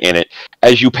Rembrandt in it,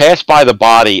 as you pass by the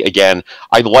body again,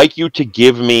 I'd like you to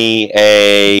give me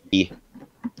a...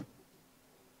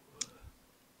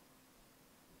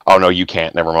 Oh, no, you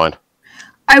can't. Never mind.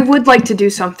 I would like to do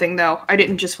something, though. I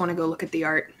didn't just want to go look at the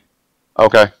art.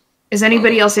 Okay. Is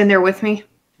anybody else in there with me?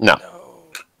 No.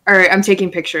 All right, I'm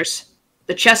taking pictures.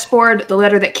 The chessboard, the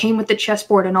letter that came with the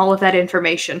chessboard, and all of that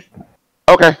information.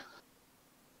 Okay.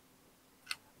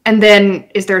 And then,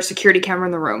 is there a security camera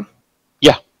in the room?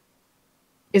 Yeah.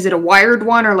 Is it a wired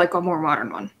one or like a more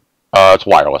modern one? It's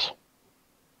wireless.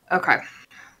 Okay.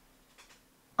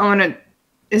 I want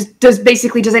to... Does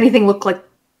anything look like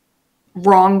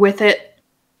wrong with it?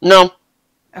 No.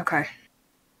 Okay.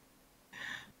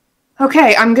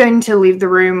 Okay, I'm going to leave the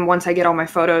room once I get all my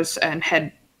photos and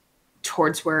head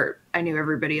towards where I knew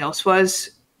everybody else was.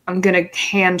 I'm going to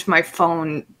hand my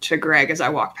phone to Greg as I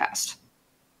walk past.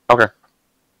 Okay.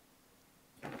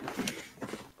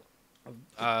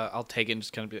 I'll take it and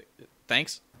just kind of be like,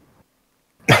 thanks.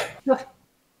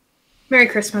 Merry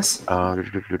Christmas. I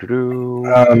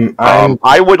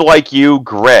would like you,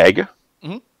 Greg,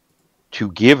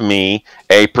 to give me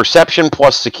a perception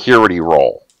plus security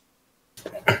roll.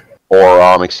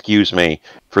 Or, excuse me,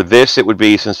 for this it would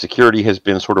be, since security has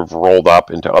been sort of rolled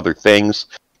up into other things,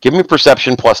 give me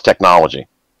perception plus technology.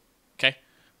 Okay.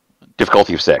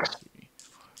 Difficulty of 6. 3,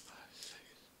 4, 5,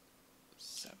 6,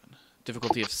 7.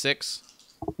 Difficulty of 6.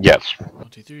 Yes. 1,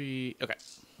 2, 3. Okay.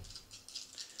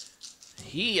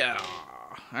 Yeah.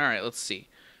 All right. Let's see.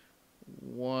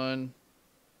 1,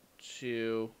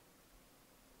 2,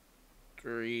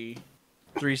 3.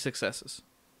 3 successes.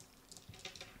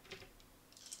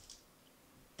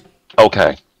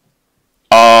 Okay.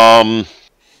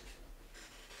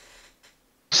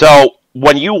 So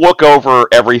when you look over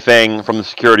everything from the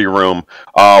security room,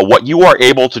 what you are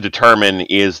able to determine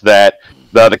is that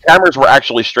the cameras were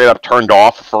actually straight up turned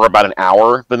off for about an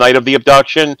hour the night of the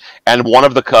abduction, and one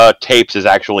of the tapes is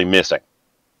actually missing.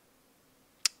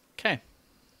 Okay.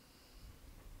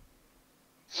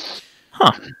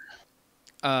 Huh.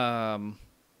 All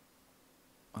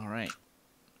right.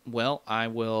 Well, I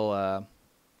will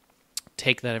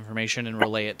take that information and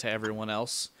relay it to everyone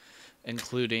else.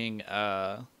 including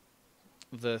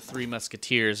the Three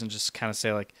Musketeers, and just kind of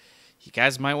say, like, you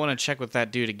guys might want to check with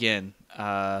that dude again.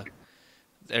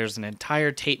 There's an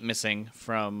entire tape missing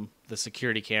from the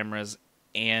security cameras,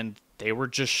 and they were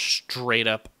just straight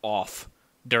up off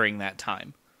during that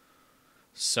time.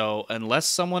 So unless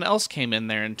someone else came in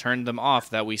there and turned them off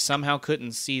that we somehow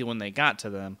couldn't see when they got to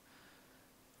them,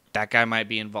 that guy might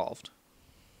be involved.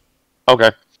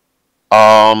 Okay.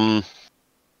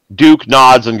 Duke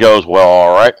nods and goes, well,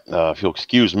 all right. If you'll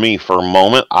excuse me for a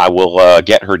moment, I will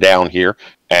get her down here.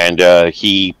 And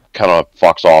he kind of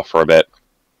fucks off for a bit.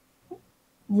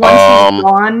 Once he's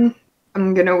gone,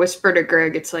 I'm going to whisper to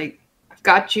Greg, it's like, I've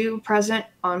got you present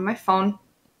on my phone.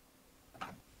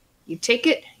 You take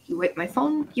it, you wipe my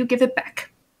phone, you give it back.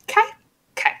 Okay?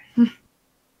 Okay.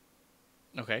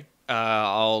 Okay.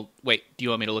 I'll wait. Do you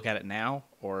want me to look at it now,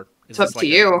 or is It's up this to like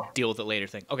you. a deal with it later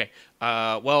thing? Okay.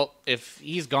 Well, if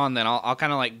he's gone, then I'll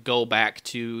kind of like go back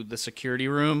to the security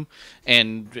room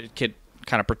and could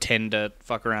kind of pretend to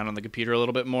fuck around on the computer a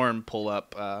little bit more and pull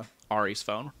up Ari's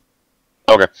phone.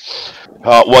 Okay.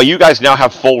 Well, you guys now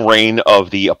have full reign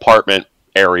of the apartment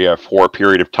area for a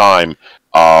period of time.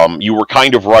 You were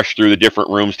kind of rushed through the different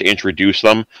rooms to introduce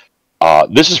them.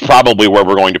 This is probably where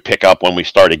we're going to pick up when we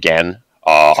start again,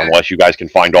 unless you guys can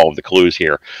find all of the clues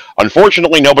here.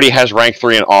 Unfortunately, nobody has rank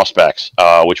 3 in Auspex,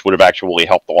 which would have actually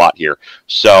helped a lot here.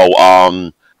 So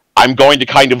I'm going to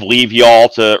kind of leave y'all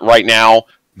to, right now,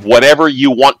 whatever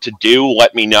you want to do,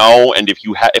 let me know. And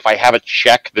if I have a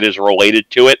check that is related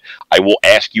to it, I will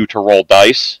ask you to roll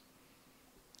dice.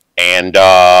 And,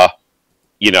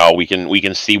 we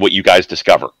can see what you guys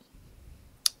discover.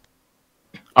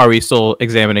 Are we still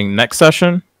examining next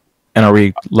session? And are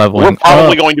we leveling We're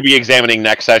probably up? going to be examining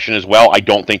next session as well. I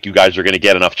don't think you guys are going to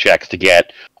get enough checks to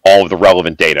get all of the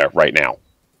relevant data right now.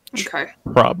 Okay.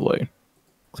 Probably.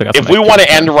 If we want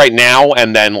to end right now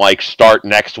and then start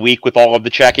next week with all of the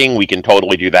checking, we can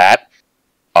totally do that.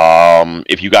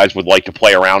 If you guys would like to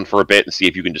play around for a bit and see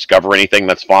if you can discover anything,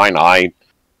 that's fine. I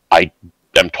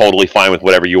am totally fine with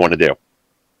whatever you want to do.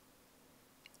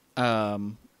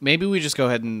 Maybe we just go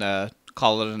ahead and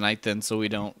call it a night then, so we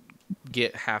don't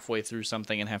get halfway through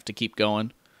something and have to keep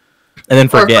going. And then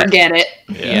Or forget. forget it.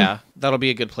 Yeah, that'll be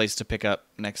a good place to pick up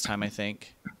next time, I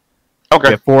think. Okay.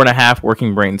 We have 4.5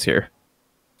 working brains here.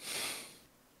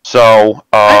 So,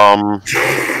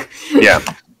 yeah.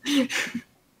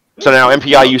 So now,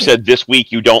 MPI, you said this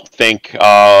week you don't think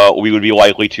we would be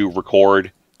likely to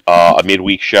record a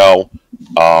midweek show.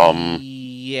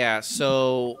 Yeah,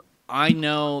 so I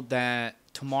know that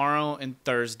tomorrow and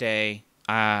Thursday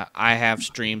I have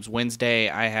streams. Wednesday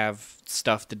I have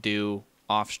stuff to do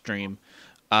off stream.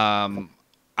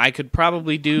 I could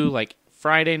probably do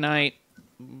Friday night,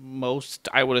 most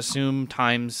I would assume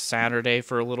times Saturday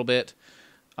for a little bit,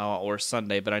 or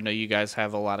Sunday. But I know you guys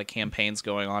have a lot of campaigns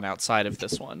going on outside of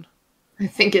this one. I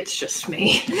think it's just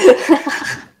me.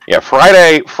 Yeah,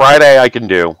 Friday I can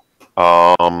do.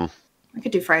 I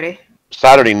could do Friday.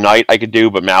 Saturday night I could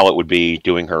do, but Mallet would be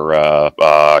doing her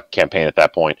campaign at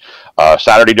that point.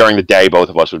 Saturday during the day, both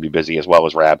of us would be busy, as well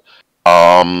as Rab.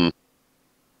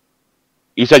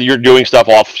 You said you're doing stuff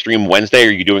off stream Wednesday.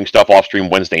 Are you doing stuff off stream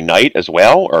Wednesday night as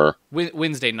well, or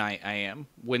Wednesday night I am.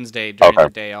 Wednesday during Okay. the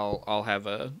day I'll have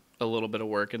a little bit of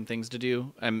work and things to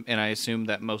do, and I assume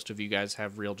that most of you guys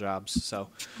have real jobs, so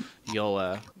you'll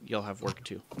have work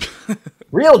too.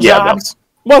 Real Yeah, jobs?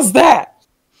 What's that?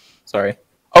 Sorry.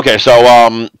 Okay,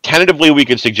 so tentatively we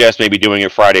could suggest maybe doing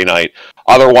it Friday night.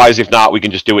 Otherwise, if not, we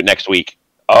can just do it next week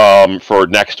for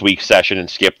next week's session and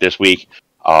skip this week.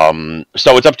 So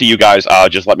it's up to you guys.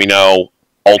 Just let me know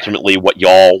ultimately what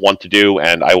y'all want to do,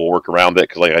 and I will work around it,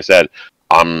 because like I said,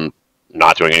 I'm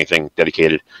not doing anything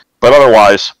dedicated. But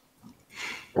otherwise,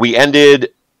 we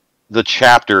ended the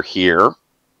chapter here.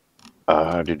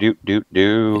 Good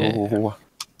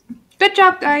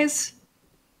job, guys.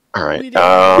 All right. We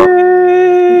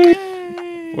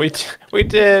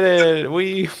did it.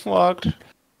 We walked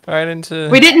right into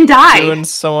We didn't die. doing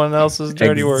someone else's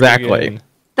dirty work. Exactly. Again.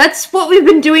 That's what we've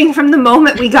been doing from the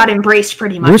moment we got embraced,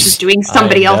 pretty much, is doing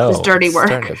somebody I else's know, dirty it's work.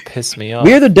 starting to piss me off.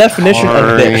 We're the definition of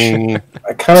bitch.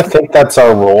 I kind of think that's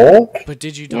our role. But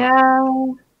did you die?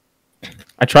 Yeah.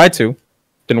 I tried to.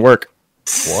 Didn't work.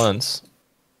 Once.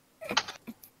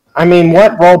 I mean,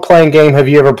 what role-playing game have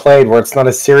you ever played where it's not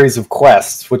a series of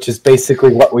quests, which is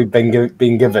basically what we've been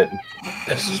being given?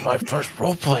 This is my first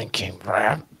role-playing game,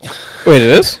 Brad. Wait, it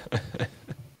is?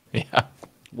 Yeah.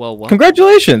 Well, what?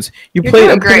 Congratulations. You You're played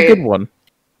doing a pretty great. good one.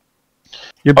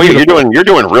 You're Oh yeah, beautiful. you're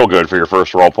doing real good for your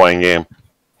first role playing game.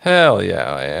 Hell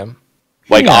yeah, I am.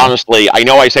 Like, honestly, I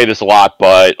know I say this a lot,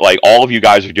 but, like, all of you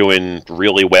guys are doing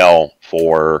really well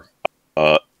for,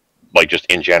 like, just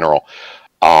in general.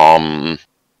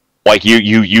 Like,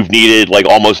 you've needed, like,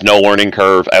 almost no learning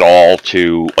curve at all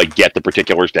to, like, get the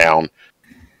particulars down.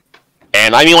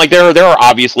 And, I mean, like, there are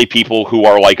obviously people who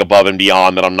are, like, above and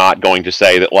beyond that I'm not going to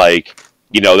say that, like,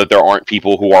 you know, that there aren't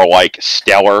people who are, like,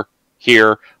 stellar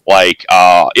here. Like,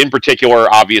 in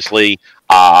particular, obviously,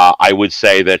 I would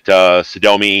say that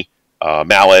Sodomi,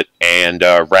 Mallet, and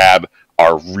Rab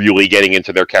are really getting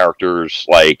into their characters,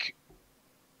 like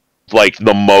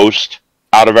the most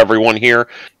out of everyone here.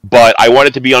 But I want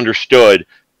it to be understood,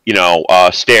 you know,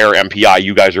 Stare, MPI,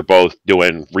 you guys are both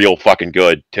doing real fucking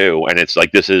good, too. And it's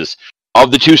like, this is,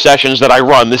 of the 2 sessions that I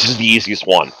run, this is the easiest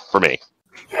one for me.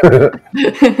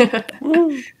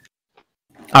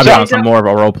 I'll be honest, I'm more of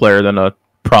a role player than a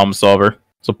problem solver.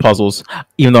 So puzzles,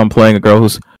 even though I'm playing a girl who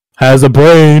has a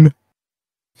brain.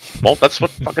 Well, that's what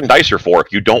fucking dice are for.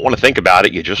 If you don't want to think about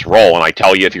it, you just roll, and I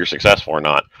tell you if you're successful or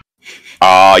not.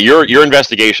 Your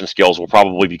investigation skills will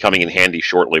probably be coming in handy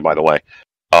shortly, by the way.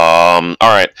 All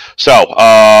right. So,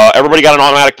 everybody got an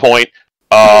automatic point.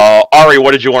 Ari,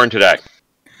 what did you learn today?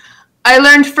 I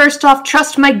learned, first off,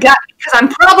 trust my gut, because I'm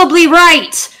probably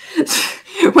right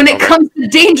when it comes to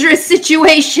dangerous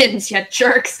situations, you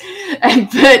jerks.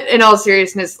 But in all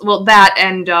seriousness, well, that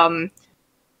and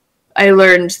I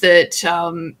learned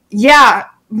that, yeah,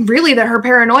 really that her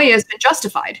paranoia has been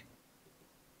justified.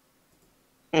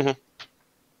 Mm-hmm.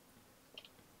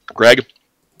 Greg?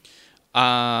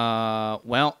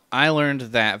 Well, I learned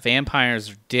that vampires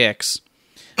are dicks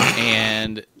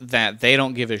and that they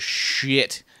don't give a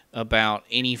shit about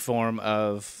any form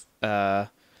of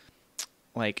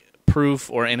like proof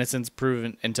or innocence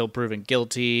proven until proven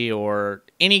guilty, or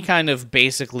any kind of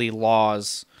basically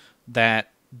laws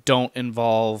that don't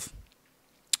involve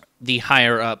the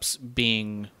higher ups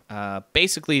being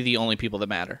basically the only people that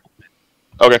matter.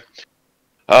 Okay.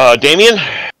 Damien?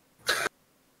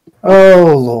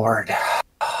 Oh, Lord.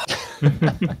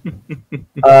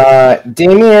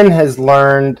 Damien has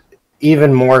learned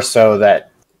even more so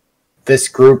that this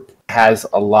group has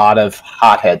a lot of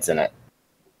hotheads in it.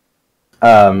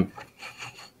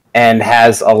 And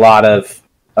has a lot of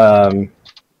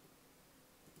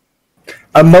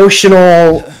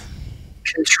emotional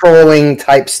controlling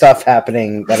type stuff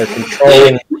happening that are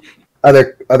controlling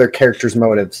other characters'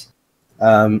 motives.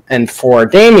 And for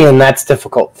Damien, that's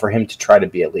difficult for him to try to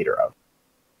be a leader of.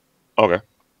 Okay.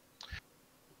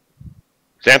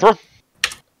 Xanthra?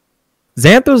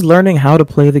 Xanthra's learning how to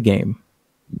play the game.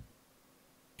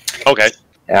 Okay.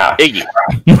 Yeah. Iggy.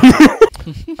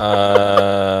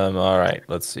 All right.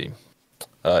 Let's see.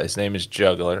 His name is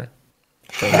Juggler.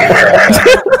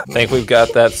 Think we've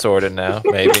got that sorted now.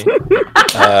 Maybe.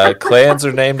 Clans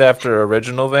are named after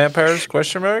original vampires? ?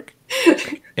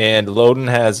 And Loden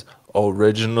has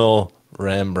original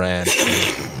Rembrandt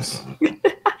paintings.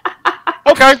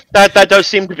 Okay, that does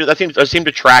seem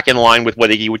to track in line with what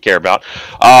Iggy would care about.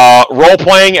 Role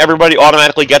playing, everybody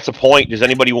automatically gets a point. Does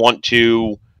anybody want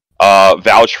to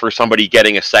vouch for somebody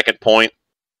getting a second point?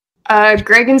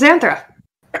 Greg and Xanthra.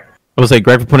 I would say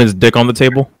Greg for putting his dick on the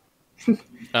table.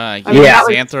 Yeah,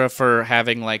 Xanthra for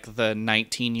having like the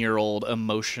 19-year-old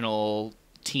emotional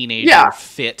teenager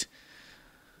fit.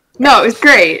 No, it was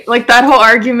great. Like, that whole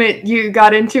argument you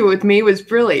got into with me was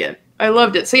brilliant. I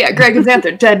loved it. So yeah, Greg and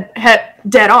Xanthra,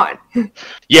 dead on.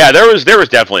 Yeah, there was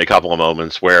definitely a couple of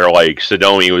moments where like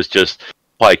Sodomi was just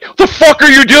like, "The fuck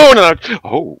are you doing?" And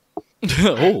Oh.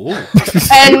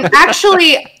 And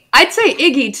actually, I'd say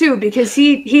Iggy too, because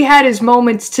he had his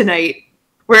moments tonight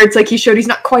where it's like he showed he's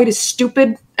not quite as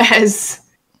stupid as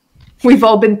we've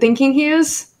all been thinking he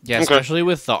is. Yeah, especially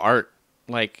with the art.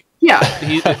 Like, yeah,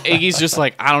 Iggy's just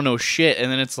like, I don't know shit,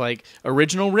 and then it's like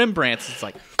original Rembrandts. It's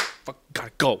like, fuck,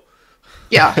 gotta go.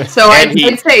 Yeah, so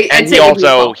I'd say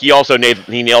he also nailed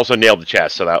the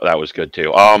chest, so that was good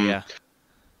too.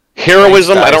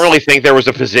 Heroism. I don't really think there was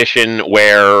a position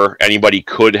where anybody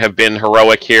could have been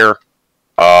heroic here.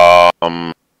 Yeah,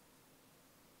 I'm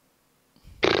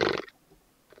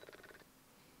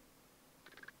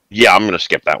gonna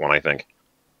skip that one, I think.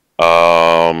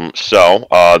 So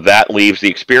that leaves the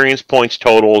experience points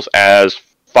totals as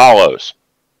follows.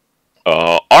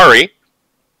 Ari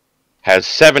has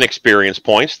 7 experience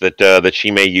points that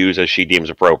she may use as she deems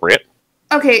appropriate.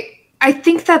 Okay, I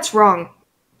think that's wrong.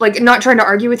 Like, not trying to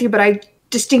argue with you, but I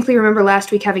distinctly remember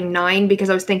last week having 9 because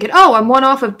I was thinking, oh, I'm one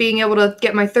off of being able to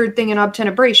get my 3rd thing in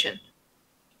Obtenebration.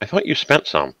 I thought you spent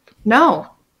some. No.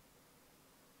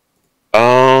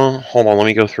 Hold on, let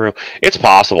me go through. It's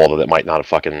possible that it might not have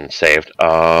fucking saved.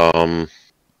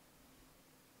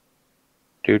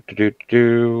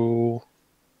 Do.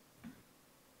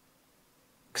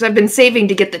 Because I've been saving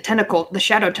to get the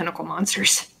shadow tentacle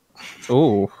monsters.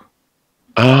 Ooh.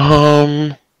 Then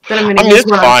I'm going to mean, use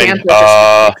it's one fine. on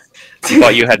Xantha.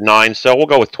 But you had 9, so we'll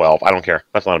go with 12. I don't care.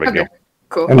 That's not a big deal.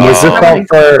 Cool. And was this all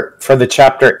for the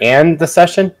chapter and the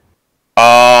session?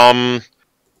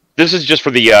 This is just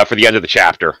for the end of the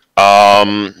chapter.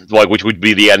 Which would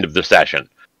be the end of the session.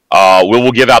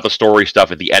 We'll give out the story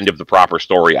stuff at the end of the proper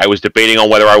story. I was debating on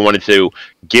whether I wanted to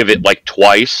give it like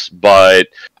twice, but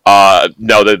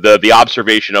no, the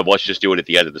observation of let's just do it at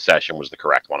the end of the session was the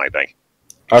correct one, I think.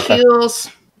 Okay.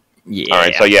 Heals. Yeah. All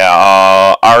right, so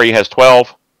yeah, Ari has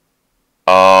 12.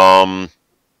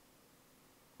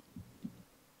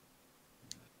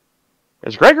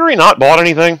 Has Gregory not bought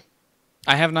anything?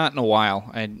 I have not in a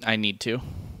while. I need to.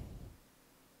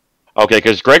 Okay,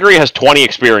 because Gregory has 20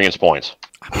 experience points.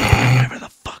 Whatever the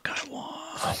fuck I want.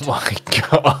 Oh my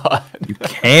god. You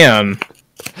can.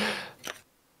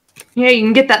 Yeah, you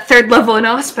can get that 3rd level in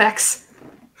Auspex.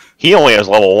 He only has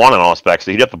level 1 in Auspex,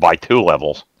 so he'd have to buy 2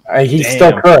 levels. He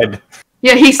still could.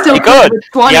 Yeah, he still He could. with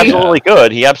 20. He absolutely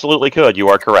could. He absolutely could. You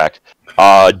are correct.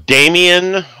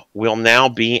 Damien will now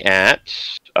be at,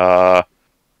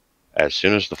 as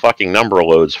soon as the fucking number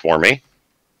loads for me.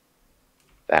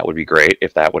 That would be great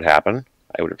if that would happen.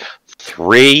 I would have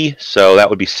 3, so that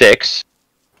would be 6.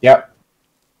 Yep.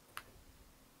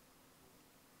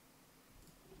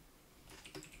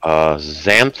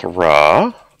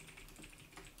 Xanthra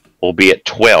will be at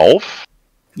 12.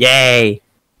 Yay.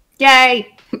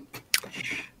 Yay!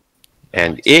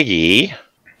 And Iggy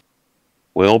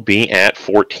will be at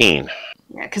 14.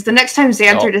 Yeah, because the next time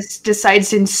Xantha decides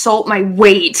to insult my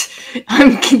weight,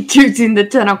 I'm using the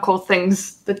tentacle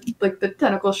things, the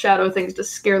tentacle shadow things to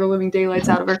scare the living daylights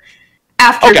out of her.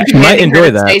 After Okay. She might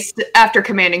enjoy that. After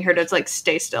commanding her to like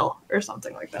stay still or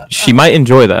something like that. She might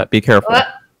enjoy that. Be careful. What?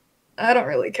 I don't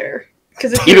really care.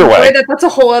 Because if Either you way. enjoy that, that's a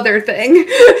whole other thing.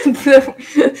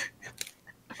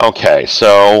 Okay,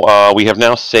 so we have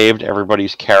now saved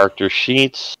everybody's character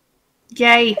sheets.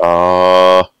 Yay.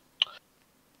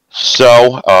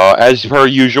 So, as per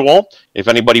usual, if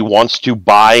anybody wants to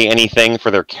buy anything for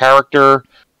their character,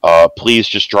 please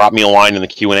just drop me a line in the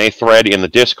Q&A thread in the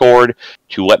Discord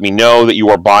to let me know that you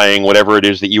are buying whatever it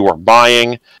is that you are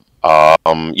buying.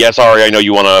 Yes, Ari, I know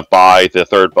you want to buy the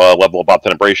 3rd level of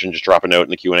Obtenebration. Just drop a note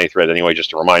in the Q&A thread anyway, just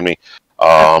to remind me.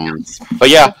 But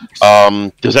yeah,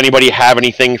 does anybody have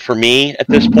anything for me at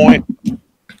this point?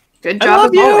 Good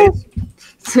job as always.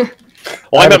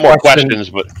 Well, I I have meant a more question. questions,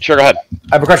 but sure, go ahead.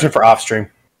 I have a question for off-stream.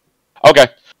 Okay.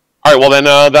 All right, well, then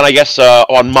I guess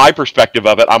on my perspective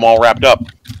of it, I'm all wrapped up.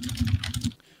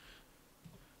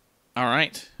 All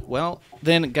right. Well,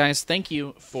 then, guys, thank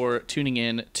you for tuning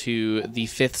in to the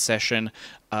 5th session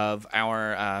of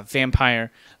our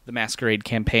Vampire the Masquerade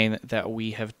campaign that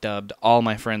we have dubbed All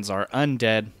My Friends Are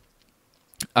Undead.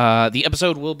 The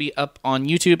episode will be up on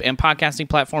YouTube and podcasting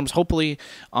platforms, hopefully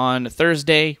on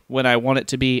Thursday when I want it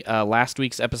to be. Last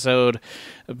week's episode,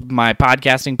 my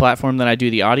podcasting platform that I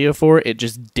do the audio for, it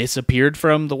just disappeared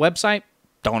from the website.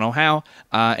 Don't know how.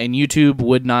 And YouTube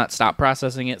would not stop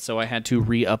processing it, so I had to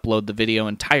re-upload the video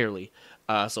entirely.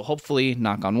 So hopefully,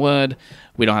 knock on wood,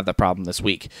 we don't have that problem this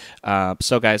week.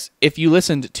 So guys, if you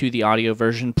listened to the audio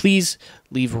version, please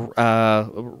leave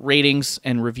ratings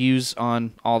and reviews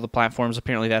on all the platforms.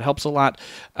 Apparently that helps a lot.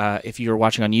 If you're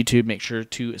watching on YouTube, make sure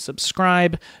to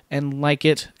subscribe and like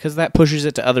it, because that pushes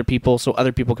it to other people so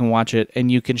other people can watch it, and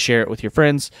you can share it with your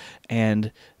friends,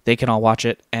 and they can all watch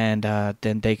it, and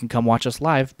then they can come watch us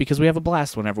live, because we have a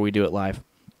blast whenever we do it live.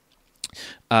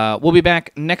 We'll be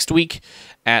back next week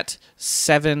at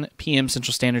 7 p.m.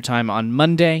 Central Standard Time on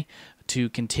Monday to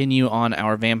continue on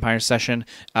our vampire session.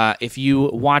 If you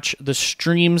watch the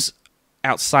streams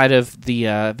outside of the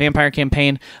vampire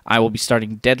campaign, I will be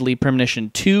starting Deadly Premonition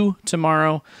 2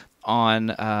 tomorrow on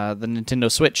the Nintendo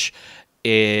Switch.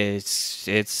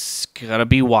 It's gonna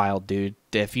be wild, dude.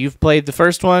 If you've played the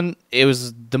first one, it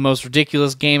was the most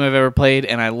ridiculous game I've ever played,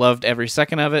 and I loved every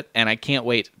second of it, and I can't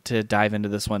wait to dive into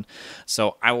this one.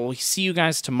 So I will see you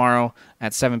guys tomorrow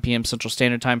at 7 p.m. Central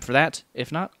Standard Time for that.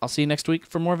 If not, I'll see you next week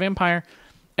for more Vampire.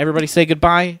 Everybody say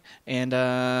goodbye and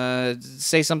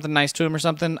say something nice to him or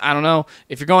something. I don't know.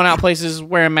 If you're going out places,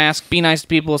 wear a mask. Be nice to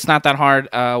people. It's not that hard.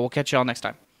 We'll catch you all next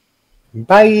time.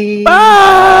 Bye.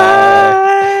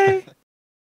 Bye.